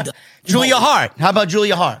 No, he doesn't. Julia Hart. How about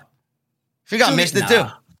Julia Hart? She got misted too.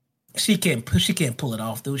 She can't pull it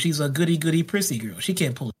off, dude. She's a goody prissy girl. She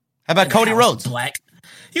can't pull it. How about Cody Rhodes? Black.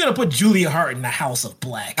 You're gonna put Julia Hart in the House of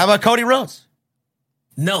Black. How about Cody Rhodes?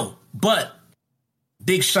 No, but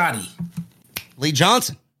Big Shotty. Lee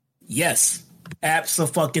Johnson. Yes.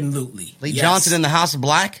 Abso-fucking-lutely. Lee Johnson in the House of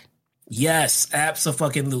Black? Yes,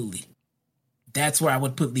 abso-fucking-lutely. That's where I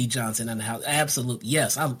would put Lee Johnson in the house. Absolutely.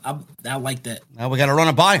 Yes, I like that. Now we got to run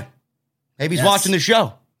it by him. Maybe he's watching the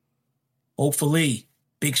show. Hopefully.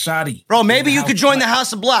 Big Shotty. Bro, maybe you could join the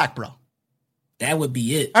House of Black, bro. That would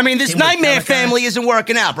be it. I mean, this Nightmare family isn't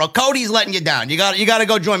working out, bro. Cody's letting you down. You got to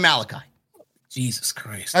go join Malachi. Jesus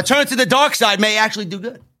Christ. A turn to the dark side may actually do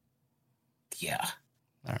good. Yeah.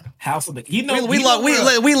 I don't know. House of the...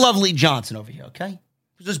 We love Lee Johnson over here, okay? It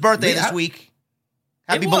was his birthday this week.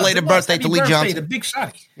 Happy belated birthday to Lee Johnson. The Big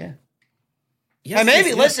Shotty. Yeah. Yes, and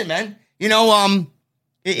maybe, listen, man,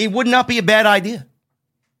 it would not be a bad idea.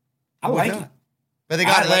 I like it. But they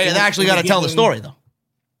actually got to tell the story, though.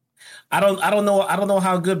 I don't know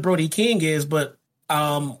how good Brody King is, but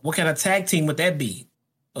what kind of tag team would that be?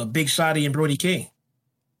 A Big Shotty and Brody King.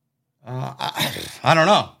 I don't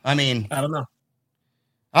know. I mean, I don't know.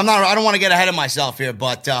 I don't want to get ahead of myself here,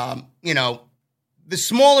 but the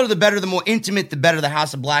smaller the better, the more intimate the better the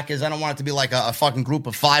House of Black is. I don't want it to be like a fucking group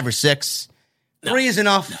of 5 or 6. No. 3 is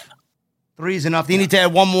enough. No. 3 is enough. You need to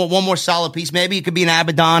add one more solid piece. Maybe it could be an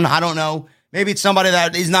Abaddon. I don't know. Maybe it's somebody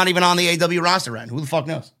that is not even on the AEW roster, right? Who the fuck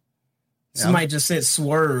knows? Somebody just said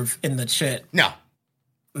Swerve in the chat.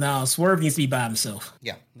 No, Swerve needs to be by himself.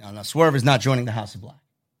 Yeah. No. Swerve is not joining the House of Black.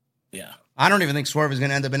 Yeah. I don't even think Swerve is going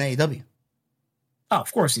to end up in AEW. Oh,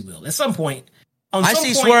 of course he will. At some point. I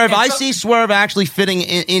see Swerve actually fitting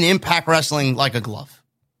in Impact Wrestling like a glove.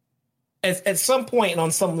 At some point and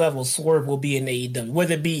on some level, Swerve will be in AEW,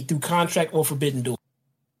 whether it be through contract or Forbidden Door.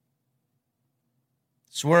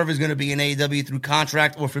 Swerve is going to be in AEW through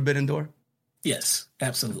contract or Forbidden Door? Yes,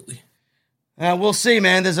 absolutely. We'll see,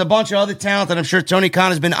 man. There's a bunch of other talent that I'm sure Tony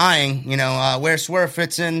Khan has been eyeing. Where Swerve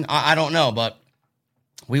fits in, I don't know, but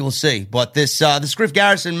We will see. But this Griff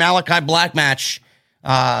Garrison Malachi Black match,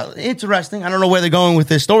 interesting. I don't know where they're going with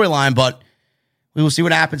this storyline, but we will see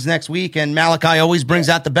what happens next week. And Malachi always brings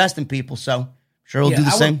out the best in people, so sure he'll do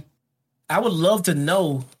the same. I would love to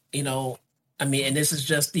know, and this is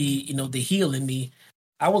just the heel in me.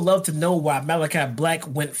 I would love to know why Malachi Black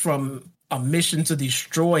went from a mission to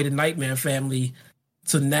destroy the Nightmare family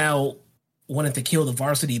to now wanting to kill the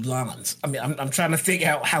Varsity Blondes. I mean, I'm trying to figure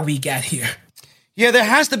out how he got here. Yeah, there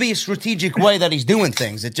has to be a strategic way that he's doing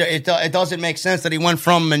things. It doesn't make sense that he went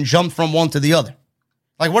from and jumped from one to the other.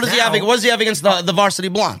 Like, what does he have? What does he have against the Varsity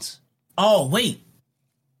Blondes? Oh, wait.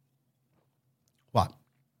 What?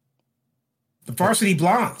 The Varsity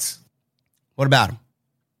Blondes. What about him?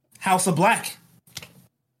 House of Black.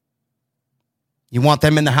 You want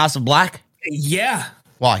them in the House of Black? Yeah.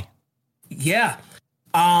 Why? Yeah.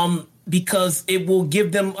 Because it will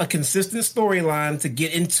give them a consistent storyline to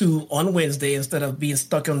get into on Wednesday instead of being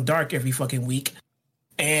stuck on Dark every fucking week.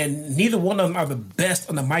 And neither one of them are the best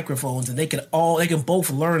on the microphones, and they can both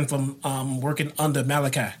learn from working under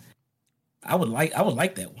Malachi. I would like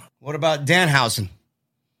that one. What about Danhausen?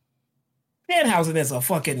 Danhausen is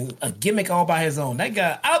a gimmick all by his own. That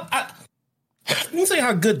guy, let me tell you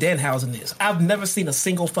how good Danhausen is. I've never seen a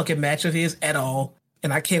single fucking match of his at all,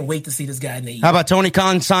 and I can't wait to see this guy in the How about Tony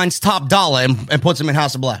Khan signs Top Dollar and puts him in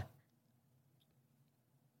House of Black?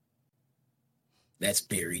 That's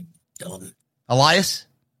buried. Done. Elias,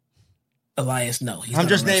 no. I'm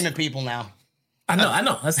just naming people now. I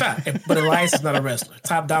know. That's not. But Elias is not a wrestler.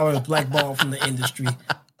 Top Dollar is blackballed from the industry.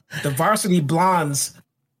 The Varsity Blondes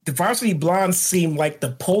seem like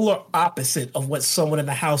the polar opposite of what someone in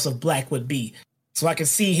the House of Black would be. So I can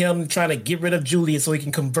see him trying to get rid of Julia so he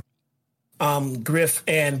can convert Griff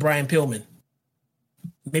and Bryan Pillman.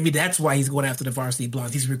 Maybe that's why he's going after the Varsity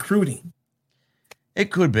Blondes. He's recruiting. It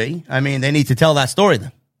could be. I mean, they need to tell that story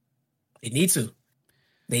then. They need to.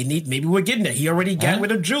 Maybe we're getting there. He already got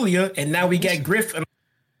rid of Julia, and now we got Griff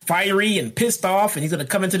fiery and pissed off, and he's going to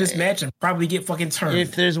come into this match and probably get fucking turned.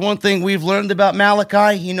 If there's one thing we've learned about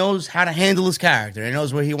Malachi, he knows how to handle his character. He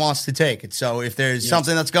knows where he wants to take it. So if there's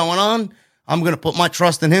something that's going on, I'm going to put my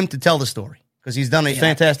trust in him to tell the story because he's done a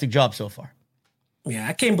fantastic job so far. Yeah,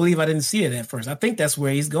 I can't believe I didn't see it at first. I think that's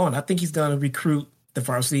where he's going. I think he's going to recruit the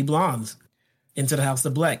Varsity Blondes into the House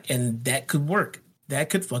of Black, and that could work. That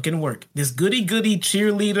could fucking work. This goody-goody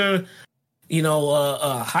cheerleader,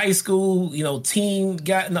 high school, team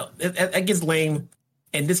guy. No, that gets lame.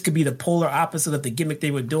 And this could be the polar opposite of the gimmick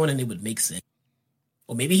they were doing, and it would make sense.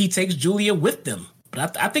 Or maybe he takes Julia with them.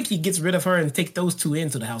 But I think he gets rid of her and takes those two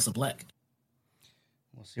into the House of Black.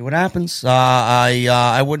 We'll see what happens.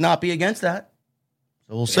 I would not be against that.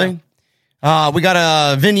 So we'll see. We got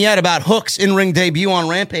a vignette about Hook's in-ring debut on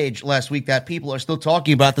Rampage last week that people are still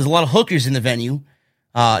talking about. There's a lot of hookers in the venue.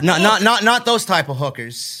 Not those type of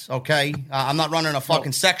hookers, okay? I'm not running a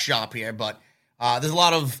fucking sex shop here, but there's a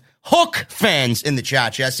lot of Hook fans in the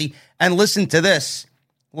chat, Jesse. And listen to this.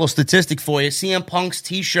 A little statistic for you. CM Punk's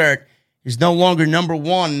t-shirt is no longer number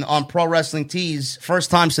one on Pro Wrestling Tees.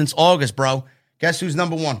 First time since August, bro. Guess who's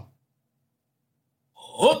number one?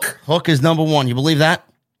 Hook. Hook is number one. You believe that?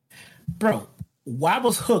 Bro, why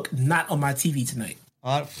was Hook not on my TV tonight?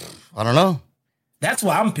 I don't know. That's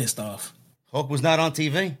why I'm pissed off. Hook was not on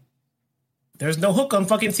TV. There's no Hook on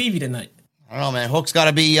fucking TV tonight. I don't know, man. Hook's got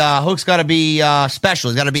to be special.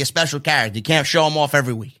 He's got to be a special character. You can't show him off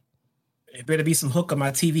every week. There better be some Hook on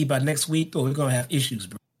my TV by next week, or we're gonna have issues,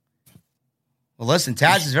 bro. Well, listen,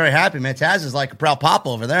 Taz is very happy, man. Taz is like a proud pop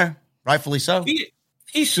over there, rightfully so.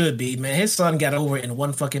 He should be, man. His son got over it in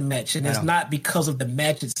one fucking match, and it's not because of the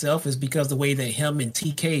match itself. It's because the way that him and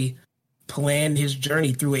TK planned his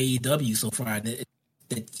journey through AEW so far.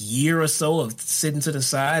 That year or so of sitting to the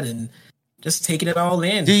side and just taking it all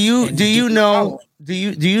in. Do you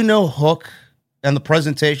know Hook and the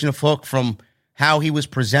presentation of Hook from how he was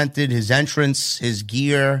presented, his entrance, his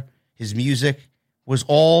gear, his music was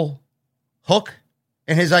all Hook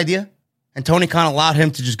and his idea? And Tony Khan allowed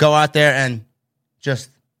him to just go out there and just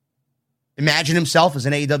imagine himself as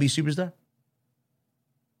an AEW superstar?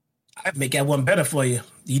 I'd make that one better for you.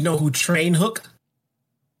 Do you know who trained Hook?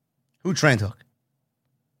 Who trained Hook?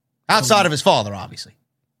 Outside of his father, obviously.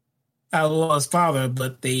 Well, his father,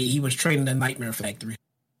 but he was trained in the Nightmare Factory.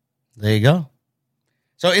 There you go.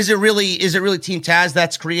 So is it really Team Taz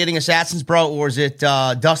that's creating assassins, bro, or is it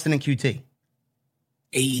Dustin and QT?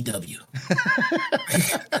 AEW.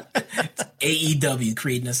 AEW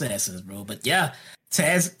creating assassins, bro. But yeah,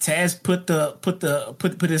 Taz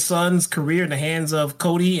put his son's career in the hands of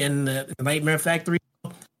Cody and the Nightmare Factory,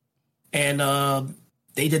 and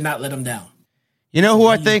they did not let him down. You know who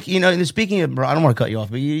I think, speaking of, bro, I don't want to cut you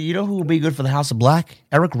off, but you know who would be good for the House of Black?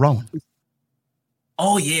 Eric Rowan.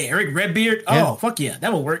 Oh, yeah. Eric Redbeard. Yeah. Oh, fuck yeah.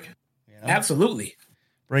 That will work. Absolutely.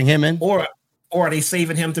 Bring him in. Or are they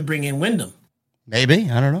saving him to bring in Wyndham? Maybe.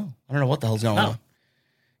 I don't know. I don't know what the hell's going on.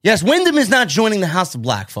 Yes, Wyndham is not joining the House of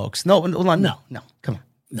Black, folks. No. Come on.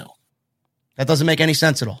 No. That doesn't make any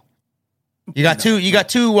sense at all. You got two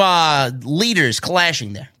leaders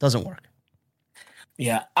clashing there. Doesn't work.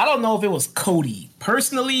 Yeah, I don't know if it was Cody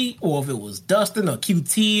personally or if it was Dustin or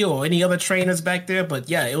QT or any other trainers back there, but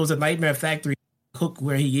yeah, it was a Nightmare Factory Hook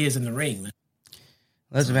where he is in the ring, man.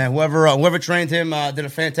 Listen, man, whoever trained him did a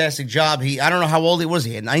fantastic job. I don't know how old he was.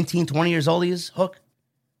 He 19, 20 years old he is, Hook?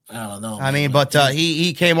 I don't know. I mean, but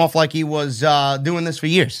he came off like he was doing this for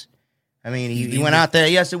years. I mean, he went out there.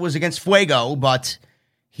 Yes, it was against Fuego, but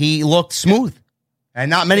he looked smooth. And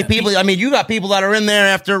not many people. I mean, you got people that are in there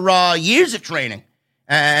after years of training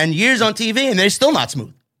and years on TV, and they're still not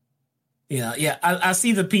smooth. Yeah. I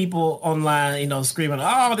see the people online, screaming, "Oh,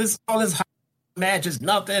 all this match is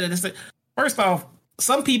nothing." And this. First off,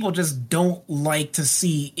 some people just don't like to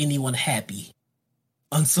see anyone happy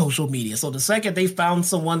on social media. So the second they found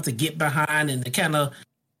someone to get behind and to kind of,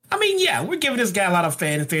 we're giving this guy a lot of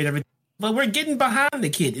fanfare and everything, but we're getting behind the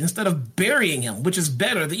kid instead of burying him, which is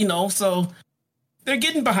better, so they're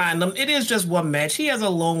getting behind him. It is just one match. He has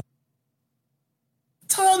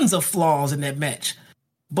tons of flaws in that match.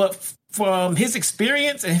 But from his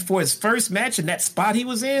experience and for his first match in that spot he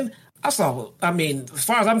was in, as far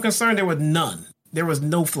as I'm concerned, there were none. There was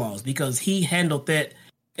no flaws because he handled that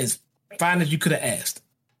as fine as you could have asked.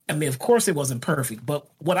 Of course it wasn't perfect, but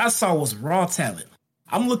what I saw was raw talent.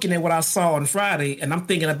 I'm looking at what I saw on Friday, and I'm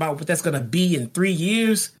thinking about what that's going to be in 3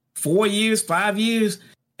 years, 4 years, 5 years,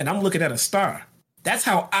 and I'm looking at a star. That's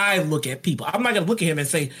how I look at people. I'm not going to look at him and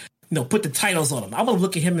say, put the titles on him. I'm going to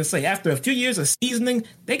look at him and say, after a few years of seasoning,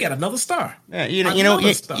 they got another star. Yeah, you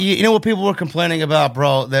know what people were complaining about,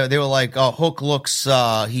 bro? They were like, "Oh, Hook looks,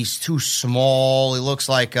 he's too small. He looks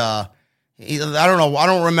like, I don't know. I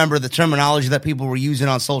don't remember the terminology that people were using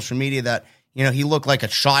on social media that, he looked like a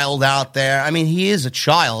child out there. He is a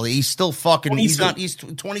child. He's still fucking, he's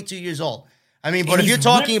 22 years old. But if you're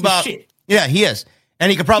talking about, yeah, he is. And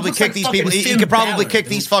he could probably kick these people. He could probably kick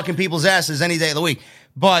these fucking people's asses any day of the week.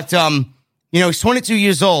 But, he's 22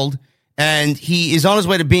 years old, and he is on his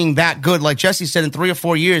way to being that good, like Jesse said, in 3 or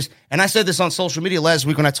 4 years. And I said this on social media last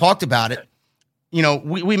week when I talked about it.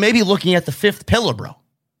 We may be looking at the fifth pillar, bro.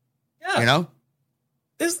 Yeah.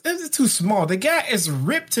 This is too small. The guy is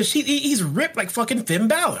ripped to shit. He's ripped like fucking Finn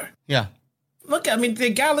Balor. Yeah. Look,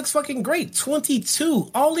 the guy looks fucking great.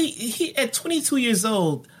 22. He at 22 years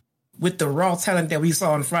old, with the raw talent that we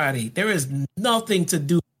saw on Friday, there is nothing to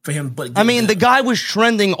do for him but the guy was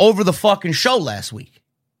trending over the fucking show last week.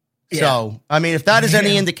 Yeah. So, if that is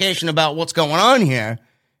any indication about what's going on here,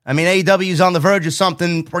 AEW is on the verge of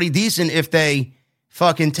something pretty decent if they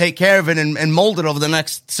fucking take care of it and mold it over the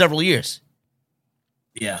next several years.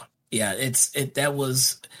 Yeah. It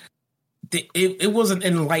was an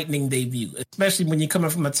enlightening debut, especially when you're coming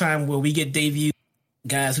from a time where we get debut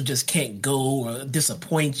guys who just can't go or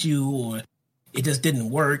disappoint you or it just didn't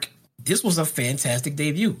work. This was a fantastic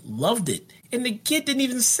debut. Loved it. And the kid didn't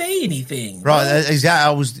even say anything. Bro,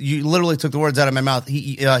 exactly. You literally took the words out of my mouth.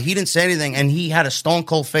 He didn't say anything, and he had a stone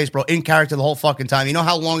cold face, bro, in character the whole fucking time. You know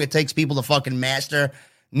how long it takes people to fucking master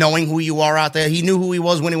knowing who you are out there? He knew who he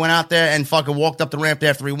was when he went out there and fucking walked up the ramp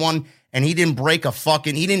after he won, and he didn't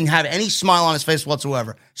he didn't have any smile on his face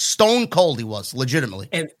whatsoever. Stone cold he was, legitimately.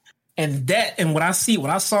 And what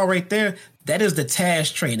I saw right there, that is the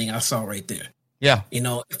Taz training I saw right there. Yeah.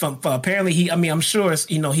 From apparently I'm sure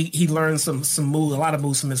he learned some moves, a lot of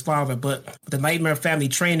moves from his father, but the Nightmare family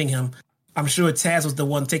training him, I'm sure Taz was the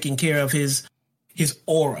one taking care of his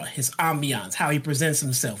aura, his ambiance, how he presents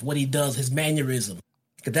himself, what he does, his mannerism.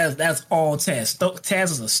 That's all Taz. Taz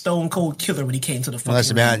was a stone cold killer when he came to the fucking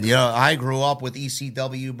Listen, man, I grew up with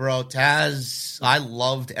ECW, bro. Taz, I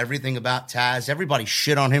loved everything about Taz. Everybody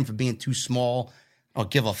shit on him for being too small. I don't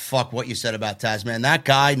give a fuck what you said about Taz, man. That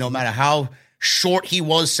guy, no matter how short he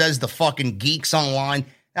was, says the fucking geeks online,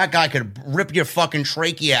 that guy could rip your fucking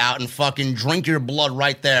trachea out and fucking drink your blood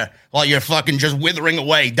right there while you're fucking just withering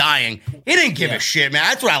away, dying. He didn't give a shit, man.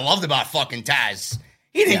 That's what I loved about fucking Taz.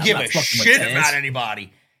 He didn't give a shit about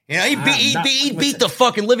anybody. He beat the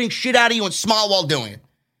fucking living shit out of you and smile while doing it.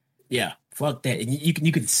 Yeah, fuck that. And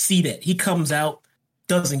you can see that. He comes out,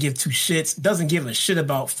 doesn't give two shits, doesn't give a shit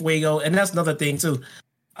about Fuego. And that's another thing, too.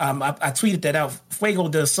 I tweeted that out. Fuego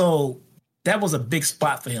del Sol, that was a big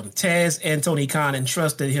spot for him. Taz and Tony Khan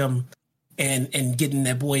entrusted him and getting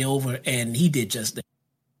that boy over, and he did just that.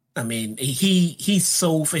 I mean, he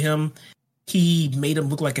sold for him. He made him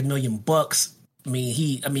look like $1 million.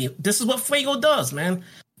 I mean, this is what Fuego does, man.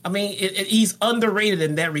 I mean, he's underrated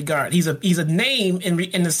in that regard. He's a name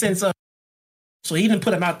in the sense of, so he didn't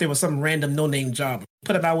put him out there with some random no-name job.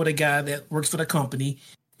 Put him out with a guy that works for the company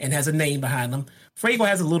and has a name behind him. Fuego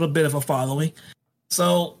has a little bit of a following.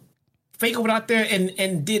 So Fuego went out there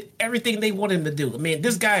and did everything they wanted him to do. I mean,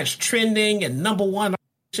 this guy is trending and number one.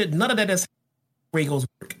 Shit, none of that is Fuego's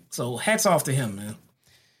work. So hats off to him, man.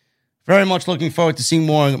 Very much looking forward to seeing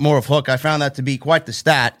more of Hook. I found that to be quite the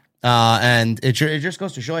stat. And it just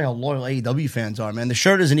goes to show you how loyal AEW fans are, man. The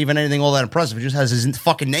shirt isn't even anything all that impressive. It just has his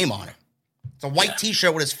fucking name on it. It's a white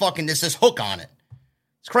T-shirt with this says Hook on it.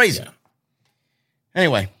 It's crazy. Yeah.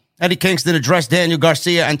 Anyway, Eddie Kingston addressed Daniel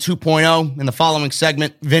Garcia and 2.0 in the following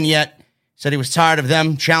segment. Vignette said he was tired of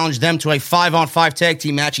them, challenged them to a 5-on-5 tag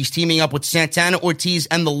team match. He's teaming up with Santana Ortiz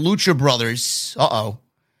and the Lucha Brothers.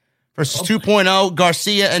 Versus 2.0,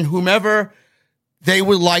 Garcia and whomever they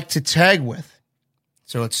would like to tag with.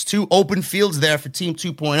 So it's 2 open fields there for Team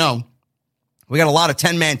 2.0. We got a lot of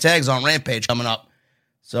 10-man tags on Rampage coming up.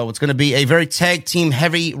 So it's going to be a very tag team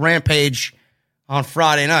heavy Rampage on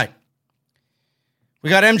Friday night. We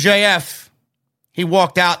got MJF. He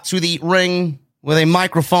walked out to the ring with a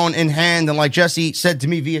microphone in hand. And like Jesse said to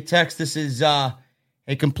me via text, this is a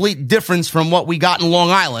complete difference from what we got in Long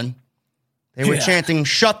Island. They were chanting,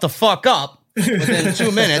 "Shut the fuck up," within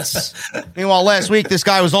 2 minutes. Meanwhile, last week, this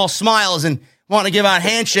guy was all smiles and wanting to give out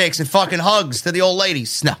handshakes and fucking hugs to the old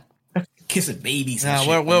ladies. No. Kissing babies.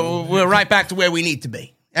 No, we're right back to where we need to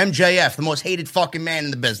be. MJF, the most hated fucking man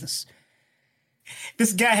in the business.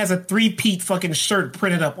 This guy has a 3-peat fucking shirt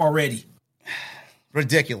printed up already.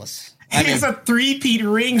 Ridiculous. He has a 3-peat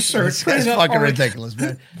ring shirt. That's fucking ridiculous,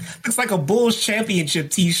 man. Looks like a Bulls championship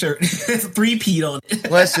T-shirt. It's a 3-peat on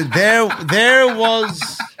it. Listen, there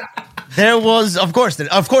was, of course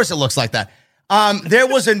it looks like that. There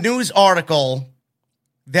was a news article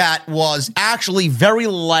that was actually very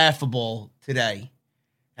laughable today.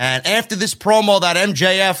 And after this promo that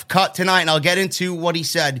MJF cut tonight, and I'll get into what he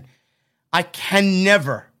said, I can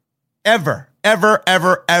never, ever, ever,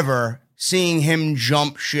 ever, ever seeing him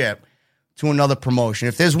jump ship to another promotion.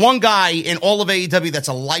 If there's one guy in all of AEW that's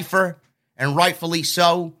a lifer, and rightfully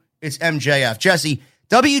so, it's MJF. Jesse,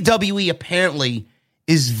 WWE apparently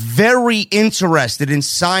is very interested in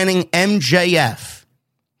signing MJF.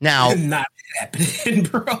 Now, not happening,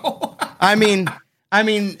 bro. I mean,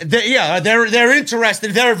 they're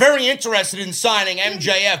interested. They're very interested in signing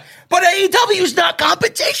MJF, but AEW's not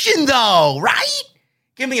competition, though, right?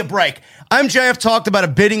 Give me a break. MJF talked about a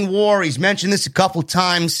bidding war. He's mentioned this a couple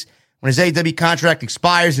times when his AEW contract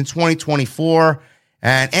expires in 2024.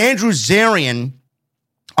 And Andrew Zarian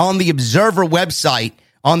on the Observer website,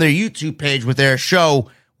 on their YouTube page with their show,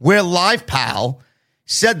 We're Live, Pal,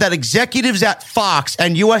 said that executives at Fox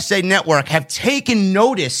and USA Network have taken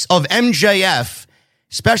notice of MJF,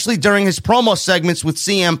 especially during his promo segments with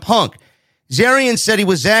CM Punk. Zarian said he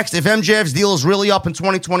was asked if MJF's deal is really up in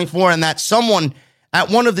 2024 and that someone at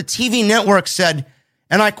one of the TV networks said,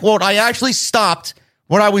 and I quote, "I actually stopped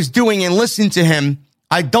what I was doing and listened to him.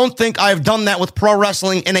 I don't think I've done that with pro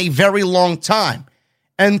wrestling in a very long time,"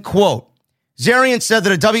 end quote. Zarian said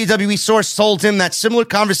that a WWE source told him that similar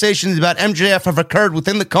conversations about MJF have occurred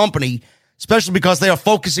within the company, especially because they are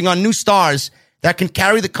focusing on new stars that can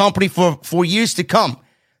carry the company for years to come.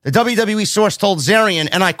 The WWE source told Zarian,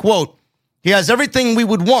 and I quote, "He has everything we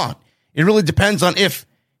would want. It really depends on if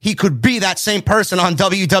he could be that same person on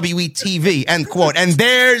WWE TV," end quote. And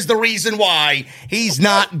there's the reason why he's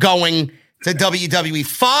not going to WWE.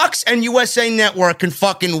 Fox and USA Network can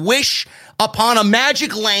fucking wish upon a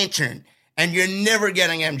magic lantern, and you're never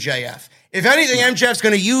getting MJF. If anything, MJF's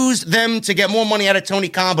going to use them to get more money out of Tony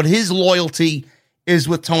Khan, but his loyalty is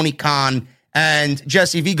with Tony Khan. And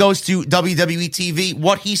Jesse, if he goes to WWE TV,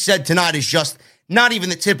 what he said tonight is just not even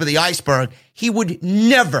the tip of the iceberg. He would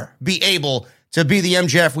never be able to be the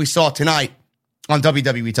MJF we saw tonight on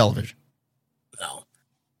WWE television.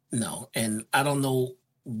 No. And I don't know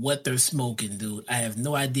what they're smoking, dude. I have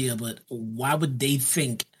no idea, but why would they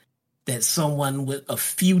think that someone with a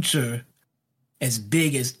future as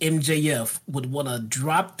big as MJF would want to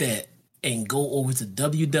drop that and go over to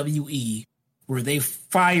WWE where they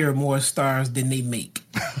fire more stars than they make?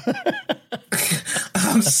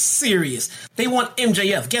 I'm serious. They want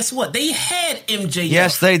MJF. Guess what? They had MJF.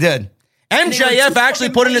 Yes, they did. MJF actually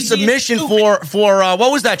put in a submission for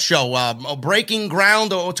what was that show? Breaking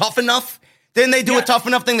Ground or Tough Enough? Didn't they do a Tough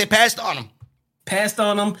Enough thing? They passed on him. passed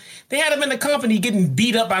on him. They had him in the company getting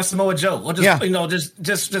beat up by Samoa Joe, or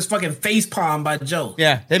just fucking face palm by Joe.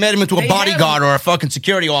 Yeah, they made him into a bodyguard or a fucking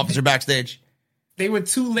security officer backstage. They were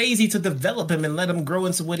too lazy to develop him and let him grow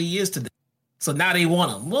into what he is today. So now they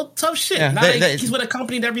want him. Well, tough shit. Yeah, now he's with a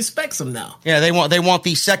company that respects him now. Yeah, they want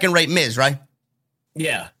the second-rate Miz, right?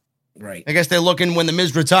 Yeah, right. I guess they're looking when the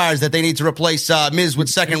Miz retires that they need to replace Miz with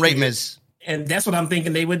second-rate Miz. And that's what I'm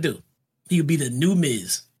thinking they would do. He would be the new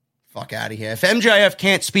Miz. Fuck out of here. If MJF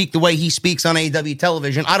can't speak the way he speaks on AEW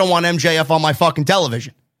television, I don't want MJF on my fucking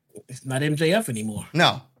television. It's not MJF anymore.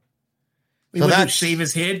 No. You want to shave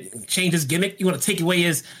his head, change his gimmick? You want to take away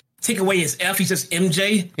his F? He's just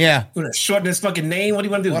MJ? Yeah. You want to shorten his fucking name? What do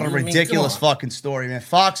you want to do? What a ridiculous fucking story, man.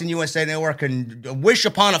 Fox and USA Network can wish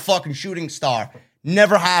upon a fucking shooting star.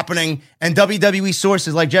 Never happening. And WWE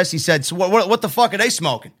sources, like Jesse said, so what the fuck are they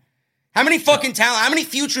smoking? How many fucking talent, how many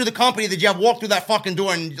future of the company did you have walk through that fucking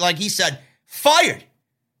door and, like he said, fired?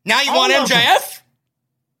 Now you want MJF?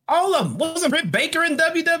 All of them. Wasn't Britt Baker in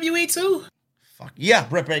WWE too? Fuck yeah,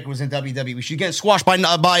 Britt Baker was in WWE. She's getting squashed by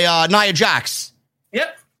Nia Jax.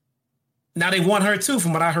 Yep. Now they want her too,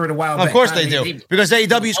 from what I heard a while back. Of course they do. Because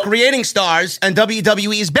AEW is creating stars and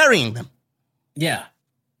WWE is burying them. Yeah.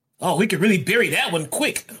 Oh, we could really bury that one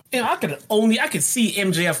quick. And I could see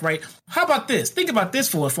MJF, right? How about this? Think about this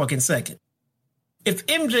for a fucking second. If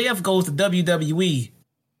MJF goes to WWE,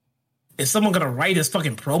 is someone gonna write his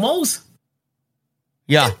fucking promos?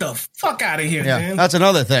 Yeah. Get the fuck out of here, man. That's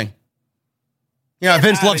another thing. Yeah,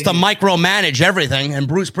 Vince loves to micromanage everything, and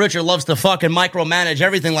Bruce Pritchard loves to fucking micromanage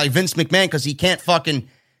everything like Vince McMahon because he can't fucking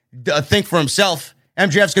think for himself.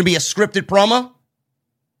 MJF's going to be a scripted promo?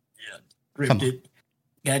 Yeah, scripted.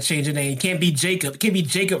 Gotta change the name. Can't be Jacob. Can't be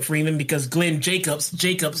Jacob Freeman because Glenn Jacobs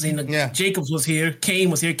was here.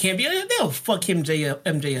 Kane was here. Can't be. They'll fuck him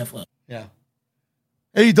MJF up. Yeah.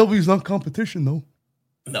 AEW's not competition, though.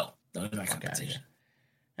 No, it's not competition.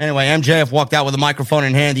 Anyway, MJF walked out with a microphone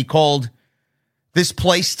in hand. He called this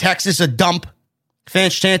place, Texas, a dump.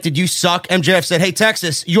 Fans chanted, "You suck." MJF said, "Hey,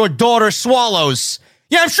 Texas, your daughter swallows."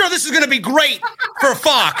 Yeah, I'm sure this is going to be great for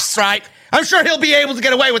Fox, right? I'm sure he'll be able to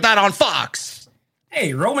get away with that on Fox.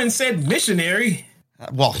 Hey, Roman said missionary.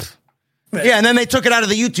 Yeah, and then they took it out of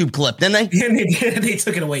the YouTube clip, didn't they? They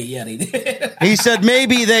took it away. Yeah, they did. He said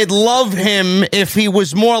maybe they'd love him if he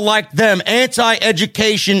was more like them,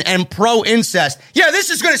 anti-education and pro-incest. Yeah, this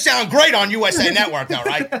is going to sound great on USA Network, though,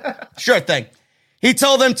 right? Sure thing. He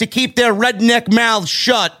told them to keep their redneck mouths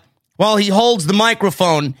shut while he holds the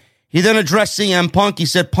microphone. He then addressed CM Punk. He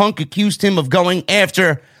said Punk accused him of going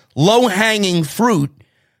after low-hanging fruit,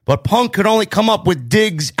 but Punk could only come up with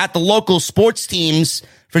digs at the local sports teams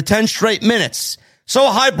for 10 straight minutes. So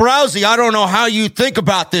highbrowsy, I don't know how you think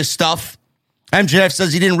about this stuff. MJF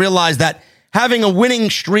says he didn't realize that having a winning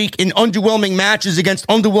streak in underwhelming matches against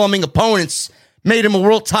underwhelming opponents made him a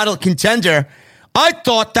world title contender. I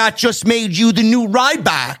thought that just made you the new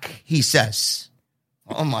Ryback, he says.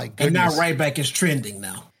 Oh, my goodness. And now Ryback is trending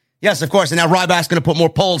now. Yes, of course. And now Ryback's going to put more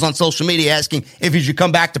polls on social media asking if he should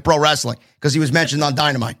come back to pro wrestling because he was mentioned on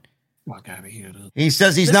Dynamite. Fuck out of here, dude. He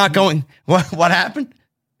says he's not going. What happened?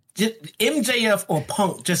 Just MJF or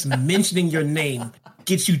Punk just mentioning your name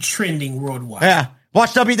gets you trending worldwide. Yeah.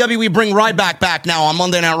 Watch WWE bring Ryback back now on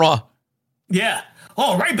Monday Night Raw. Yeah.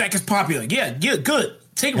 Oh, Ryback is popular. Yeah, good.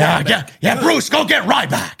 Take Ryback. Yeah, Bruce, go get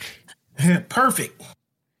Ryback. Perfect.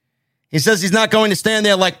 He says he's not going to stand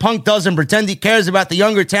there like Punk does and pretend he cares about the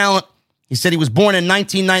younger talent. He said he was born in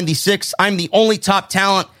 1996. I'm the only top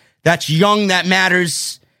talent that's young that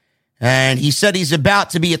matters. And he said he's about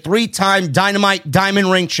to be a 3-time Dynamite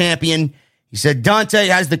Diamond Ring champion. He said Dante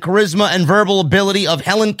has the charisma and verbal ability of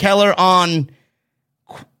Helen Keller on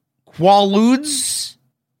Quaaludes.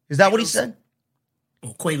 Is that what he said?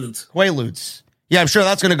 Quaaludes. Yeah, I'm sure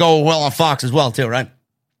that's going to go well on Fox as well, too, right?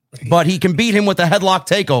 But he can beat him with a headlock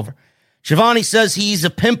takeover. Shivani says he's a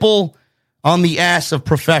pimple on the ass of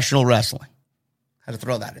professional wrestling. Had to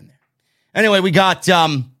throw that in there. Anyway, we got...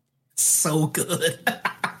 so good.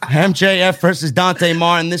 MJF versus Dante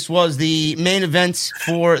Martin. This was the main event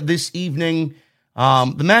for this evening.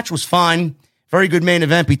 The match was fine. Very good main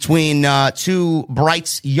event between two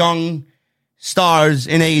bright, young stars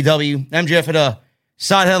in AEW. MJF had a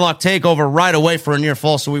side headlock takeover right away for a near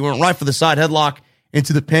fall, so we went right for the side headlock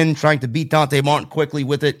into the pin, trying to beat Dante Martin quickly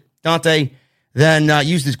with it. Dante then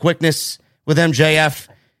used his quickness with MJF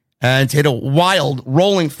and hit a wild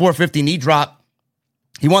rolling 450 knee drop.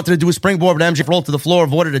 He wanted to do a springboard, but MJF rolled to the floor,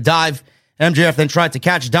 avoided a dive. MJF then tried to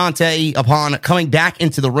catch Dante upon coming back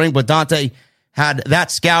into the ring, but Dante had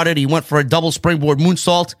that scouted. He went for a double springboard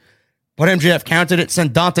moonsault, but MJF countered it,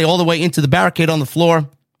 sent Dante all the way into the barricade on the floor.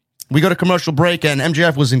 We go to commercial break, and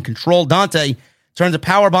MJF was in control. Dante turns a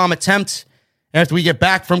powerbomb attempt after we get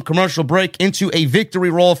back from commercial break into a victory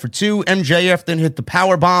roll for 2. MJF then hit the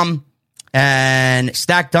powerbomb and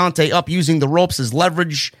stacked Dante up using the ropes as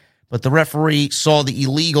leverage, but the referee saw the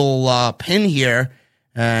illegal pin here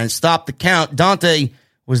and stopped the count. Dante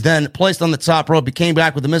was then placed on the top rope. He came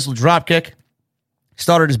back with a missile dropkick,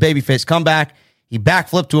 started his babyface comeback. He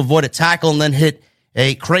backflipped to avoid a tackle and then hit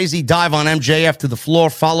a crazy dive on MJF to the floor,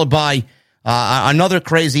 followed by another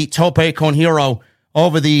crazy tope con hero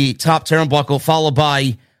over the top turnbuckle, followed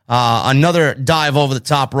by another dive over the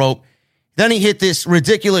top rope. Then he hit this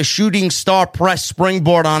ridiculous shooting star press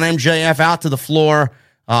springboard on MJF out to the floor.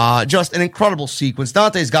 Just an incredible sequence.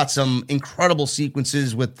 Dante's got some incredible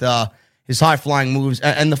sequences with his high-flying moves.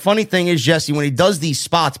 And the funny thing is, Jesse, when he does these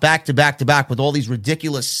spots back to back to back with all these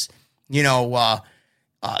ridiculous, moonsaults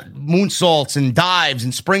and dives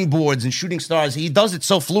and springboards and shooting stars, he does it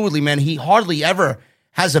so fluidly, man. He hardly ever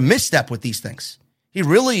has a misstep with these things. He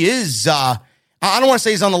really is, I don't want to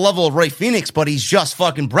say he's on the level of Ray Phoenix, but he's just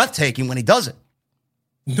fucking breathtaking when he does it.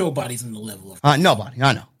 Nobody's on the level of nobody,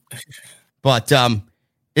 I know. But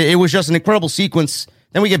it was just an incredible sequence.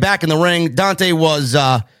 Then we get back in the ring. Dante was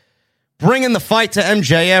bringing the fight to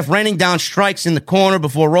MJF, raining down strikes in the corner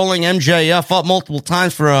before rolling MJF up multiple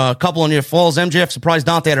times for a couple of near falls. MJF surprised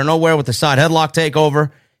Dante out of nowhere with the side headlock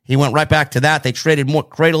takeover. He went right back to that. They traded more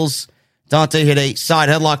cradles. Dante hit a side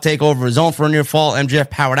headlock takeover of his own for a near fall. MJF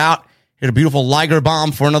powered out, hit a beautiful Liger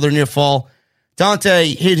bomb for another near fall. Dante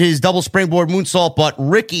hit his double springboard moonsault, but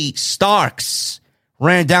Ricky Starks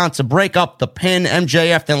ran down to break up the pin.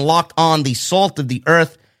 MJF then locked on the Salt of the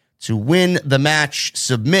Earth to win the match,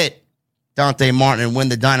 submit Dante Martin, and win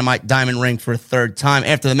the Dynamite Diamond Ring for a third time.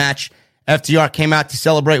 After the match, FTR came out to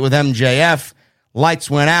celebrate with MJF. Lights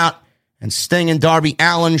went out, and Sting and Darby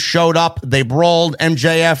Allin showed up. They brawled.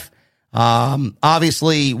 MJF,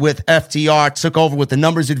 obviously with FTR, took over with the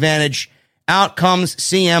numbers advantage. Out comes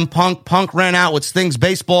CM Punk. Punk ran out with Sting's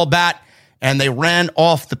baseball bat, and they ran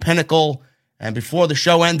off the pinnacle. And before the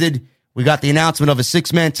show ended, we got the announcement of a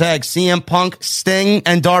 6-man tag. CM Punk, Sting,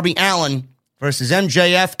 and Darby Allin versus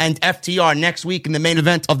MJF and FTR next week in the main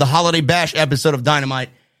event of the Holiday Bash episode of Dynamite.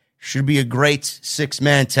 Should be a great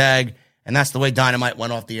 6-man tag, and that's the way Dynamite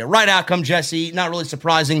went off the air. Right outcome, Jesse. Not really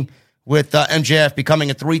surprising with MJF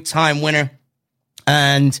becoming a 3-time winner.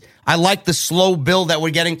 And I like the slow build that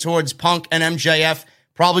we're getting towards Punk and MJF.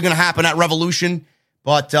 Probably going to happen at Revolution.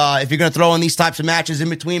 But if you're going to throw in these types of matches in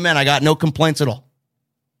between, man, I got no complaints at all.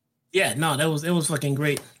 Yeah, no, it was fucking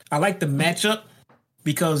great. I like the matchup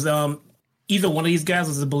because either one of these guys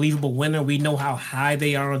is a believable winner. We know how high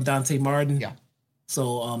they are on Dante Martin. Yeah.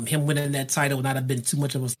 So him winning that title would not have been too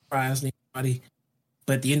much of a surprise to anybody.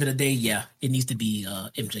 But at the end of the day, yeah, it needs to be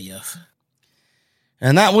MJF.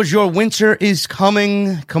 And that was your Winter is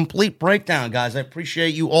Coming complete breakdown, guys. I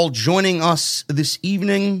appreciate you all joining us this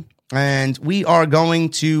evening. And we are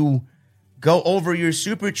going to go over your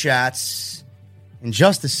super chats in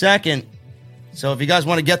just a second. So if you guys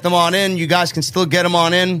want to get them on in, you guys can still get them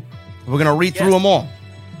on in. We're going to read through them all.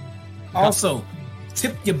 Also,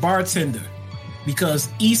 tip your bartender because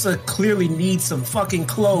Issa clearly needs some fucking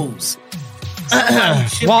clothes.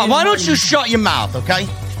 Why don't you shut your mouth, okay?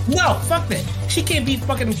 No, fuck that. She can't be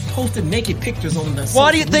fucking posting naked pictures on the.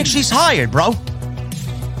 Why do you think she's hired, bro?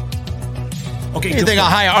 Okay, you think I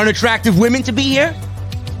hire unattractive women to be here?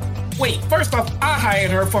 Wait, first off, I hired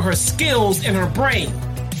her for her skills and her brain.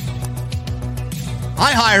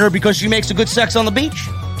 I hired her because she makes a good sex on the beach.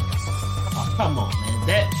 Oh, come on,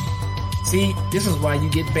 man. See, this is why you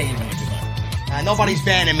get banned, everybody. Nobody's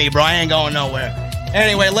banning me, bro. I ain't going nowhere.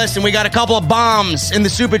 Anyway, listen, we got a couple of bombs in the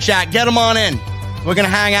super chat. Get them on in. We're going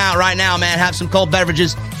to hang out right now, man. Have some cold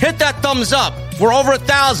beverages. Hit that thumbs up. We're over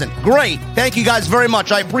 1,000. Great. Thank you guys very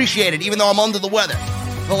much. I appreciate it, even though I'm under the weather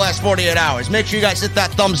for the last 48 hours. Make sure you guys hit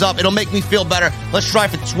that thumbs up. It'll make me feel better. Let's try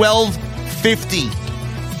for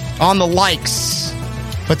 1250 on the likes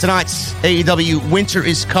for tonight's AEW Winter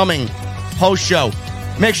is Coming post show.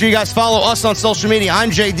 Make sure you guys follow us on social media.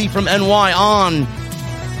 I'm JD from NY on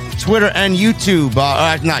Twitter and YouTube.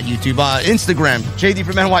 Instagram. JD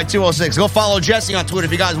from NY206. Go follow Jesse on Twitter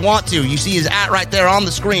if you guys want to. You see his @ right there on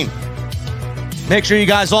the screen. Make sure you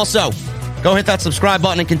guys also go hit that subscribe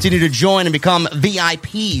button and continue to join and become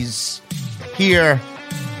VIPs here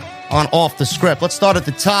on Off the Script. Let's start at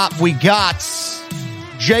the top. We got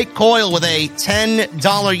Jake Coyle with a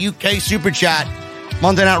 $10 UK super chat.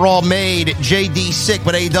 Monday Night Raw made JD sick,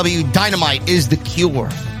 but AEW Dynamite is the cure.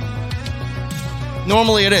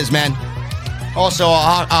 Normally it is, man. Also, a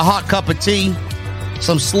hot cup of tea,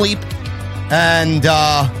 some sleep, and,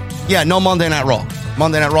 no Monday Night Raw.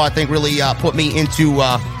 Monday Night Raw, I think, really put me into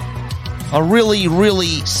a really,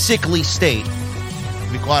 really sickly state, to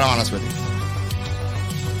be quite honest with you.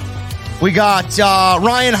 We got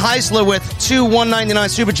Ryan Heisler with 2 $1.99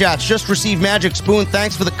 Super Chats. Just received Magic Spoon.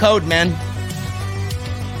 Thanks for the code, man.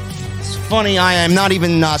 It's funny, I am not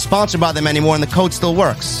even sponsored by them anymore, and the code still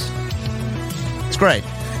works. It's great.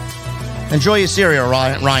 Enjoy your cereal,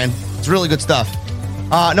 Ryan. It's really good stuff.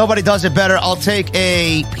 Nobody does it better. I'll take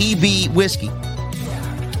a PB whiskey.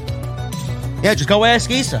 Yeah, just go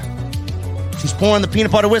ask Issa. She's pouring the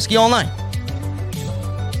peanut butter whiskey all night.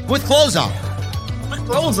 With clothes on. With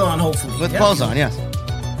clothes on, hopefully. With clothes on, yes.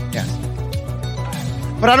 Yes.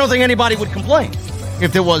 But I don't think anybody would complain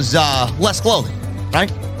if there was less clothing,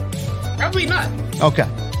 right? Probably not. Okay.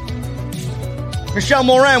 Michelle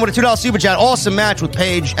Moran with a $2 Super Chat. Awesome match with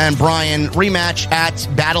Paige and Bryan. Rematch at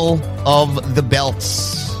Battle of the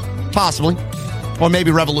Belts. Possibly. Or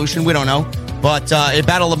maybe Revolution. We don't know. But a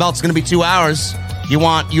Battle of the Belts is going to be 2 hours. You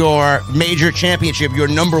want your major championship, your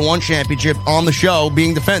number one championship on the show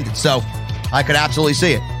being defended. So I could absolutely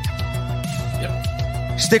see it.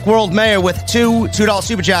 Yep. Stick World Mayor with $2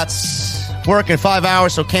 Super Chats. Working 5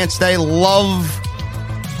 hours, so can't stay. Love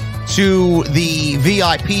to the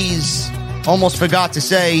VIPs. Almost forgot to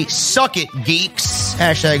say, suck it, geeks.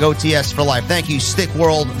 Hashtag OTS for life. Thank you, Stick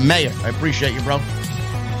World Mayor. I appreciate you, bro.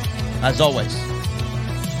 As always.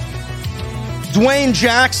 Dwayne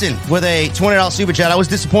Jackson with a $20 Super Chat. I was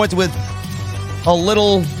disappointed a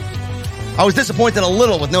little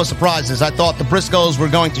with no surprises. I thought the Briscoes were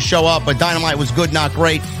going to show up, but Dynamite was good, not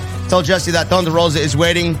great. Tell Jesse that Thunder Rosa is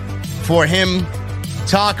waiting for him.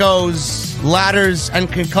 Tacos, ladders,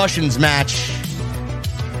 and concussions match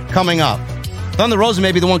coming up. Thunder Rosa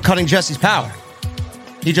may be the one cutting Jesse's power.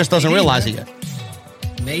 He just doesn't realize it yet.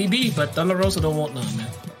 Maybe, but Thunder Rosa don't want none, man.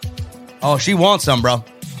 Oh, she wants some, bro.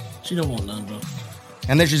 She don't want none, bro.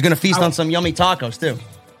 And then she's going to feast on some yummy tacos, too.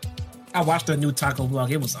 I watched the new taco vlog.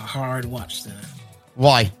 It was a hard watch, man.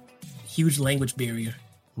 Why? Huge language barrier.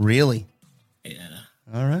 Really? Yeah.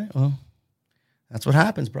 All right, well, that's what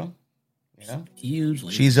happens, bro. You know? Huge.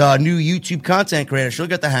 She's a new YouTube content creator. She'll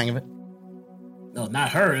get the hang of it. No,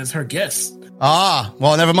 not her. It's her guest. Ah,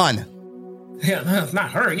 well, never mind. Yeah, no, it's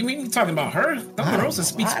not her. You mean you're talking about her? Thunder Rosa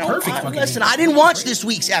speaks perfect fucking Listen, I didn't watch this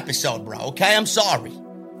week's episode, bro, okay? I'm sorry.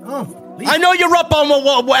 Oh, I know you're up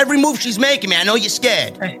on every move she's making, man. I know you're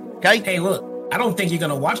scared. Hey, okay? Hey, look, I don't think you're going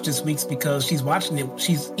to watch this week's because she's watching it.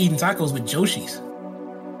 She's eating tacos with Joshi's.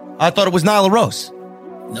 I thought it was Nyla Rose.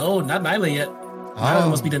 No, not Nyla yet. Nyla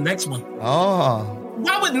must be the next one. Oh.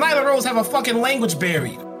 Why would Nyla Rose have a fucking language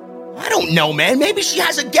barrier? I don't know, man. Maybe she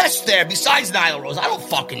has a guest there besides Nyla Rose. I don't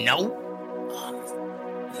fucking know.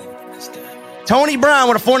 Tony Brown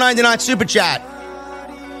with a $4.99 Super Chat.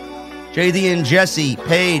 JD and Jesse,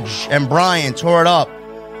 Paige, and Bryan tore it up.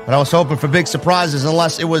 But I was hoping for big surprises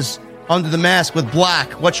unless it was Under the Mask with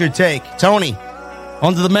Black. What's your take? Tony,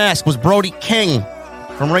 Under the Mask was Brody King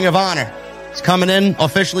from Ring of Honor. He's coming in,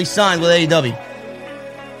 officially signed with AEW.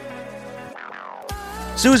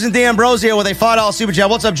 Susan D'Ambrosio with a $5 Super Chat.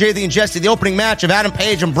 What's up, JD and Jesse? The opening match of Adam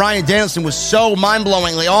Page and Bryan Danielson was so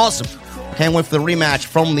mind-blowingly awesome. Can't wait for the rematch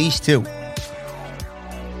from these two.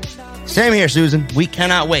 Same here, Susan. We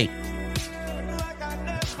cannot wait.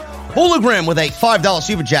 Hologram with a $5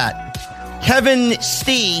 Super Chat. Kevin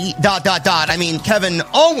Kevin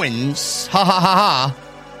Owens. Ha ha ha ha.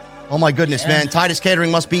 Oh my goodness, man. Titus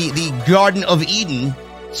Catering must be the Garden of Eden.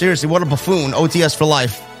 Seriously, what a buffoon. OTS for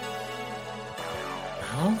life.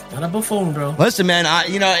 No, not a buffoon, bro. Listen, man,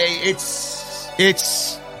 it's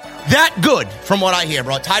that good from what I hear,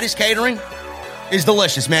 bro. Titus Catering is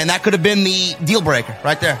delicious, man. That could have been the deal breaker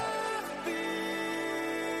right there.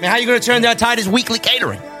 Man, how are you going to turn down Titus Weekly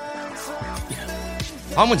Catering?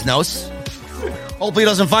 Owens knows. Hopefully he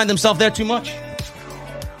doesn't find himself there too much.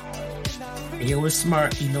 He was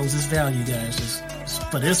smart. He knows his value, guys. Just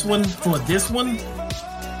for this one,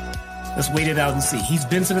 let's wait it out and see. He's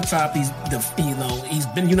been to the top. He's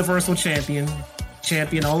been Universal Champion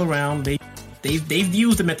all around. They've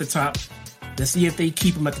used him at the top. Let's see if they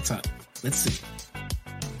keep him at the top. Let's see.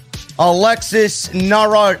 Alexis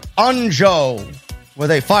Naranjo with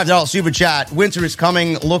a $5 Super Chat. Winter is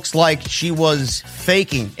coming. Looks like she was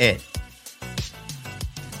faking it.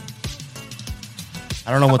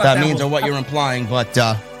 I don't know what that means or what you're implying, but...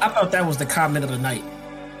 I thought that was the comment of the night.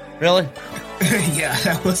 Really? Yeah,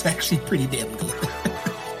 that was actually pretty damn good.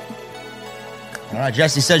 All right,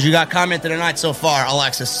 Jesse says you got comment of the night so far,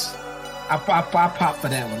 Alexis. I popped for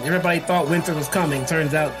that one. Everybody thought winter was coming.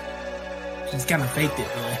 Turns out she's kind of faked it,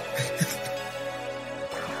 man.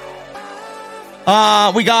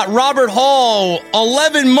 We got Robert Hall,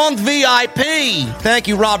 11-month VIP. Thank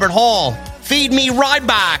you, Robert Hall. Feed me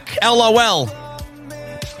Ryback, LOL.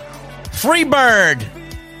 Freebird,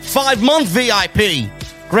 5-month VIP.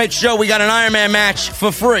 Great show. We got an Iron Man match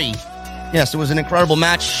for free. Yes, it was an incredible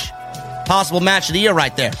match. Possible match of the year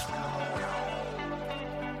right there.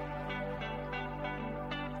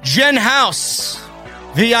 Jen House,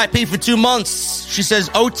 VIP for 2 months. She says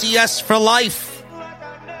OTS for life.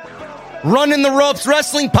 Running the Ropes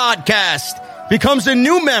Wrestling Podcast becomes a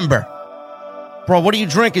new member. Bro, what are you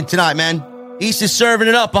drinking tonight, man? East is serving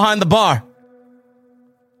it up behind the bar.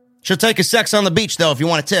 She'll take a sex on the beach, though, if you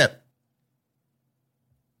want a tip.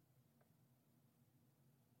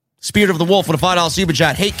 Spirit of the Wolf with a $5 super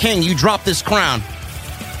chat. Hey, King, you dropped this crown.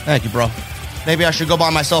 Thank you, bro. Maybe I should go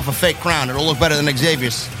buy myself a fake crown. It'll look better than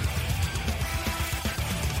Xavier's.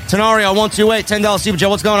 Tenario128, $10 super chat.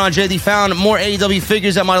 What's going on, JD? Found more AEW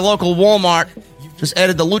figures at my local Walmart. Just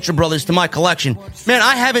added the Lucha Brothers to my collection. Man,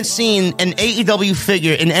 I haven't seen an AEW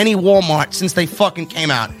figure in any Walmart since they fucking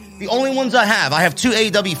came out. The only ones I have 2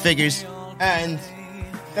 AEW figures, and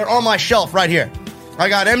they're on my shelf right here. I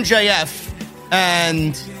got MJF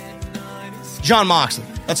and John Moxley.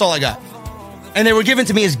 That's all I got. And they were given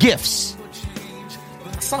to me as gifts.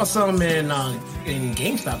 I saw some in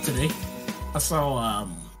GameStop today. I saw,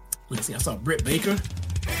 I saw Britt Baker.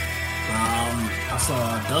 I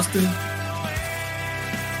saw Dustin.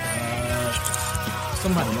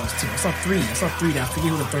 Somebody else too. I saw three. I forget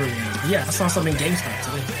who the third one was. Yeah, I saw something in GameStop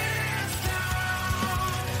today.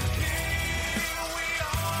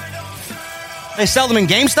 They sell them in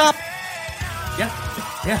GameStop? Yeah,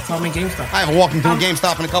 I saw them in GameStop. I haven't walked into a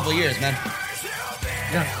GameStop in a couple of years, man.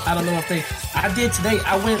 Yeah, I don't know if they... I did today.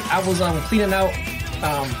 I was cleaning out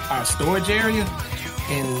our storage area,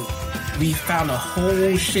 and we found a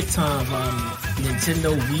whole shit ton of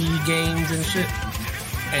Nintendo Wii games and shit,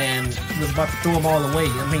 and was about to throw them all away.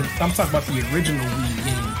 I mean, I'm talking about the original Wii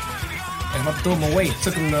game. And I'm about to throw them away.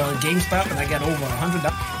 Took them to GameStop, and I got over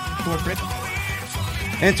 $100 for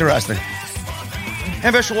it. Interesting.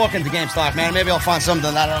 Maybe I should walk into GameStop, man. Maybe I'll find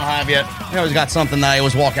something that I don't have yet. I always got something that I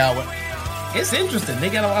always walk out with. It's interesting. They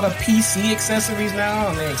got a lot of PC accessories now,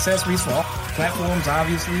 and they accessories for all platforms,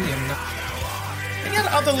 obviously, and they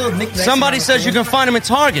got other little knickknacks. Somebody says you can find them at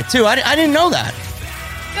Target, too. I didn't know that.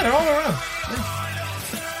 Yeah, they're all around.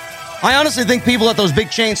 Yeah. I honestly think people at those big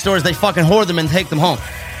chain stores, they fucking hoard them and take them home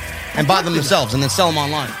and buy them themselves and then sell them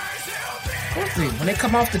online. Of course they, when they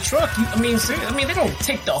come off the truck, they don't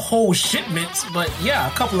take the whole shipments, but yeah,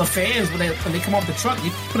 a couple of fans, when they come off the truck,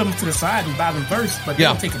 you put them to the side and buy them first, but they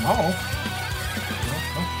don't take them all.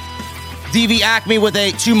 DV Acme with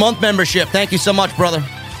a 2-month membership. Thank you so much, brother.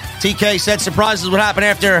 TK said surprises would happen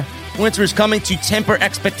after winter is coming to temper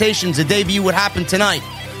expectations. A debut would happen tonight.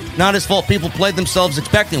 Not his fault. People played themselves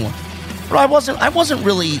expecting one. But I wasn't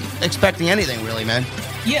really expecting anything, really, man.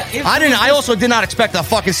 Yeah, I also did not expect a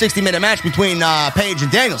fucking 60-minute match between Paige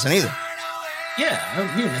and Danielson either.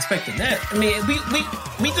 Yeah, we weren't expecting that. I mean,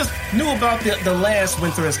 we just knew about the last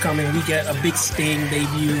winter is coming. We get a big Sting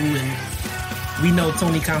debut, and we know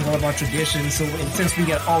Tony Khan's all about tradition. So since we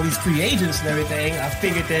got all these free agents and everything, I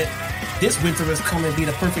figured that this winter is coming to be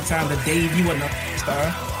the perfect time to debut another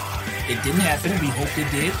star. It didn't happen. We hoped it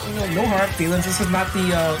did. No hard feelings. This is not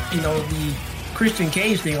the Christian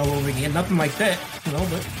Cage thing all over again. Nothing like that.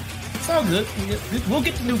 But it's all good. We'll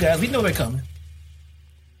get the new guys. We know they're coming.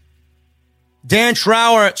 Dan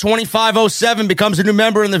Trower at 2507 becomes a new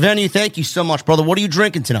member in the venue. Thank you so much, brother. What are you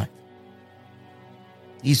drinking tonight?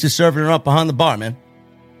 He's just serving it up behind the bar, man.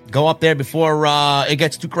 Go up there before it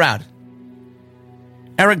gets too crowded.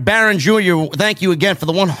 Eric Barron Jr., thank you again for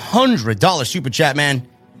the $100 super chat, man.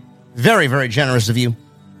 Very, very generous of you.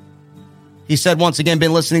 He said, once again,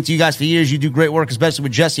 been listening to you guys for years. You do great work, especially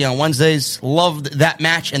with Jesse on Wednesdays. Loved that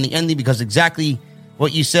match and the ending because exactly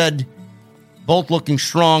what you said. Both looking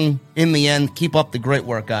strong in the end. Keep up the great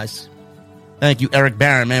work, guys. Thank you, Eric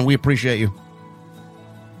Barron, man. We appreciate you.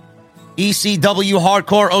 ECW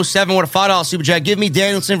Hardcore 07 with a $5 super chat. Give me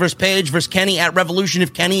Danielson versus Page versus Kenny at Revolution.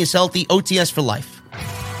 If Kenny is healthy, OTS for life.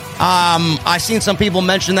 I seen some people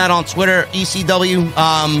mention that on Twitter.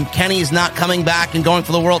 ECW, Kenny is not coming back and going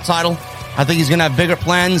for the world title. I think he's going to have bigger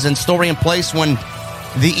plans and story in place when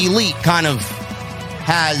the Elite kind of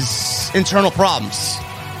has internal problems.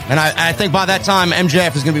 And I think by that time,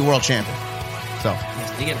 MJF is going to be world champion. So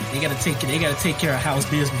yes, they got to take care of house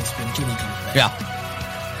business when Kenny comes back. Yeah.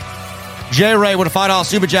 J Ray with a $5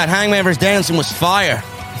 super chat. Hangman vs. Danielson was fire.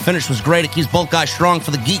 The finish was great. It keeps both guys strong.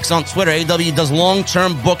 For the geeks on Twitter, AEW does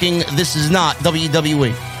long-term booking. This is not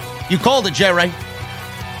WWE. You called it, J Ray.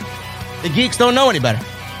 The geeks don't know any better.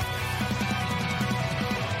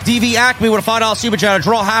 DV Acme with a $5 super chat. A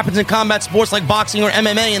draw happens in combat sports like boxing or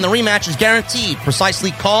MMA, and the rematch is guaranteed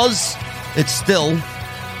precisely cause it still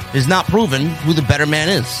is not proven who the better man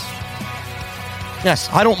is. Yes,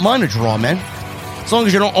 I don't mind a draw, man, as long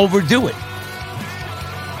as you don't overdo it.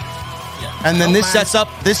 Yeah, and then this sets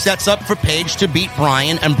up for Paige to beat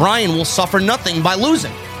Bryan, and Bryan will suffer nothing by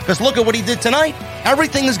losing. Because look at what he did tonight.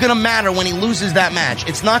 Everything is going to matter when he loses that match.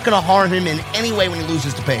 It's not going to harm him in any way when he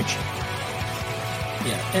loses to Paige.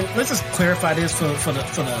 Yeah, and let's just clarify this for the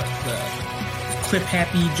clip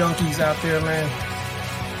happy junkies out there, man.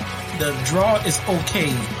 The draw is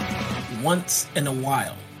okay once in a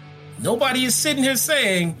while. Nobody is sitting here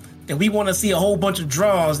saying that we want to see a whole bunch of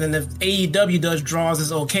draws, and if AEW does draws,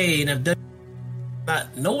 it's okay. And if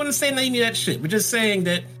no one is saying any of that shit. We're just saying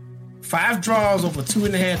that 5 draws over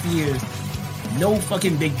 2.5 years, no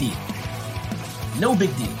fucking big deal. No big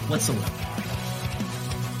deal whatsoever.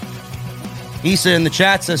 Issa in the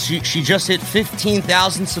chat says she just hit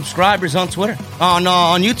 15,000 subscribers on Twitter, on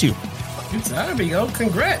YouTube. There we go.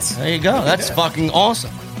 Congrats. There you go. That's fucking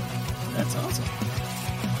awesome. That's awesome.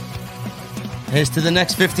 Here's to the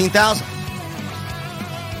next 15,000.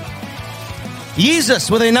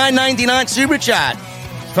 Yeezus with a $9.99 super chat.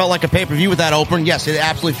 Felt like a pay-per-view with that open. Yes, it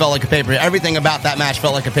absolutely felt like a pay-per-view. Everything about that match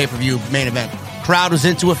felt like a pay-per-view main event. Crowd was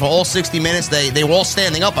into it for all 60 minutes. They were all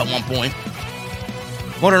standing up at one point.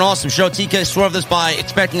 What an awesome show. TK swerved us by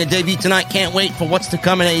expecting a debut tonight. Can't wait for what's to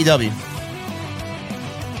come in AEW.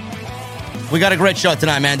 We got a great show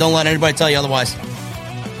tonight, man. Don't let anybody tell you otherwise.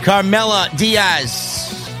 Carmela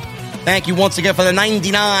Diaz. Thank you once again for the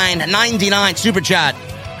 $99 super chat.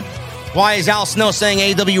 Why is Al Snow saying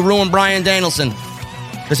AEW ruined Bryan Danielson?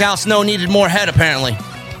 Because Al Snow needed more head, apparently.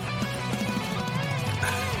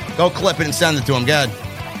 Go clip it and send it to him. Go ahead.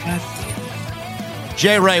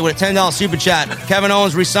 J. Ray with a $10 super chat. Kevin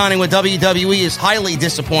Owens re-signing with WWE is highly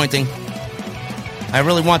disappointing. I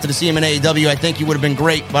really wanted to see him in AEW. I think he would have been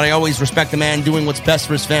great, but I always respect a man doing what's best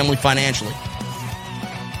for his family financially.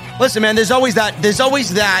 Listen, man, there's always that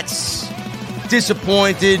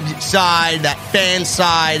disappointed side, that fan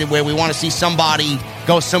side, where we want to see somebody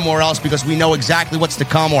go somewhere else because we know exactly what's to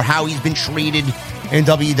come or how he's been treated in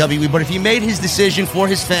WWE. But if he made his decision for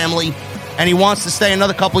his family and he wants to stay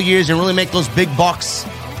another couple years and really make those big bucks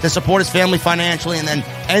to support his family financially and then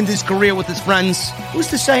end his career with his friends, who's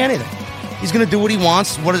to say anything? He's going to do what he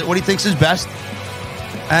wants, what he thinks is best.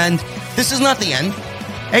 And this is not the end.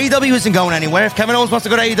 AEW isn't going anywhere. If Kevin Owens wants to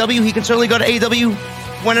go to AEW, he can certainly go to AEW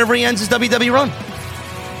whenever he ends his WWE run.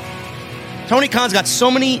 Tony Khan's got so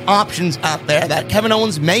many options out there that Kevin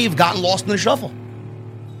Owens may have gotten lost in the shuffle.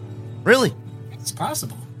 Really. It's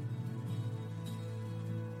possible.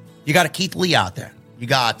 You got a Keith Lee out there. You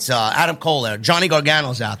got Adam Cole there. Johnny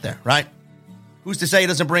Gargano's out there, right? Who's to say he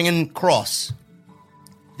doesn't bring in Cross?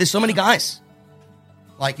 There's so many guys.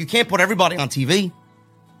 Like, you can't put everybody on TV.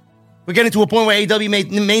 We're getting to a point where AEW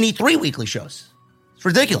may need 3 weekly shows. It's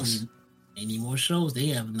ridiculous. They need more shows. They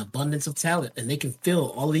have an abundance of talent, and they can fill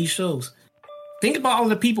all of these shows. Think about all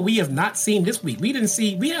the people we have not seen this week. We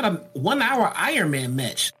had a 1-hour Iron Man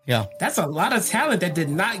match. Yeah. That's a lot of talent that did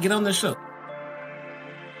not get on the show.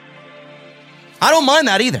 I don't mind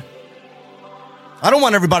that either. I don't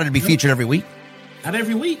want everybody to be featured every week. Not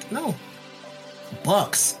every week, no.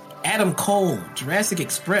 Bucks, Adam Cole, Jurassic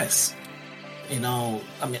Express,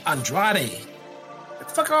 Andrade. What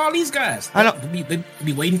the fuck are all these guys? I know. They'll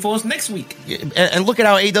be waiting for us next week. And look at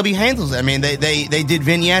how AEW handles it. I mean, they did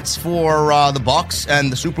vignettes for the Bucks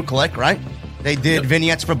and the Super Click, right? They did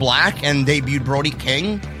vignettes for Black and debuted Brody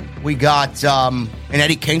King. We got an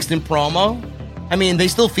Eddie Kingston promo. I mean, they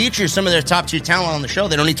still feature some of their top-tier talent on the show.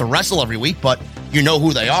 They don't need to wrestle every week, but you know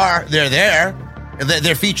who they are. They're there.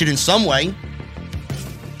 They're featured in some way.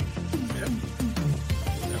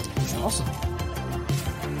 That's awesome.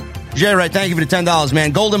 Jay, right, thank you for the $10,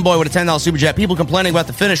 man. Golden Boy with a $10 super chat. People complaining about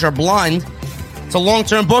the finish are blind. It's a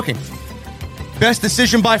long-term booking. Best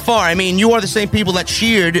decision by far. I mean, you are the same people that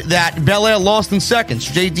cheered that Belair lost in seconds.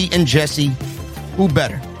 JD and Jesse, who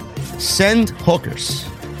better? Send hookers.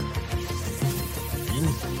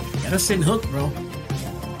 Gotta send hook, bro.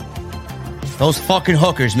 Those fucking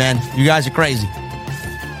hookers, man. You guys are crazy.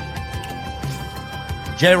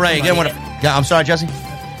 Jay Ray, again, I'm sorry, Jesse.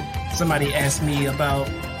 Somebody asked me about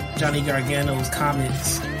Johnny Gargano's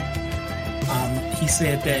comments. He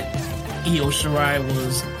said that Io Shirai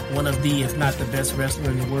was one of the, if not the best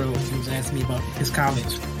wrestler in the world. He was asking me about his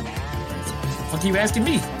comments. What are you asking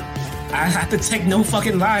me? I have to take no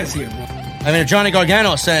fucking lies here, bro. I mean, if Johnny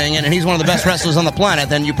Gargano is saying it and he's one of the best wrestlers on the planet,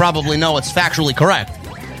 then you probably know it's factually correct.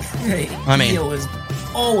 Hey, Io has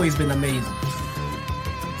always been amazing.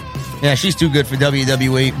 Yeah, she's too good for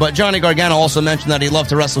WWE. But Johnny Gargano also mentioned that he loved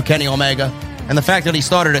to wrestle Kenny Omega. And the fact that he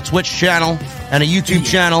started a Twitch channel and a YouTube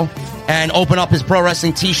channel and opened up his pro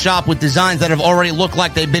wrestling tee shop with designs that have already looked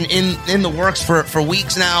like they've been in the works for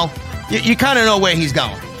weeks now, you kind of know where he's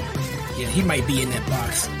going. Yeah, he might be in that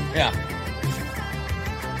box. Yeah.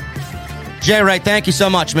 Jay Ray, thank you so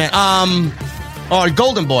much, man.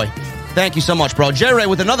 Golden Boy, thank you so much, bro. Jay Ray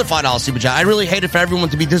with another $5 super chat. I really hated for everyone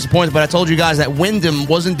to be disappointed, but I told you guys that Wyndham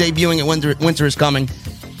wasn't debuting at Winter is Coming.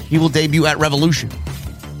 He will debut at Revolution.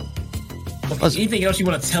 Okay, anything else you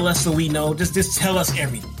want to tell us so we know? Just tell us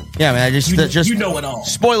everything. Yeah, man. You know it all.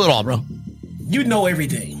 Spoil it all, bro. You know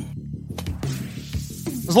everything.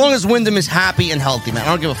 As long as Wyndham is happy and healthy, man. I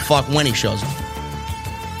don't give a fuck when he shows up.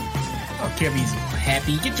 I don't care if he's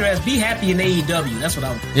happy. Get your ass. Be happy in AEW. That's what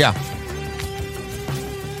I would. Yeah.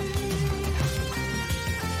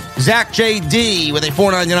 Zach JD with a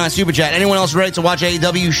 $4.99 super chat. Anyone else ready to watch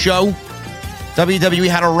AEW show? WWE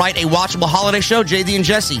had to write a watchable holiday show. JD and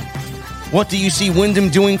Jesse. What do you see Wyndham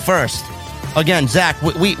doing first? Again, Zach,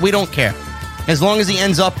 we don't care. As long as he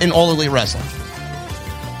ends up in All Elite Wrestling.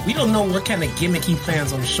 We don't know what kind of gimmick he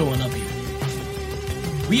plans on showing up here.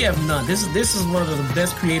 We have none. This is one of the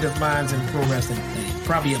best creative minds in pro wrestling,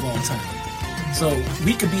 probably of all time. So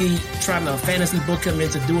we could be trying to fantasy book him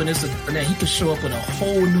into doing this, and then he could show up with a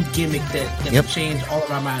whole new gimmick that will change all of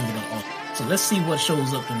our minds. So let's see what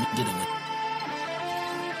shows up when we get him.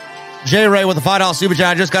 J Ray with a $5 super chat.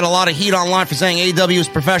 I just got a lot of heat online for saying AEW is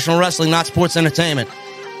professional wrestling, not sports entertainment.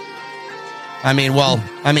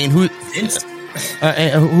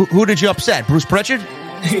 Who did you upset? Bruce Pritchard?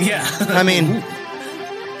 Yeah.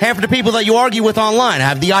 Half of the people that you argue with online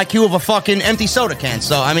have the IQ of a fucking empty soda can.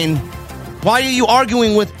 So, why are you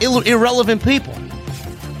arguing with irrelevant people?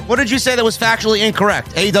 What did you say that was factually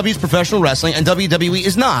incorrect? AEW is professional wrestling and WWE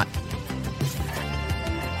is not.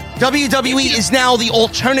 WWE is now the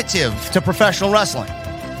alternative to professional wrestling.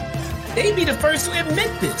 They'd be the first to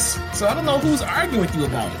admit this. So I don't know who's arguing with you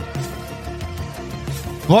about it.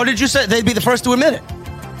 What did you say? They'd be the first to admit it.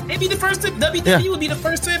 They'd be the first to, WWE would be the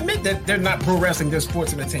first to admit that they're not pro wrestling, they're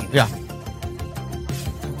sports entertainment. Yeah.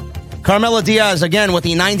 Carmela Diaz again with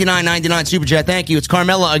the $99.99 super chat. Thank you. It's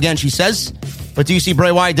Carmela again, she says. But do you see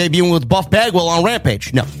Bray Wyatt debuting with Buff Bagwell on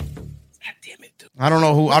Rampage? No. I don't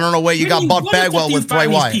know where you got Buff Bagwell with Bray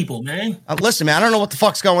Wyatt. People, man. Listen, man, I don't know what the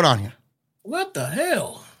fuck's going on here. What the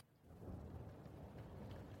hell?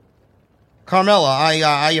 Carmela,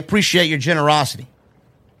 I appreciate your generosity.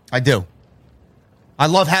 I do. I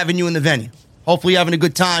love having you in the venue. Hopefully you're having a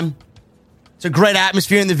good time. It's a great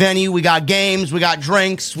atmosphere in the venue. We got games, we got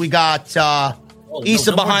drinks, we got Issa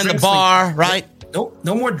behind the bar, right?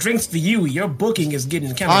 No more drinks for you. Your booking is getting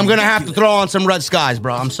kind of I'm going to have to throw on some Red Skies,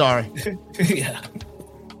 bro. I'm sorry. Yeah.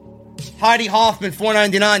 Heidi Hoffman,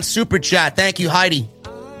 $4.99 super chat. Thank you, Heidi.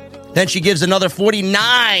 Then she gives another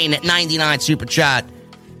 $49.99 super chat.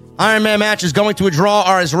 Iron Man matches going to a draw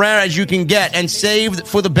are as rare as you can get and saved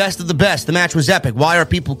for the best of the best. The match was epic. Why are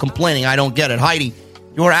people complaining? I don't get it. Heidi,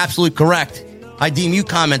 you are absolutely correct. I deem you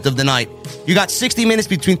comment of the night. You got 60 minutes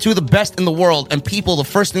between two of the best in the world, and people, the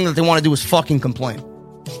first thing that they want to do is fucking complain.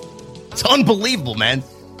 It's unbelievable, man.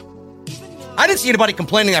 I didn't see anybody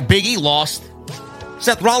complaining that Big E lost,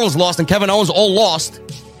 Seth Rollins lost, and Kevin Owens all lost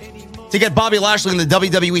to get Bobby Lashley in the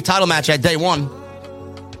WWE title match at day one.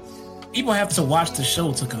 People have to watch the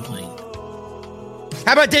show to complain.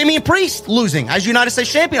 How about Damian Priest losing as United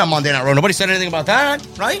States champion on Monday Night Raw? Nobody said anything about that,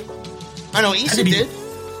 right? I know Issa did.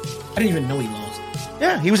 I didn't even know he lost.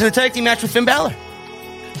 Yeah, he was in a tag team match with Finn Balor.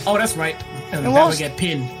 Oh, that's right. And Balor got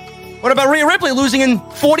pinned. What about Rhea Ripley losing in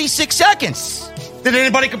 46 seconds? Did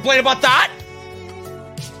anybody complain about that?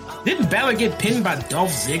 Didn't Balor get pinned by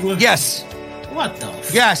Dolph Ziggler? Yes. What the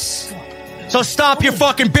fuck? Yes. So stop your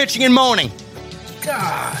fucking bitching and moaning.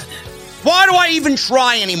 God. Why do I even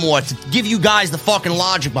try anymore to give you guys the fucking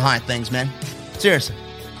logic behind things, man? Seriously.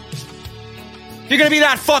 If you're going to be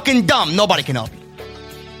that fucking dumb, nobody can help you.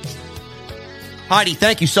 Heidi,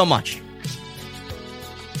 thank you so much.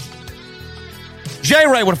 J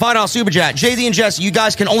Ray with a $5 super chat. JD and Jesse, you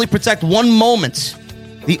guys can only protect one moment.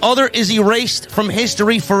 The other is erased from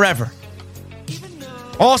history forever.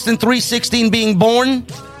 Austin 316 being born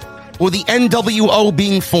or the NWO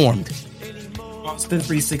being formed? Austin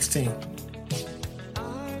 316.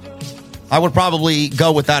 I would probably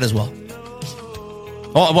go with that as well.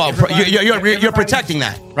 Oh, well, you're protecting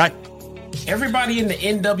that, right? Everybody in the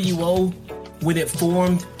NWO, when it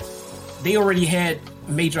formed, they already had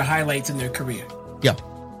major highlights in their career. Yeah.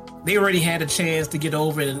 They already had a chance to get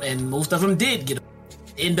over it, and most of them did get over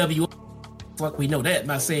it. NWO, fuck, we know that. I'm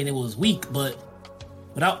not saying it was weak, but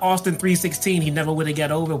Without Austin 316, he never would have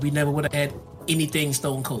got over. We never would have had anything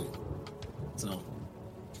Stone Cold. So,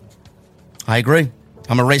 I agree.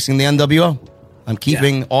 I'm erasing the NWO. I'm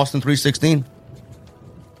keeping Austin 316.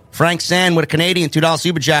 Frank Sand with a Canadian $2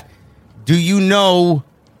 super chat. Do you know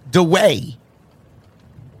DeWay?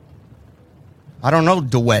 I don't know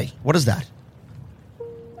DeWay. What is that?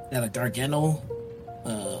 That a Gargano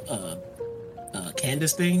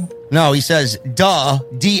Candace thing? No, he says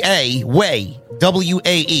D-A, way,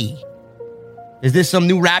 W-A-E. Is this some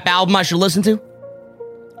new rap album I should listen to?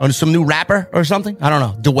 Or some new rapper or something? I don't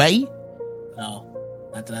know. DeWay? No,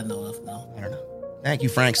 not that I know of, no. I don't know. Thank you,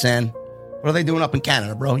 Frank San. What are they doing up in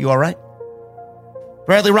Canada, bro? You all right?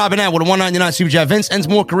 Bradley Robinette with a $1.99 super chat. Vince ends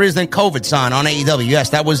more careers than COVID sign on AEW. Yes,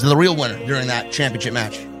 that was the real winner during that championship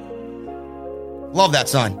match. Love that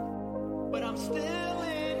sign.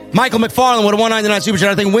 Michael McFarland with a $1.99 super chat.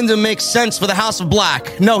 I think Wyndham makes sense for the House of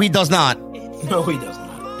Black. No, he does not. No, he does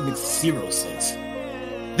not. It makes zero sense.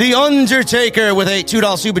 The Undertaker with a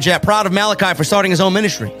 $2 super chat. Proud of Malachi for starting his own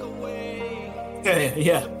ministry.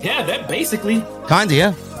 Yeah, that basically. Kinda,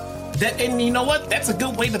 yeah. That, and you know what? That's a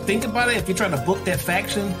good way to think about it. If you're trying to book that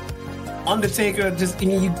faction, Undertaker,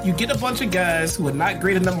 you get a bunch of guys who are not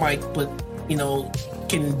great in the mic, but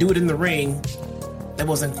can do it in the ring. That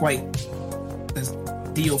wasn't quite this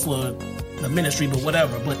deal for the ministry, but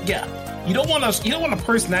whatever. But yeah, you don't want a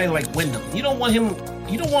personality like Wyndham. You don't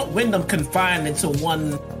want Wyndham confined into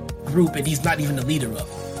one group and he's not even the leader of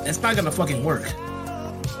it. That's not gonna fucking work.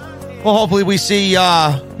 Well, hopefully we see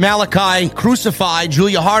Malachi crucify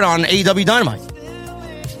Julia Hart on AEW Dynamite.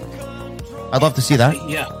 I'd love to see that.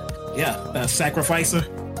 Yeah. Sacrificer.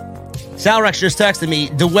 Sal Rex just texted me,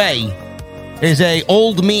 DeWay is a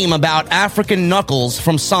old meme about African Knuckles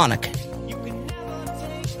from Sonic.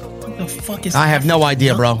 What the fuck is I have no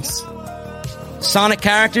idea, Knuckles? bro. Sonic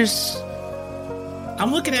characters?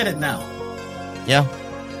 I'm looking at it now. Yeah.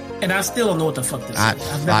 And I still don't know what the fuck this is.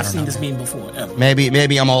 I've never seen this meme before, ever.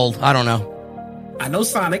 Maybe I'm old. I don't know. I know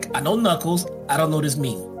Sonic. I know Knuckles. I don't know this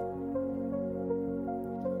meme.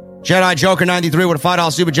 Jedi Joker 93 with a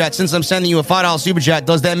 $5 super chat. Since I'm sending you a $5 super chat,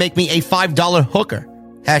 does that make me a $5 hooker?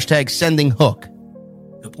 Hashtag sending hook.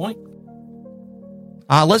 Good point.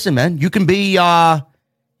 Listen, man, you can be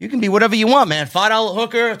whatever you want, man. $5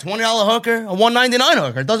 hooker, a $20 hooker, a $1.99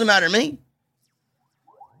 hooker. It doesn't matter to me.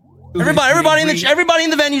 Everybody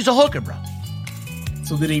in the venue's a hooker, bro.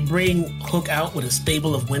 So did they bring Hook out with a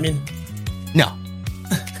stable of women? No.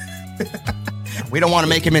 We don't want to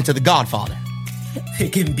make him into the Godfather.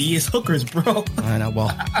 It can be his hookers, bro. I know,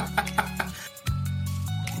 well.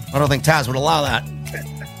 I don't think Taz would allow that.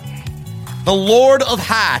 The Lord of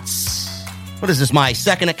Hats. What is this, my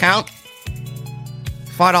second account?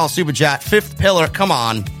 $5 super chat. Fifth pillar, come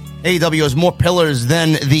on. AEW has more pillars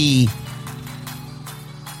than the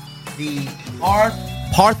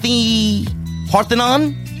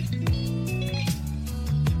Parthenon?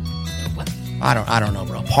 I don't know,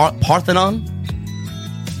 bro. Parthenon?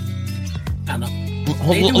 I don't know.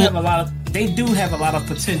 They do have a lot of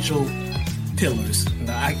potential pillars.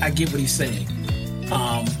 I get what he's saying.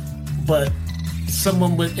 But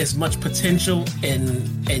someone with as much potential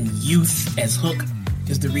and youth as Hook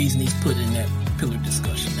is the reason he's put in that pillar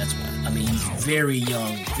discussion. That's why. I mean, he's very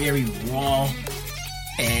young, very raw,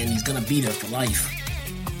 and he's gonna be there for life.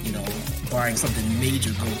 Barring something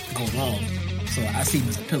major go wrong. So I see him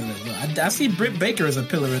as a pillar as well. I see Britt Baker as a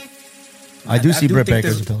pillar. I do see Britt Baker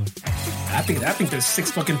as a pillar. I think there's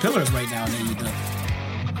 6 fucking pillars right now in AEW.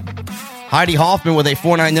 Heidi Hoffman with a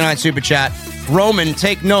 $4.99 super chat. Roman,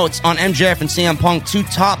 take notes on MJF and CM Punk, two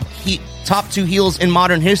top 2 heels in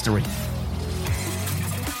modern history.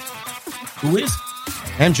 Who is?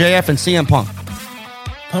 MJF and CM Punk.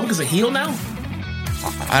 Punk is a heel now?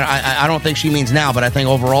 I don't think she means now, but I think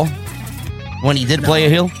overall, when he did play a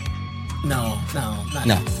heel. No.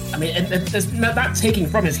 I mean, it's not taking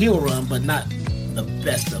from his heel run, but not the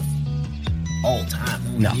best of all time.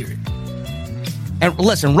 No. And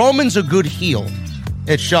listen, Roman's a good heel.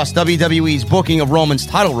 It's just WWE's booking of Roman's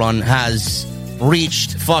title run has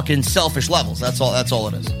reached fucking selfish levels. That's all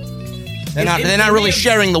it is. They're not really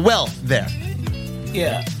sharing the wealth there.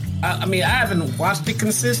 Yeah. I mean, I haven't watched it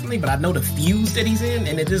consistently, but I know the feuds that he's in,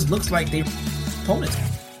 and it just looks like they're opponents.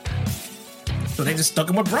 So they just stuck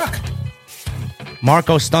him with Brock.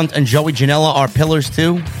 Marco Stunt and Joey Janela are pillars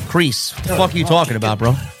too. Kreese, what the fuck are you talking about,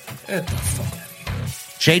 bro? Get the fuck out of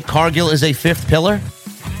here. Jade Cargill is a 5th pillar.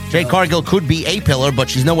 Jade Cargill could be a pillar, but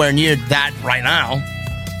she's nowhere near that right now.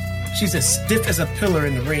 She's as stiff as a pillar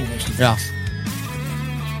in the ring when she yeah.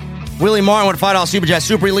 Willie Martin with $5 super chat.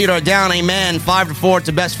 Super Elite are down a man 5-4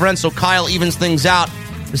 to best friends, so Kyle evens things out.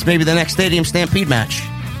 This may be the next Stadium Stampede match.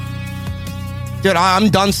 Dude, I'm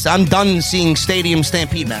done seeing Stadium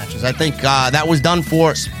Stampede matches. I think that was done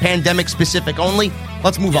for pandemic specific only.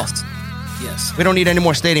 Let's move on. Yes. We don't need any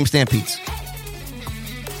more Stadium Stampedes.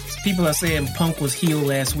 People are saying Punk was heel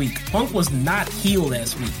last week. Punk was not heel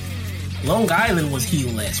last week. Long Island was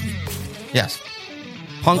heel last week. Yes.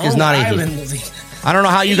 Punk is not a heel. I don't know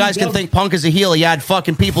how you guys can think Punk is a heel. He had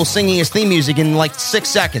fucking people singing his theme music in like 6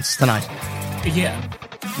 seconds tonight. Yeah.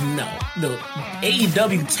 No.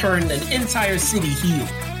 AEW turned an entire city heel.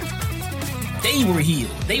 They were heel.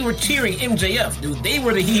 They were cheering MJF, dude. They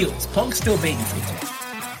were the heels. Punk's still babyface.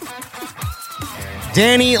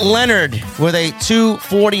 Danny Leonard with a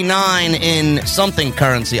 $2.49 in something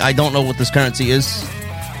currency. I don't know what this currency is.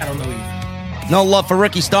 I don't know either. No love for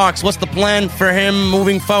Ricky Starks. What's the plan for him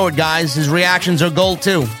moving forward, guys? His reactions are gold,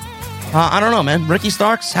 too. I don't know, man. Ricky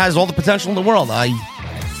Starks has all the potential in the world. I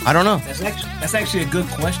don't know. That's actually a good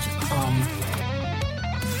question.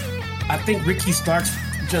 I think Ricky Starks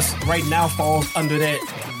just right now falls under that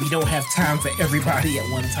we don't have time for everybody at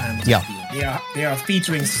one time. Yeah. They are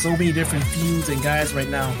featuring so many different feuds and guys right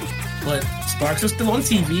now. But Starks is still on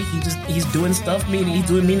TV. He's doing stuff, he's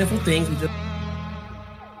doing meaningful things.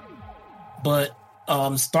 But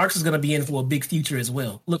Starks is going to be in for a big future as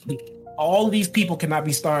well. Look, all these people cannot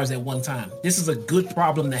be stars at one time. This is a good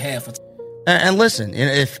problem to have. And listen,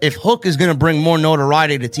 if Hook is going to bring more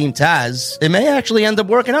notoriety to Team Taz, it may actually end up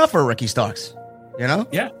working out for Ricky Starks. You know?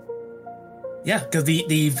 Yeah. Yeah, because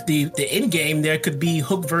the end game there could be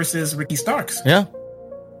Hook versus Ricky Starks. Yeah.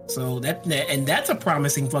 So that's a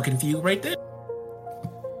promising fucking feud right there.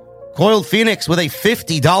 Coiled Phoenix with a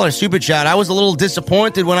 $50 super chat. I was a little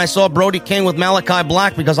disappointed when I saw Brody King with Malachi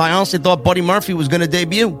Black because I honestly thought Buddy Murphy was going to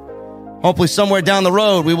debut. Hopefully somewhere down the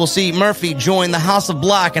road we will see Murphy join the House of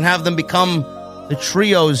Black and have them become the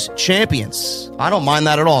Trio's champions. I don't mind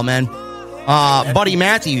that at all, man. Buddy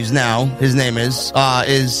Matthews now, his name is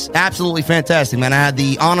absolutely fantastic, man. I had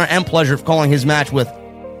the honor and pleasure of calling his match with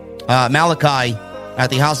Malachi at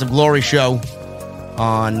the House of Glory show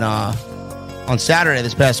on Saturday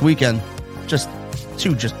this past weekend. Just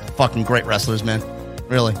fucking great wrestlers, man.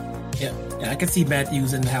 Really. Yeah, I can see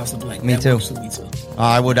Matthews in the House of Black. Me too.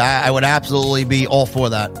 I would absolutely be all for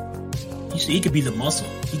that. He could be the muscle.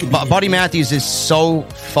 Buddy Matthews is so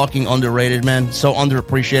fucking underrated, man. So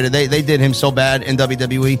underappreciated. They did him so bad in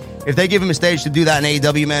WWE. If they give him a stage to do that in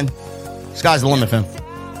AEW, man, sky's the limit for him.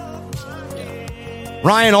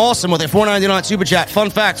 Ryan Awesome with a $4.99 super chat. Fun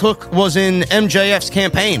fact, Hook was in MJF's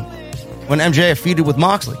campaign when MJF feuded with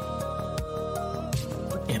Moxley.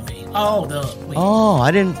 Campaign. I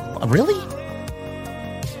didn't... Really?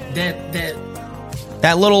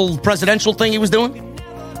 That little presidential thing he was doing?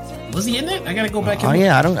 Was he in it? I gotta go back. I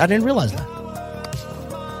didn't realize that.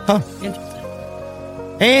 Huh?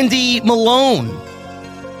 Interesting. Andy Malone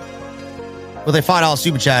with a $5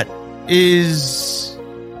 super chat. Is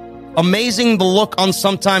amazing the look on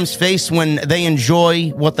Sometimes face when they enjoy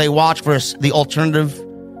what they watch versus the alternative.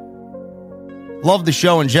 Love the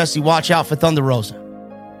show, and Jesse, watch out for Thunder Rosa.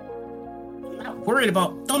 I'm not worried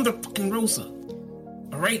about Thunder fucking Rosa.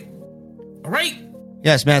 All right.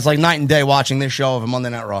 Yes, man, it's like night and day watching this show over Monday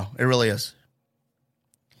Night Raw. It really is.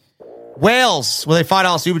 Wales with a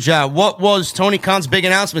 $5 super chat. What was Tony Khan's big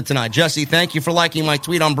announcement tonight? Jesse, thank you for liking my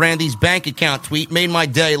tweet on Brandy's bank account tweet. Made my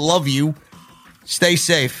day. Love you. Stay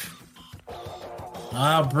safe.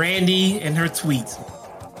 Brandy and her tweets.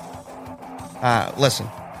 Listen.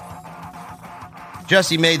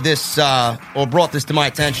 Jesse made this, or brought this to my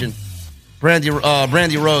attention. Brandy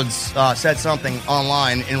Rhodes said something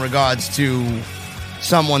online in regards to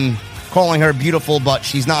someone calling her beautiful, but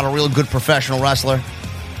she's not a real good professional wrestler.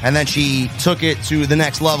 And then she took it to the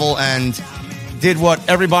next level and did what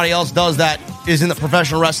everybody else does that is in the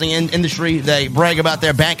professional wrestling industry. They brag about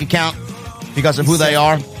their bank account because of who they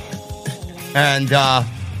are. And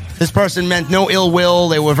this person meant no ill will.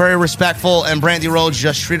 They were very respectful, and Brandy Rhodes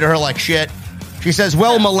just treated her like shit. She says,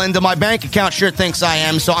 well, Melinda, my bank account sure thinks I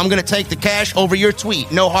am, so I'm going to take the cash over your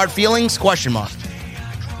tweet. No hard feelings? Question mark.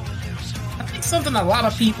 I think something a lot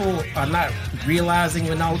of people are not realizing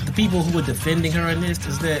when all the people who are defending her in this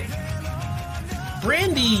is that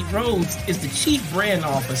Brandy Rhodes is the chief brand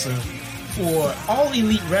officer for All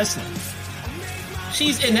Elite Wrestling.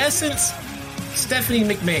 She's, in essence, Stephanie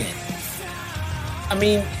McMahon. I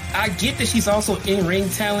mean, I get that she's also in-ring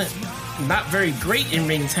talent. Not very great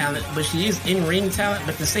in-ring talent, but she is in-ring talent.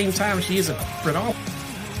 But at the same time, she is a corporate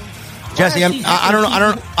officer. Jesse, I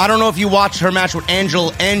don't know if you watched her match with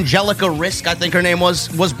Angelica Risk. I think her name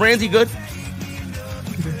was. Was Brandy good?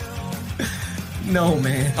 No,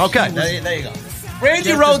 man. Okay, there you go.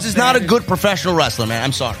 Brandy Rhodes is not a good professional wrestler, man.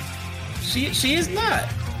 I'm sorry. She is not.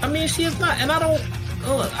 I mean, she is not. And I don't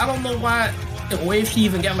know why, or if she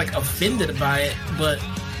even got like offended by it, but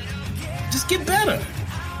just get better.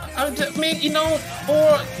 I mean, you know,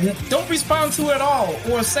 or don't respond to it at all,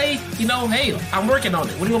 or say, you know, hey, I'm working on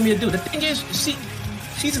it. What do you want me to do? The thing is,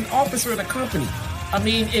 she's an officer of the company. I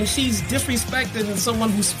mean, and she's disrespecting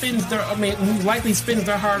someone who who likely spends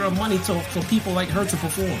their hard-earned money for people like her to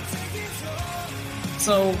perform.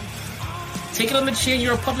 So, take it on the chin.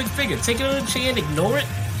 You're a public figure. Take it on the chin, ignore it,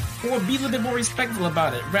 or be a little bit more respectful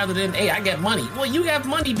about it, rather than, hey, I got money. Well, you have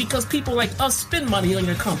money because people like us spend money on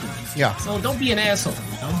your company. Yeah. So don't be an asshole,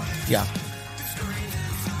 you know? Yeah.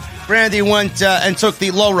 Brandy went and took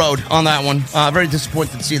the low road on that one. Very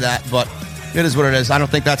disappointed to see that, but it is what it is. I don't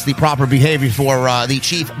think that's the proper behavior for the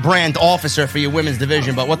chief brand officer for your women's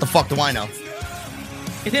division, but what the fuck do I know?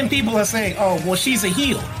 And then people are saying, oh, well, she's a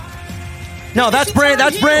heel. No, that's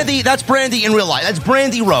Brandy. That's Brandy in real life. That's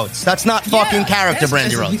Brandy Rhodes. That's not fucking character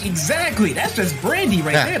Brandy Rhodes. Exactly. That's just Brandy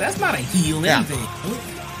right there. That's not a heel anything.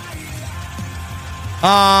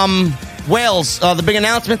 Wales. The big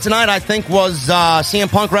announcement tonight, I think, was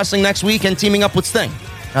CM Punk wrestling next week and teaming up with Sting.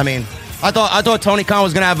 I mean, I thought Tony Khan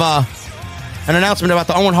was going to have an announcement about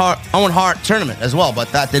the Owen Hart tournament as well,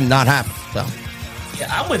 but that did not happen. So. Yeah,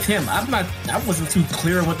 I'm with him. I wasn't too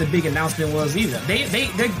clear what the big announcement was either.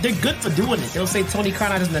 They're good for doing it. They'll say Tony Khan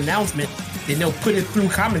has an announcement, then they'll put it through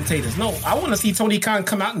commentators. No, I want to see Tony Khan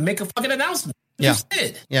come out and make a fucking announcement. Yeah.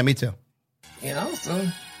 Instead. Yeah, me too. You know, so.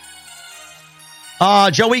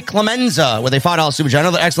 Joey Clemenza with a $5 super chat.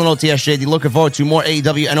 Another excellent OTS, JD. Looking forward to more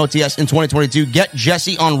AEW and OTS in 2022. Get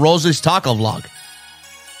Jesse on Rose's taco vlog.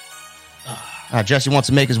 Jesse wants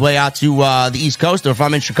to make his way out to the East Coast, or if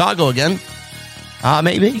I'm in Chicago again.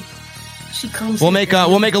 Maybe she comes. We'll make a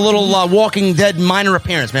little Walking Dead minor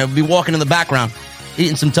appearance, man. We'll be walking in the background,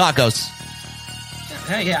 eating some tacos.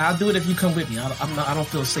 Hey, yeah, I'll do it if you come with me. I don't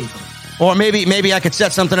feel safe. Or maybe I could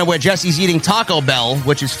set something up where Jesse's eating Taco Bell,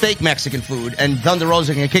 which is fake Mexican food, and Thunder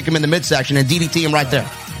Rosa can kick him in the midsection and DDT him right there.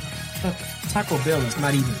 Taco Bell is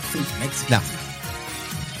not even fake Mexican.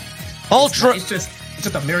 No. Ultra. It's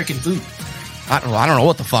just American food. I don't know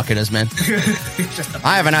what the fuck it is, man.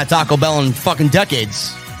 I haven't had Taco Bell in fucking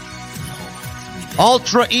decades.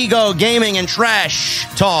 Ultra Ego Gaming and Trash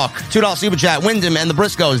Talk. $2 super chat. Wyndham and the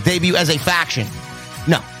Briscoes debut as a faction.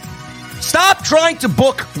 No. Stop trying to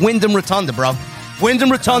book Wyndham Rotunda, bro.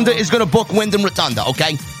 Wyndham Rotunda is going to book Wyndham Rotunda,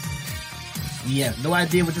 okay? Yeah, no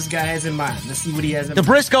idea what this guy has in mind. Let's see what he has in mind. The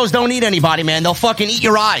Briscoes don't need anybody, man. They'll fucking eat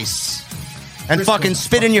your eyes. And fucking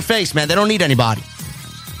spit in your face, man. They don't need anybody.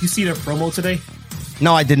 You see their promo today?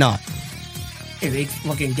 No, I did not. Hey, they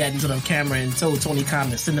fucking got into the camera and told Tony Khan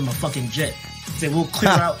to send them a fucking jet. Said we'll clear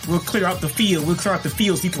out the field. We'll clear out the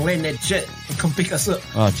field so you can land that jet and come pick us up.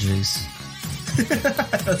 Oh, jeez.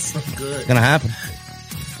 That's so good. Gonna happen.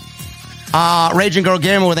 Raging Girl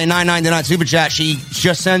Gamer with a $9.99 super chat. She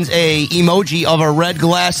just sends a emoji of a red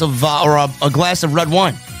glass of or a glass of red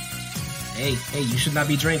wine. Hey, you should not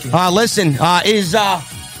be drinking. Listen,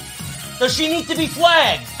 does she need to be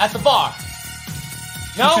flagged at the bar?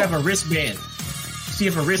 No? She should have a wristband.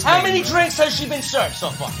 How many drinks has she been served so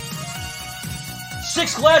far?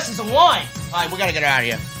 6 glasses of wine. All right, we got to get her out of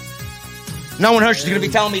here. No one Hirsch is going to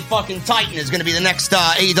be telling me fucking Titan is going to be the next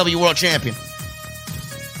AEW World Champion.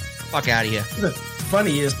 Fuck out of here. The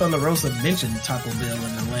funny is, Thunder Rosa mentioned Taco Bell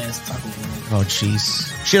in the last Taco Bell. Oh,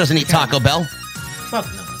 jeez. She doesn't eat Taco Bell. Fuck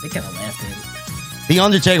no. They kind of laughed at it. The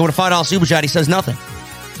Undertaker with a $5 super chat. He says nothing.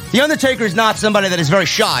 The Undertaker is not somebody that is very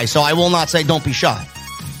shy, so I will not say don't be shy.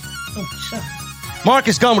 Don't be shy.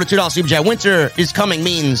 Marcus Gunn with a $2 super chat. Winter is coming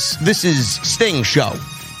means this is Sting's show.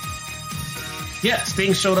 Yeah,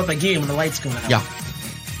 Sting showed up again when the lights go out. Yeah.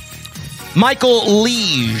 Michael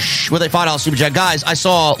Liege with a $5 super chat. Guys, I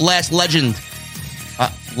saw Lash Legend.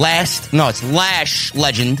 Lash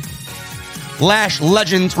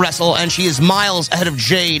Legend wrestle, and she is miles ahead of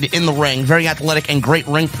Jade in the ring. Very athletic and great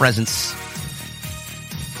ring presence.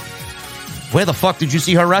 Where the fuck did you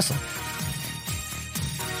see her wrestle?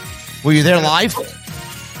 Were you there live?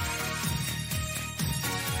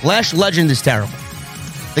 Lash Legend is terrible.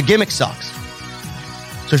 The gimmick sucks.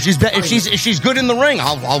 So if she's good in the ring,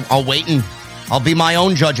 I'll wait and I'll be my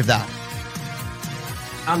own judge of that.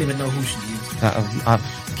 I don't even know who she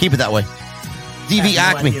is. Keep it that way. DV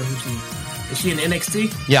Acme. Is she in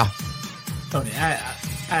NXT? Yeah. Okay, I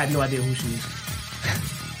had no idea who she is.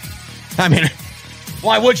 I mean,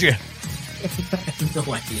 why would you? I have no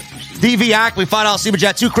idea who she is. DV Acme, $5 super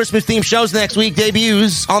chat. 2 Christmas themed shows next week.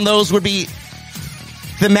 Debuts on those would be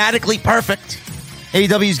thematically perfect.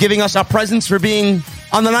 AEW is giving us our presents for being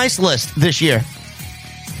on the nice list this year.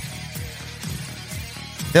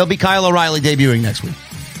 There'll be Kyle O'Reilly debuting next week.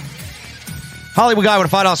 Hollywood Guy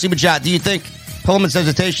with a $5 super chat. Do you think Pillman's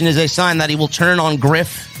hesitation is a sign that he will turn on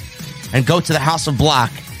Griff and go to the House of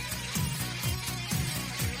Black?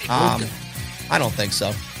 I don't think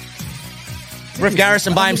so. Griff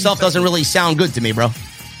Garrison by himself doesn't really sound good to me, bro.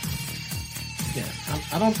 Yeah,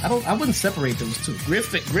 I wouldn't separate those two.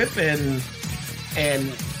 Griff and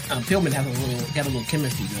Pillman have got a little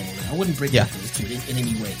chemistry going on. I wouldn't break up those two in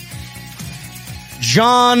any way.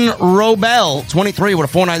 John Robel, 23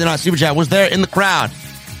 with a $4.99 super chat, was there in the crowd.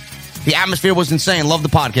 The atmosphere was insane. Love the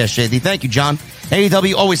podcast, JD. Thank you, John.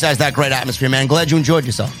 AEW always has that great atmosphere, man. Glad you enjoyed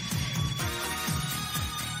yourself.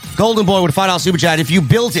 Golden Boy with a $5 super chat. If you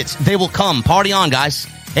build it, they will come. Party on, guys.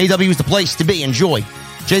 AEW is the place to be. Enjoy.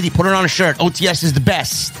 JD, put it on a shirt. OTS is the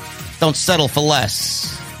best. Don't settle for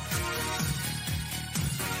less.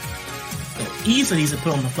 Easily needs to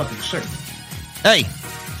put on the fucking shirt. Hey,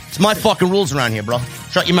 it's my fucking rules around here, bro.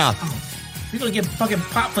 Shut your mouth. You're gonna get fucking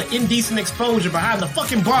popped for indecent exposure behind the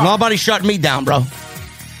fucking bar. Nobody shut me down, bro.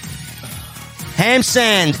 Ham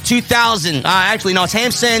Sand 2000. Actually, no, it's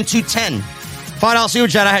Ham Sand 210. $5 super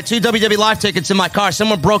chat. I had 2 WWE Live tickets in my car.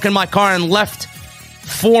 Someone broke in my car and left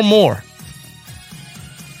 4 more.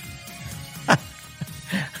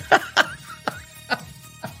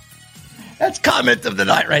 That's comment of the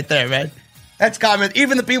night right there, man. That's comment.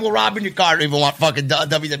 Even the people robbing your car don't even want fucking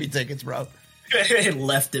WWE tickets, bro.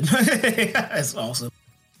 Left him. That's awesome.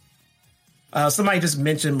 Somebody just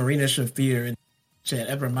mentioned Marina Shafir in chat.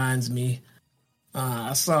 That reminds me.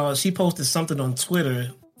 I saw she posted something on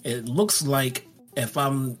Twitter. It looks like if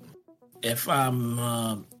I'm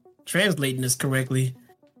translating this correctly,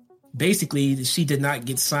 basically she did not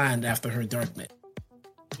get signed after her dark match.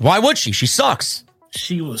 Why would she? She sucks.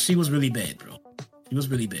 She was really bad, bro. She was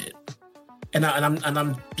really bad. And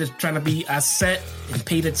I'm just trying to be. I sat and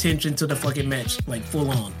paid attention to the fucking match, like full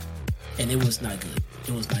on, and it was not good.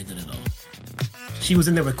 It was not good at all. She was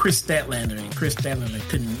in there with Chris Statlander, and Chris Statlander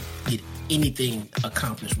couldn't get anything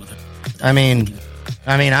accomplished with her. I mean,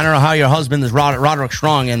 I don't know how your husband is Roderick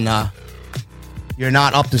Strong, and you're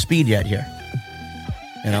not up to speed yet here.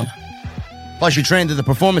 You know. Plus, you trained at the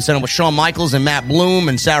Performance Center with Shawn Michaels and Matt Bloom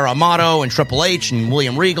and Sarah Amato and Triple H and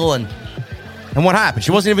William Regal, and what happened?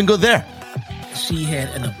 She wasn't even good there. She had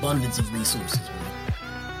an abundance of resources.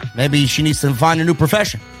 Maybe she needs to find a new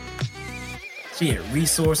profession. She had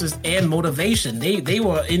resources and motivation. They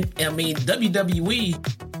were in. I mean,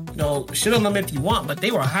 WWE. You know, shit on them if you want, but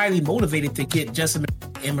they were highly motivated to get Jessamine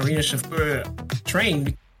and Marina Shafir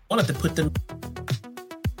trained. Wanted to put them,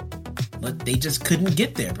 but they just couldn't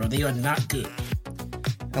get there, bro. They are not good.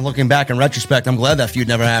 And looking back in retrospect, I'm glad that feud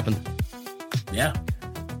never happened. Yeah.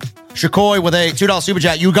 Shakoi with a $2 super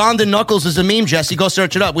chat. Ugandan Knuckles is a meme, Jesse. Go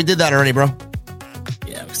search it up. We did that already, bro.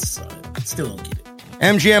 Yeah, still don't get it.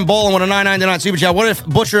 MGM Bowling with a $9.99 super chat. What if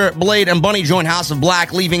Butcher, Blade, and Bunny join House of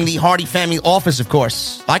Black, leaving the Hardy family office, of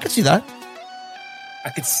course? I could see that. I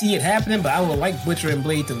could see it happening, but I would like Butcher and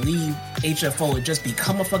Blade to leave HFO and just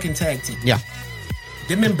become a fucking tag team. Yeah.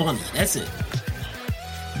 Them and Bunny. That's it.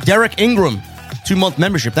 Derek Ingram, 2-month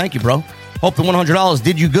membership. Thank you, bro. Hope the $100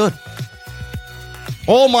 did you good.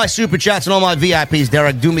 All my super chats and all my VIPs,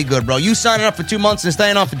 Derek, do me good, bro. You signing up for 2 months and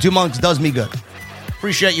staying on for 2 months does me good.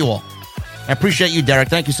 Appreciate you all. I appreciate you, Derek.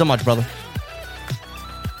 Thank you so much, brother.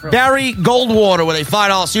 Barry Goldwater with a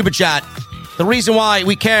 $5 super chat. The reason why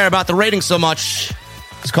we care about the ratings so much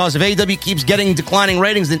is because if AEW keeps getting declining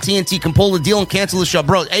ratings, then TNT can pull the deal and cancel the show.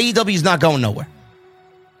 Bro, AEW is not going nowhere.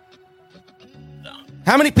 No.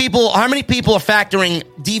 How many people are factoring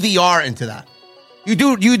DVR into that? You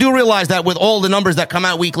do realize that with all the numbers that come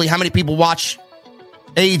out weekly, how many people watch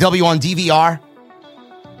AEW on DVR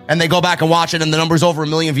and they go back and watch it and the number's over 1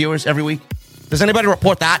 million viewers every week? Does anybody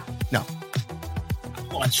report that? No.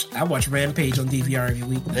 I watch Rampage on DVR every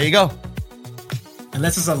week. There you go.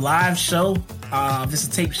 Unless it's a live show, if it's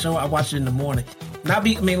a tape show, I watch it in the morning.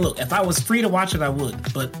 Look, if I was free to watch it, I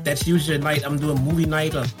would. But that's usually a night I'm doing movie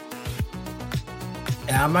night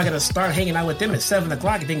and I'm not going to start hanging out with them at 7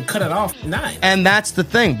 o'clock and then cut it off at 9. And that's the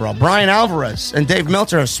thing, bro. Brian Alvarez and Dave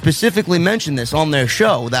Meltzer have specifically mentioned this on their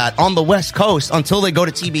show, that on the West Coast, until they go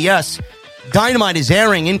to TBS, Dynamite is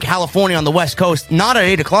airing in California on the West Coast, not at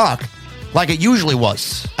 8 o'clock like it usually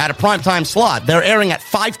was, at a primetime slot. They're airing at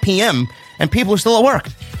 5 p.m., and people are still at work.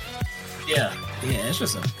 Yeah, it's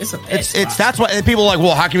a bad spot. That's why people are like,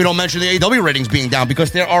 well, how come you don't mention the AEW ratings being down?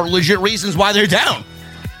 Because there are legit reasons why they're down.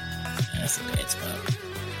 That's a bad spot.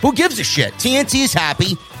 Who gives a shit? TNT is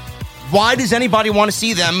happy. Why does anybody want to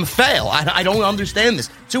see them fail? I don't understand this.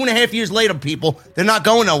 2.5 years later, people, they're not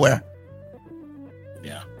going nowhere.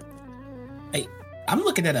 Yeah. Hey, I'm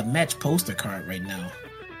looking at a match poster card right now.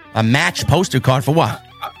 A match poster card for what?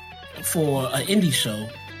 For an indie show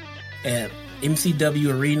at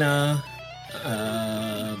MCW Arena.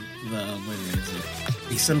 When is it?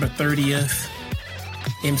 December 30th.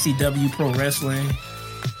 MCW Pro Wrestling.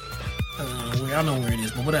 I don't know where it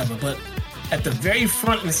is, but whatever. But at the very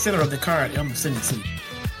front and center of the card, I'm sending it to you,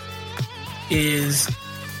 is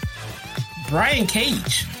Brian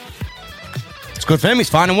Cage. It's good for him. He's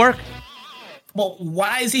finding work. Well,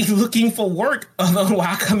 why is he looking for work?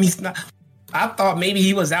 How come he's not? I thought maybe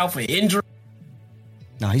he was out for injury.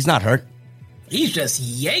 No, he's not hurt. He's just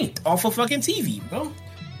yanked off of fucking TV, bro.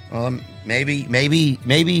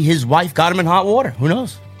 Maybe his wife got him in hot water. Who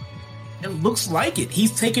knows? It looks like it.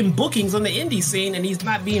 He's taking bookings on the indie scene, and he's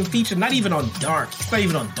not being featured. Not even on Dark. He's not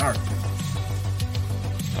even on Dark.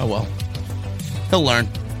 Oh well, he'll learn.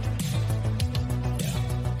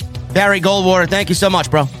 Yeah. Barry Goldwater, thank you so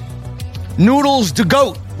much, bro. Noodles to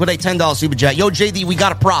Goat with a $10 super chat. Yo, JD, we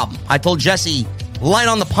got a problem. I told Jesse, light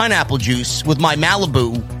on the pineapple juice with my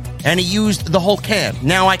Malibu, and he used the whole can.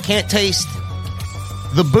 Now I can't taste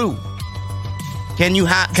the boo. Can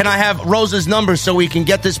I have Rosa's number so we can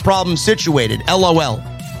get this problem situated? LOL.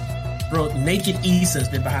 Bro, Naked Issa's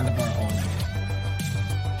been behind the bar all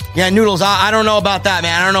night. Yeah, Noodles, I don't know about that,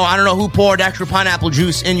 man. I don't know who poured extra pineapple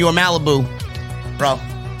juice in your Malibu, bro.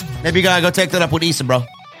 Maybe you gotta go take that up with Issa, bro.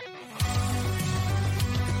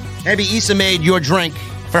 Maybe Issa made your drink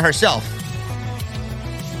for herself.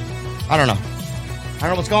 I don't know. I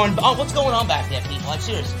don't know what's going on back there, people. Like,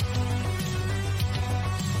 seriously.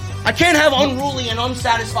 I can't have unruly and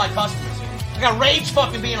unsatisfied customers here. I got rage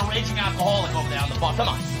fucking being a raging alcoholic over there on the bar. Come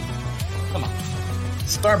on.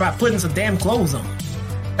 Start by putting some damn clothes on.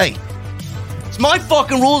 Hey, it's my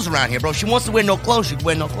fucking rules around here, bro. She wants to wear no clothes, she can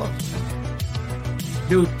wear no clothes.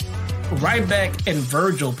 Dude, Ryback and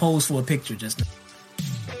Virgil posed for a picture just now.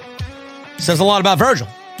 Says a lot about Virgil.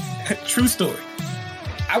 True story.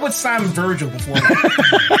 I would sign Virgil before I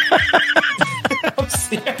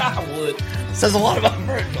would. Says a lot about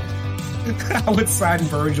Virgil. I would sign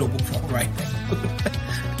Virgil before Ryback.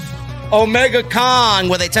 Omega Kong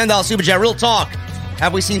with a $10 super chat. Real talk.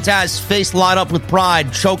 Have we seen Taz's face light up with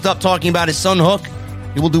pride, choked up talking about his son Hook?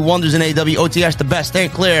 He will do wonders in AEW. OTS the best. Stay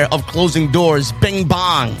clear of closing doors. Bing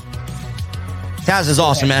bong. Taz is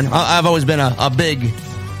awesome, man. I've always been a big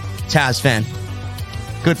Taz fan.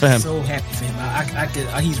 Good for him. So happy for him.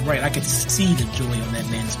 He's right. I could see the joy on that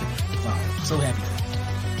man's face. Wow. So happy.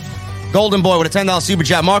 Golden Boy with a $10 super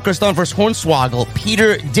chat. Marco Stunt versus Hornswoggle.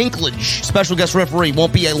 Peter Dinklage, special guest referee.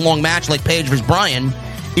 Won't be a long match like Paige versus Bryan.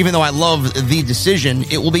 Even though I love the decision,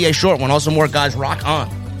 it will be a short one. Also, more guys rock on.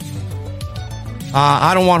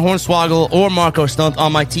 I don't want Hornswoggle or Marco Stunt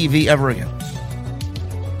on my TV ever again.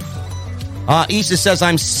 Issa says,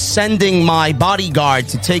 I'm sending my bodyguard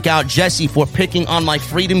to take out Jesse for picking on my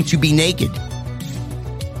freedom to be naked.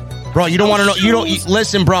 Bro, you don't want to know.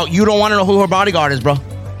 Listen, bro. You don't want to know who her bodyguard is, bro.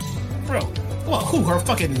 Bro, well, who? Her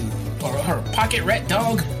fucking or her pocket rat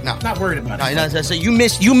dog? No, not worried about it. No, so you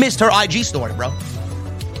missed her IG story, bro.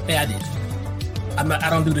 Yeah, I did. I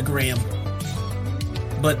don't do the gram.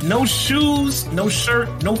 But no shoes, no shirt,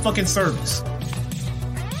 no fucking service.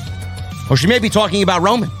 Or she may be talking about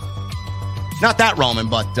Roman. Not that Roman,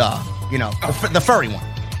 but, the furry one.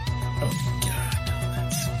 Oh,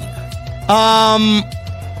 God.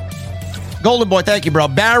 Golden Boy, thank you, bro.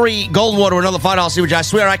 Barry Goldwater, another $5 super chat. I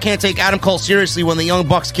swear I can't take Adam Cole seriously when the Young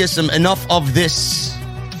Bucks kiss him. Enough of this.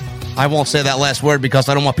 I won't say that last word because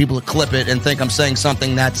I don't want people to clip it and think I'm saying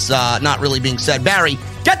something that's not really being said. Barry,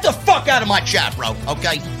 get the fuck out of my chat, bro,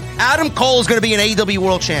 okay? Adam Cole is going to be an AEW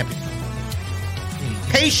World Champion.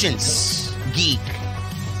 Patience, geek.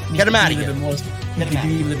 Get him out of here. You can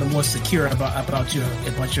be a little bit more secure about your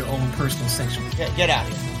own personal section. Get out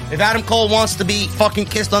of here. If Adam Cole wants to be fucking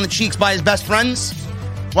kissed on the cheeks by his best friends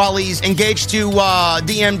while he's engaged to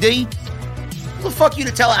DMD, who the fuck you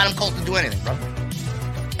to tell Adam Cole to do anything, bro?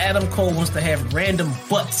 Adam Cole wants to have random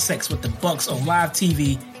butt sex with the Bucks on live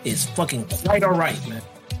TV is fucking quite all right, man.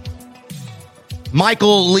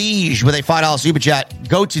 Michael Liege with a $5 super chat.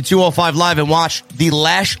 Go to 205 Live and watch the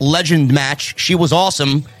Lash Legend match. She was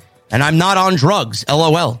awesome, and I'm not on drugs.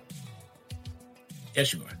 LOL.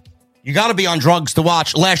 Yes, you are. You got to be on drugs to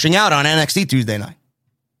watch Lashing Out on NXT Tuesday night.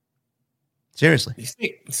 Seriously. You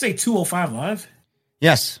say 205 Live?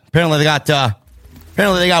 Yes. Apparently they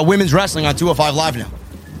got women's wrestling on 205 Live now.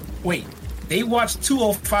 Wait, they watched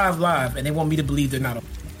 205 Live and they want me to believe they're not on.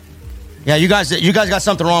 Yeah, you guys got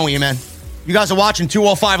something wrong with you, man. You guys are watching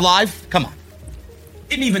 205 Live? Come on.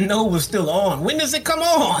 Didn't even know it was still on. When does it come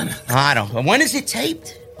on? I don't know. When is it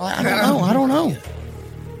taped? I don't know.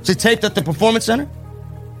 Is it taped at the Performance Center?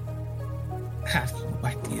 I have no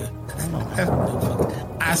idea.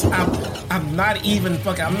 I'm not even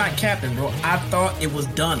fucking. I'm not capping, bro. I thought it was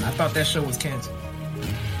done. I thought that show was canceled.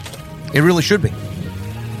 It really should be.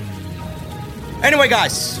 Anyway,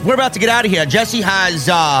 guys, we're about to get out of here. Jesse has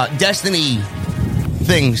Destiny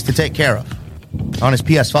things to take care of on his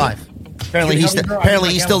PS5. Apparently,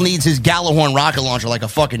 he still needs his Gallahorn rocket launcher like a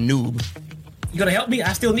fucking noob. You gonna help me?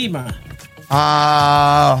 I still need mine.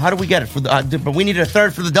 How do we get it? But we needed a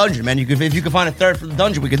third for the dungeon, man. If you could find a third for the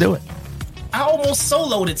dungeon, we could do it. I almost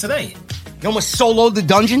soloed it today. You almost soloed the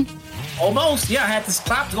dungeon? Almost, yeah. I had to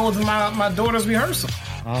stop to go to my daughter's rehearsal.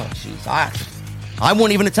 Oh, jeez. I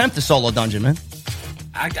won't even attempt the solo dungeon, man.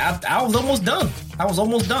 I was almost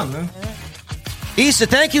done. Man. Issa,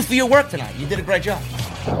 thank you for your work tonight. You did a great job.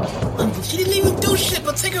 She didn't even do shit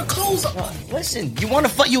but take her clothes off. Listen, you want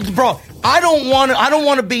to fight you, bro? I don't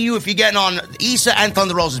want to be you if you're getting on Issa and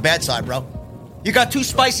Thunder Rosa's bad side, bro. You got two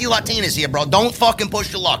spicy Latinas here, bro. Don't fucking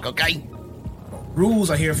push your luck, okay?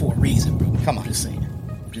 Rules are here for a reason, bro. Come on. Just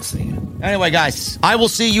saying. Anyway, guys, I will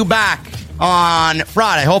see you back on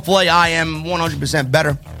Friday. Hopefully, I am 100%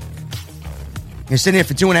 better. You're sitting here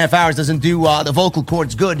for 2.5 hours doesn't do the vocal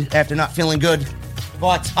cords good after not feeling good.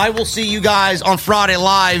 But I will see you guys on Friday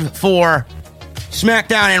live for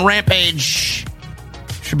SmackDown and Rampage.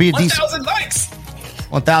 Should be a 1,000 likes.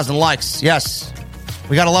 1,000 likes, yes.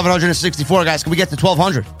 We got 1,164, guys. Can we get to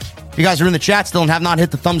 1,200? If you guys are in the chat still and have not hit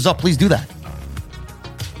the thumbs up, please do that.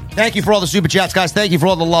 Thank you for all the super chats, guys. Thank you for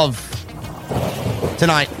all the love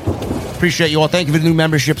tonight. Appreciate you all. Thank you for the new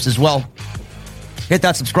memberships as well. Hit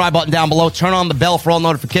that subscribe button down below. Turn on the bell for all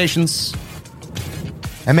notifications.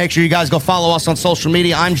 And make sure you guys go follow us on social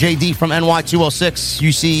media. I'm JD from NY206.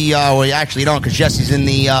 You see, well, you actually don't because Jesse's in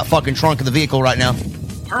the fucking trunk of the vehicle right now.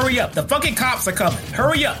 Hurry up. The fucking cops are coming.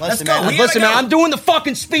 Hurry up. Let's go. Listen, man, I'm doing the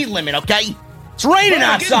fucking speed limit, okay? It's raining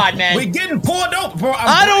outside, man. We're getting pulled over, bro.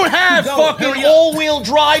 I don't have fucking all-wheel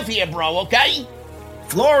drive here, bro, okay?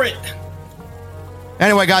 Floor it.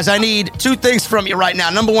 Anyway, guys, I need two things from you right now.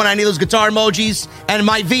 Number one, I need those guitar emojis. And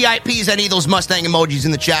my VIPs, I need those Mustang emojis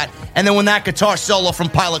in the chat. And then when that guitar solo from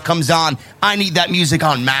Pilot comes on, I need that music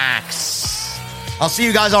on max. I'll see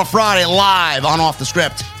you guys on Friday live on Off the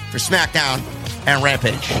Script for SmackDown and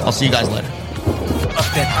Rampage. I'll see you guys later.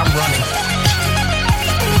 I'm running.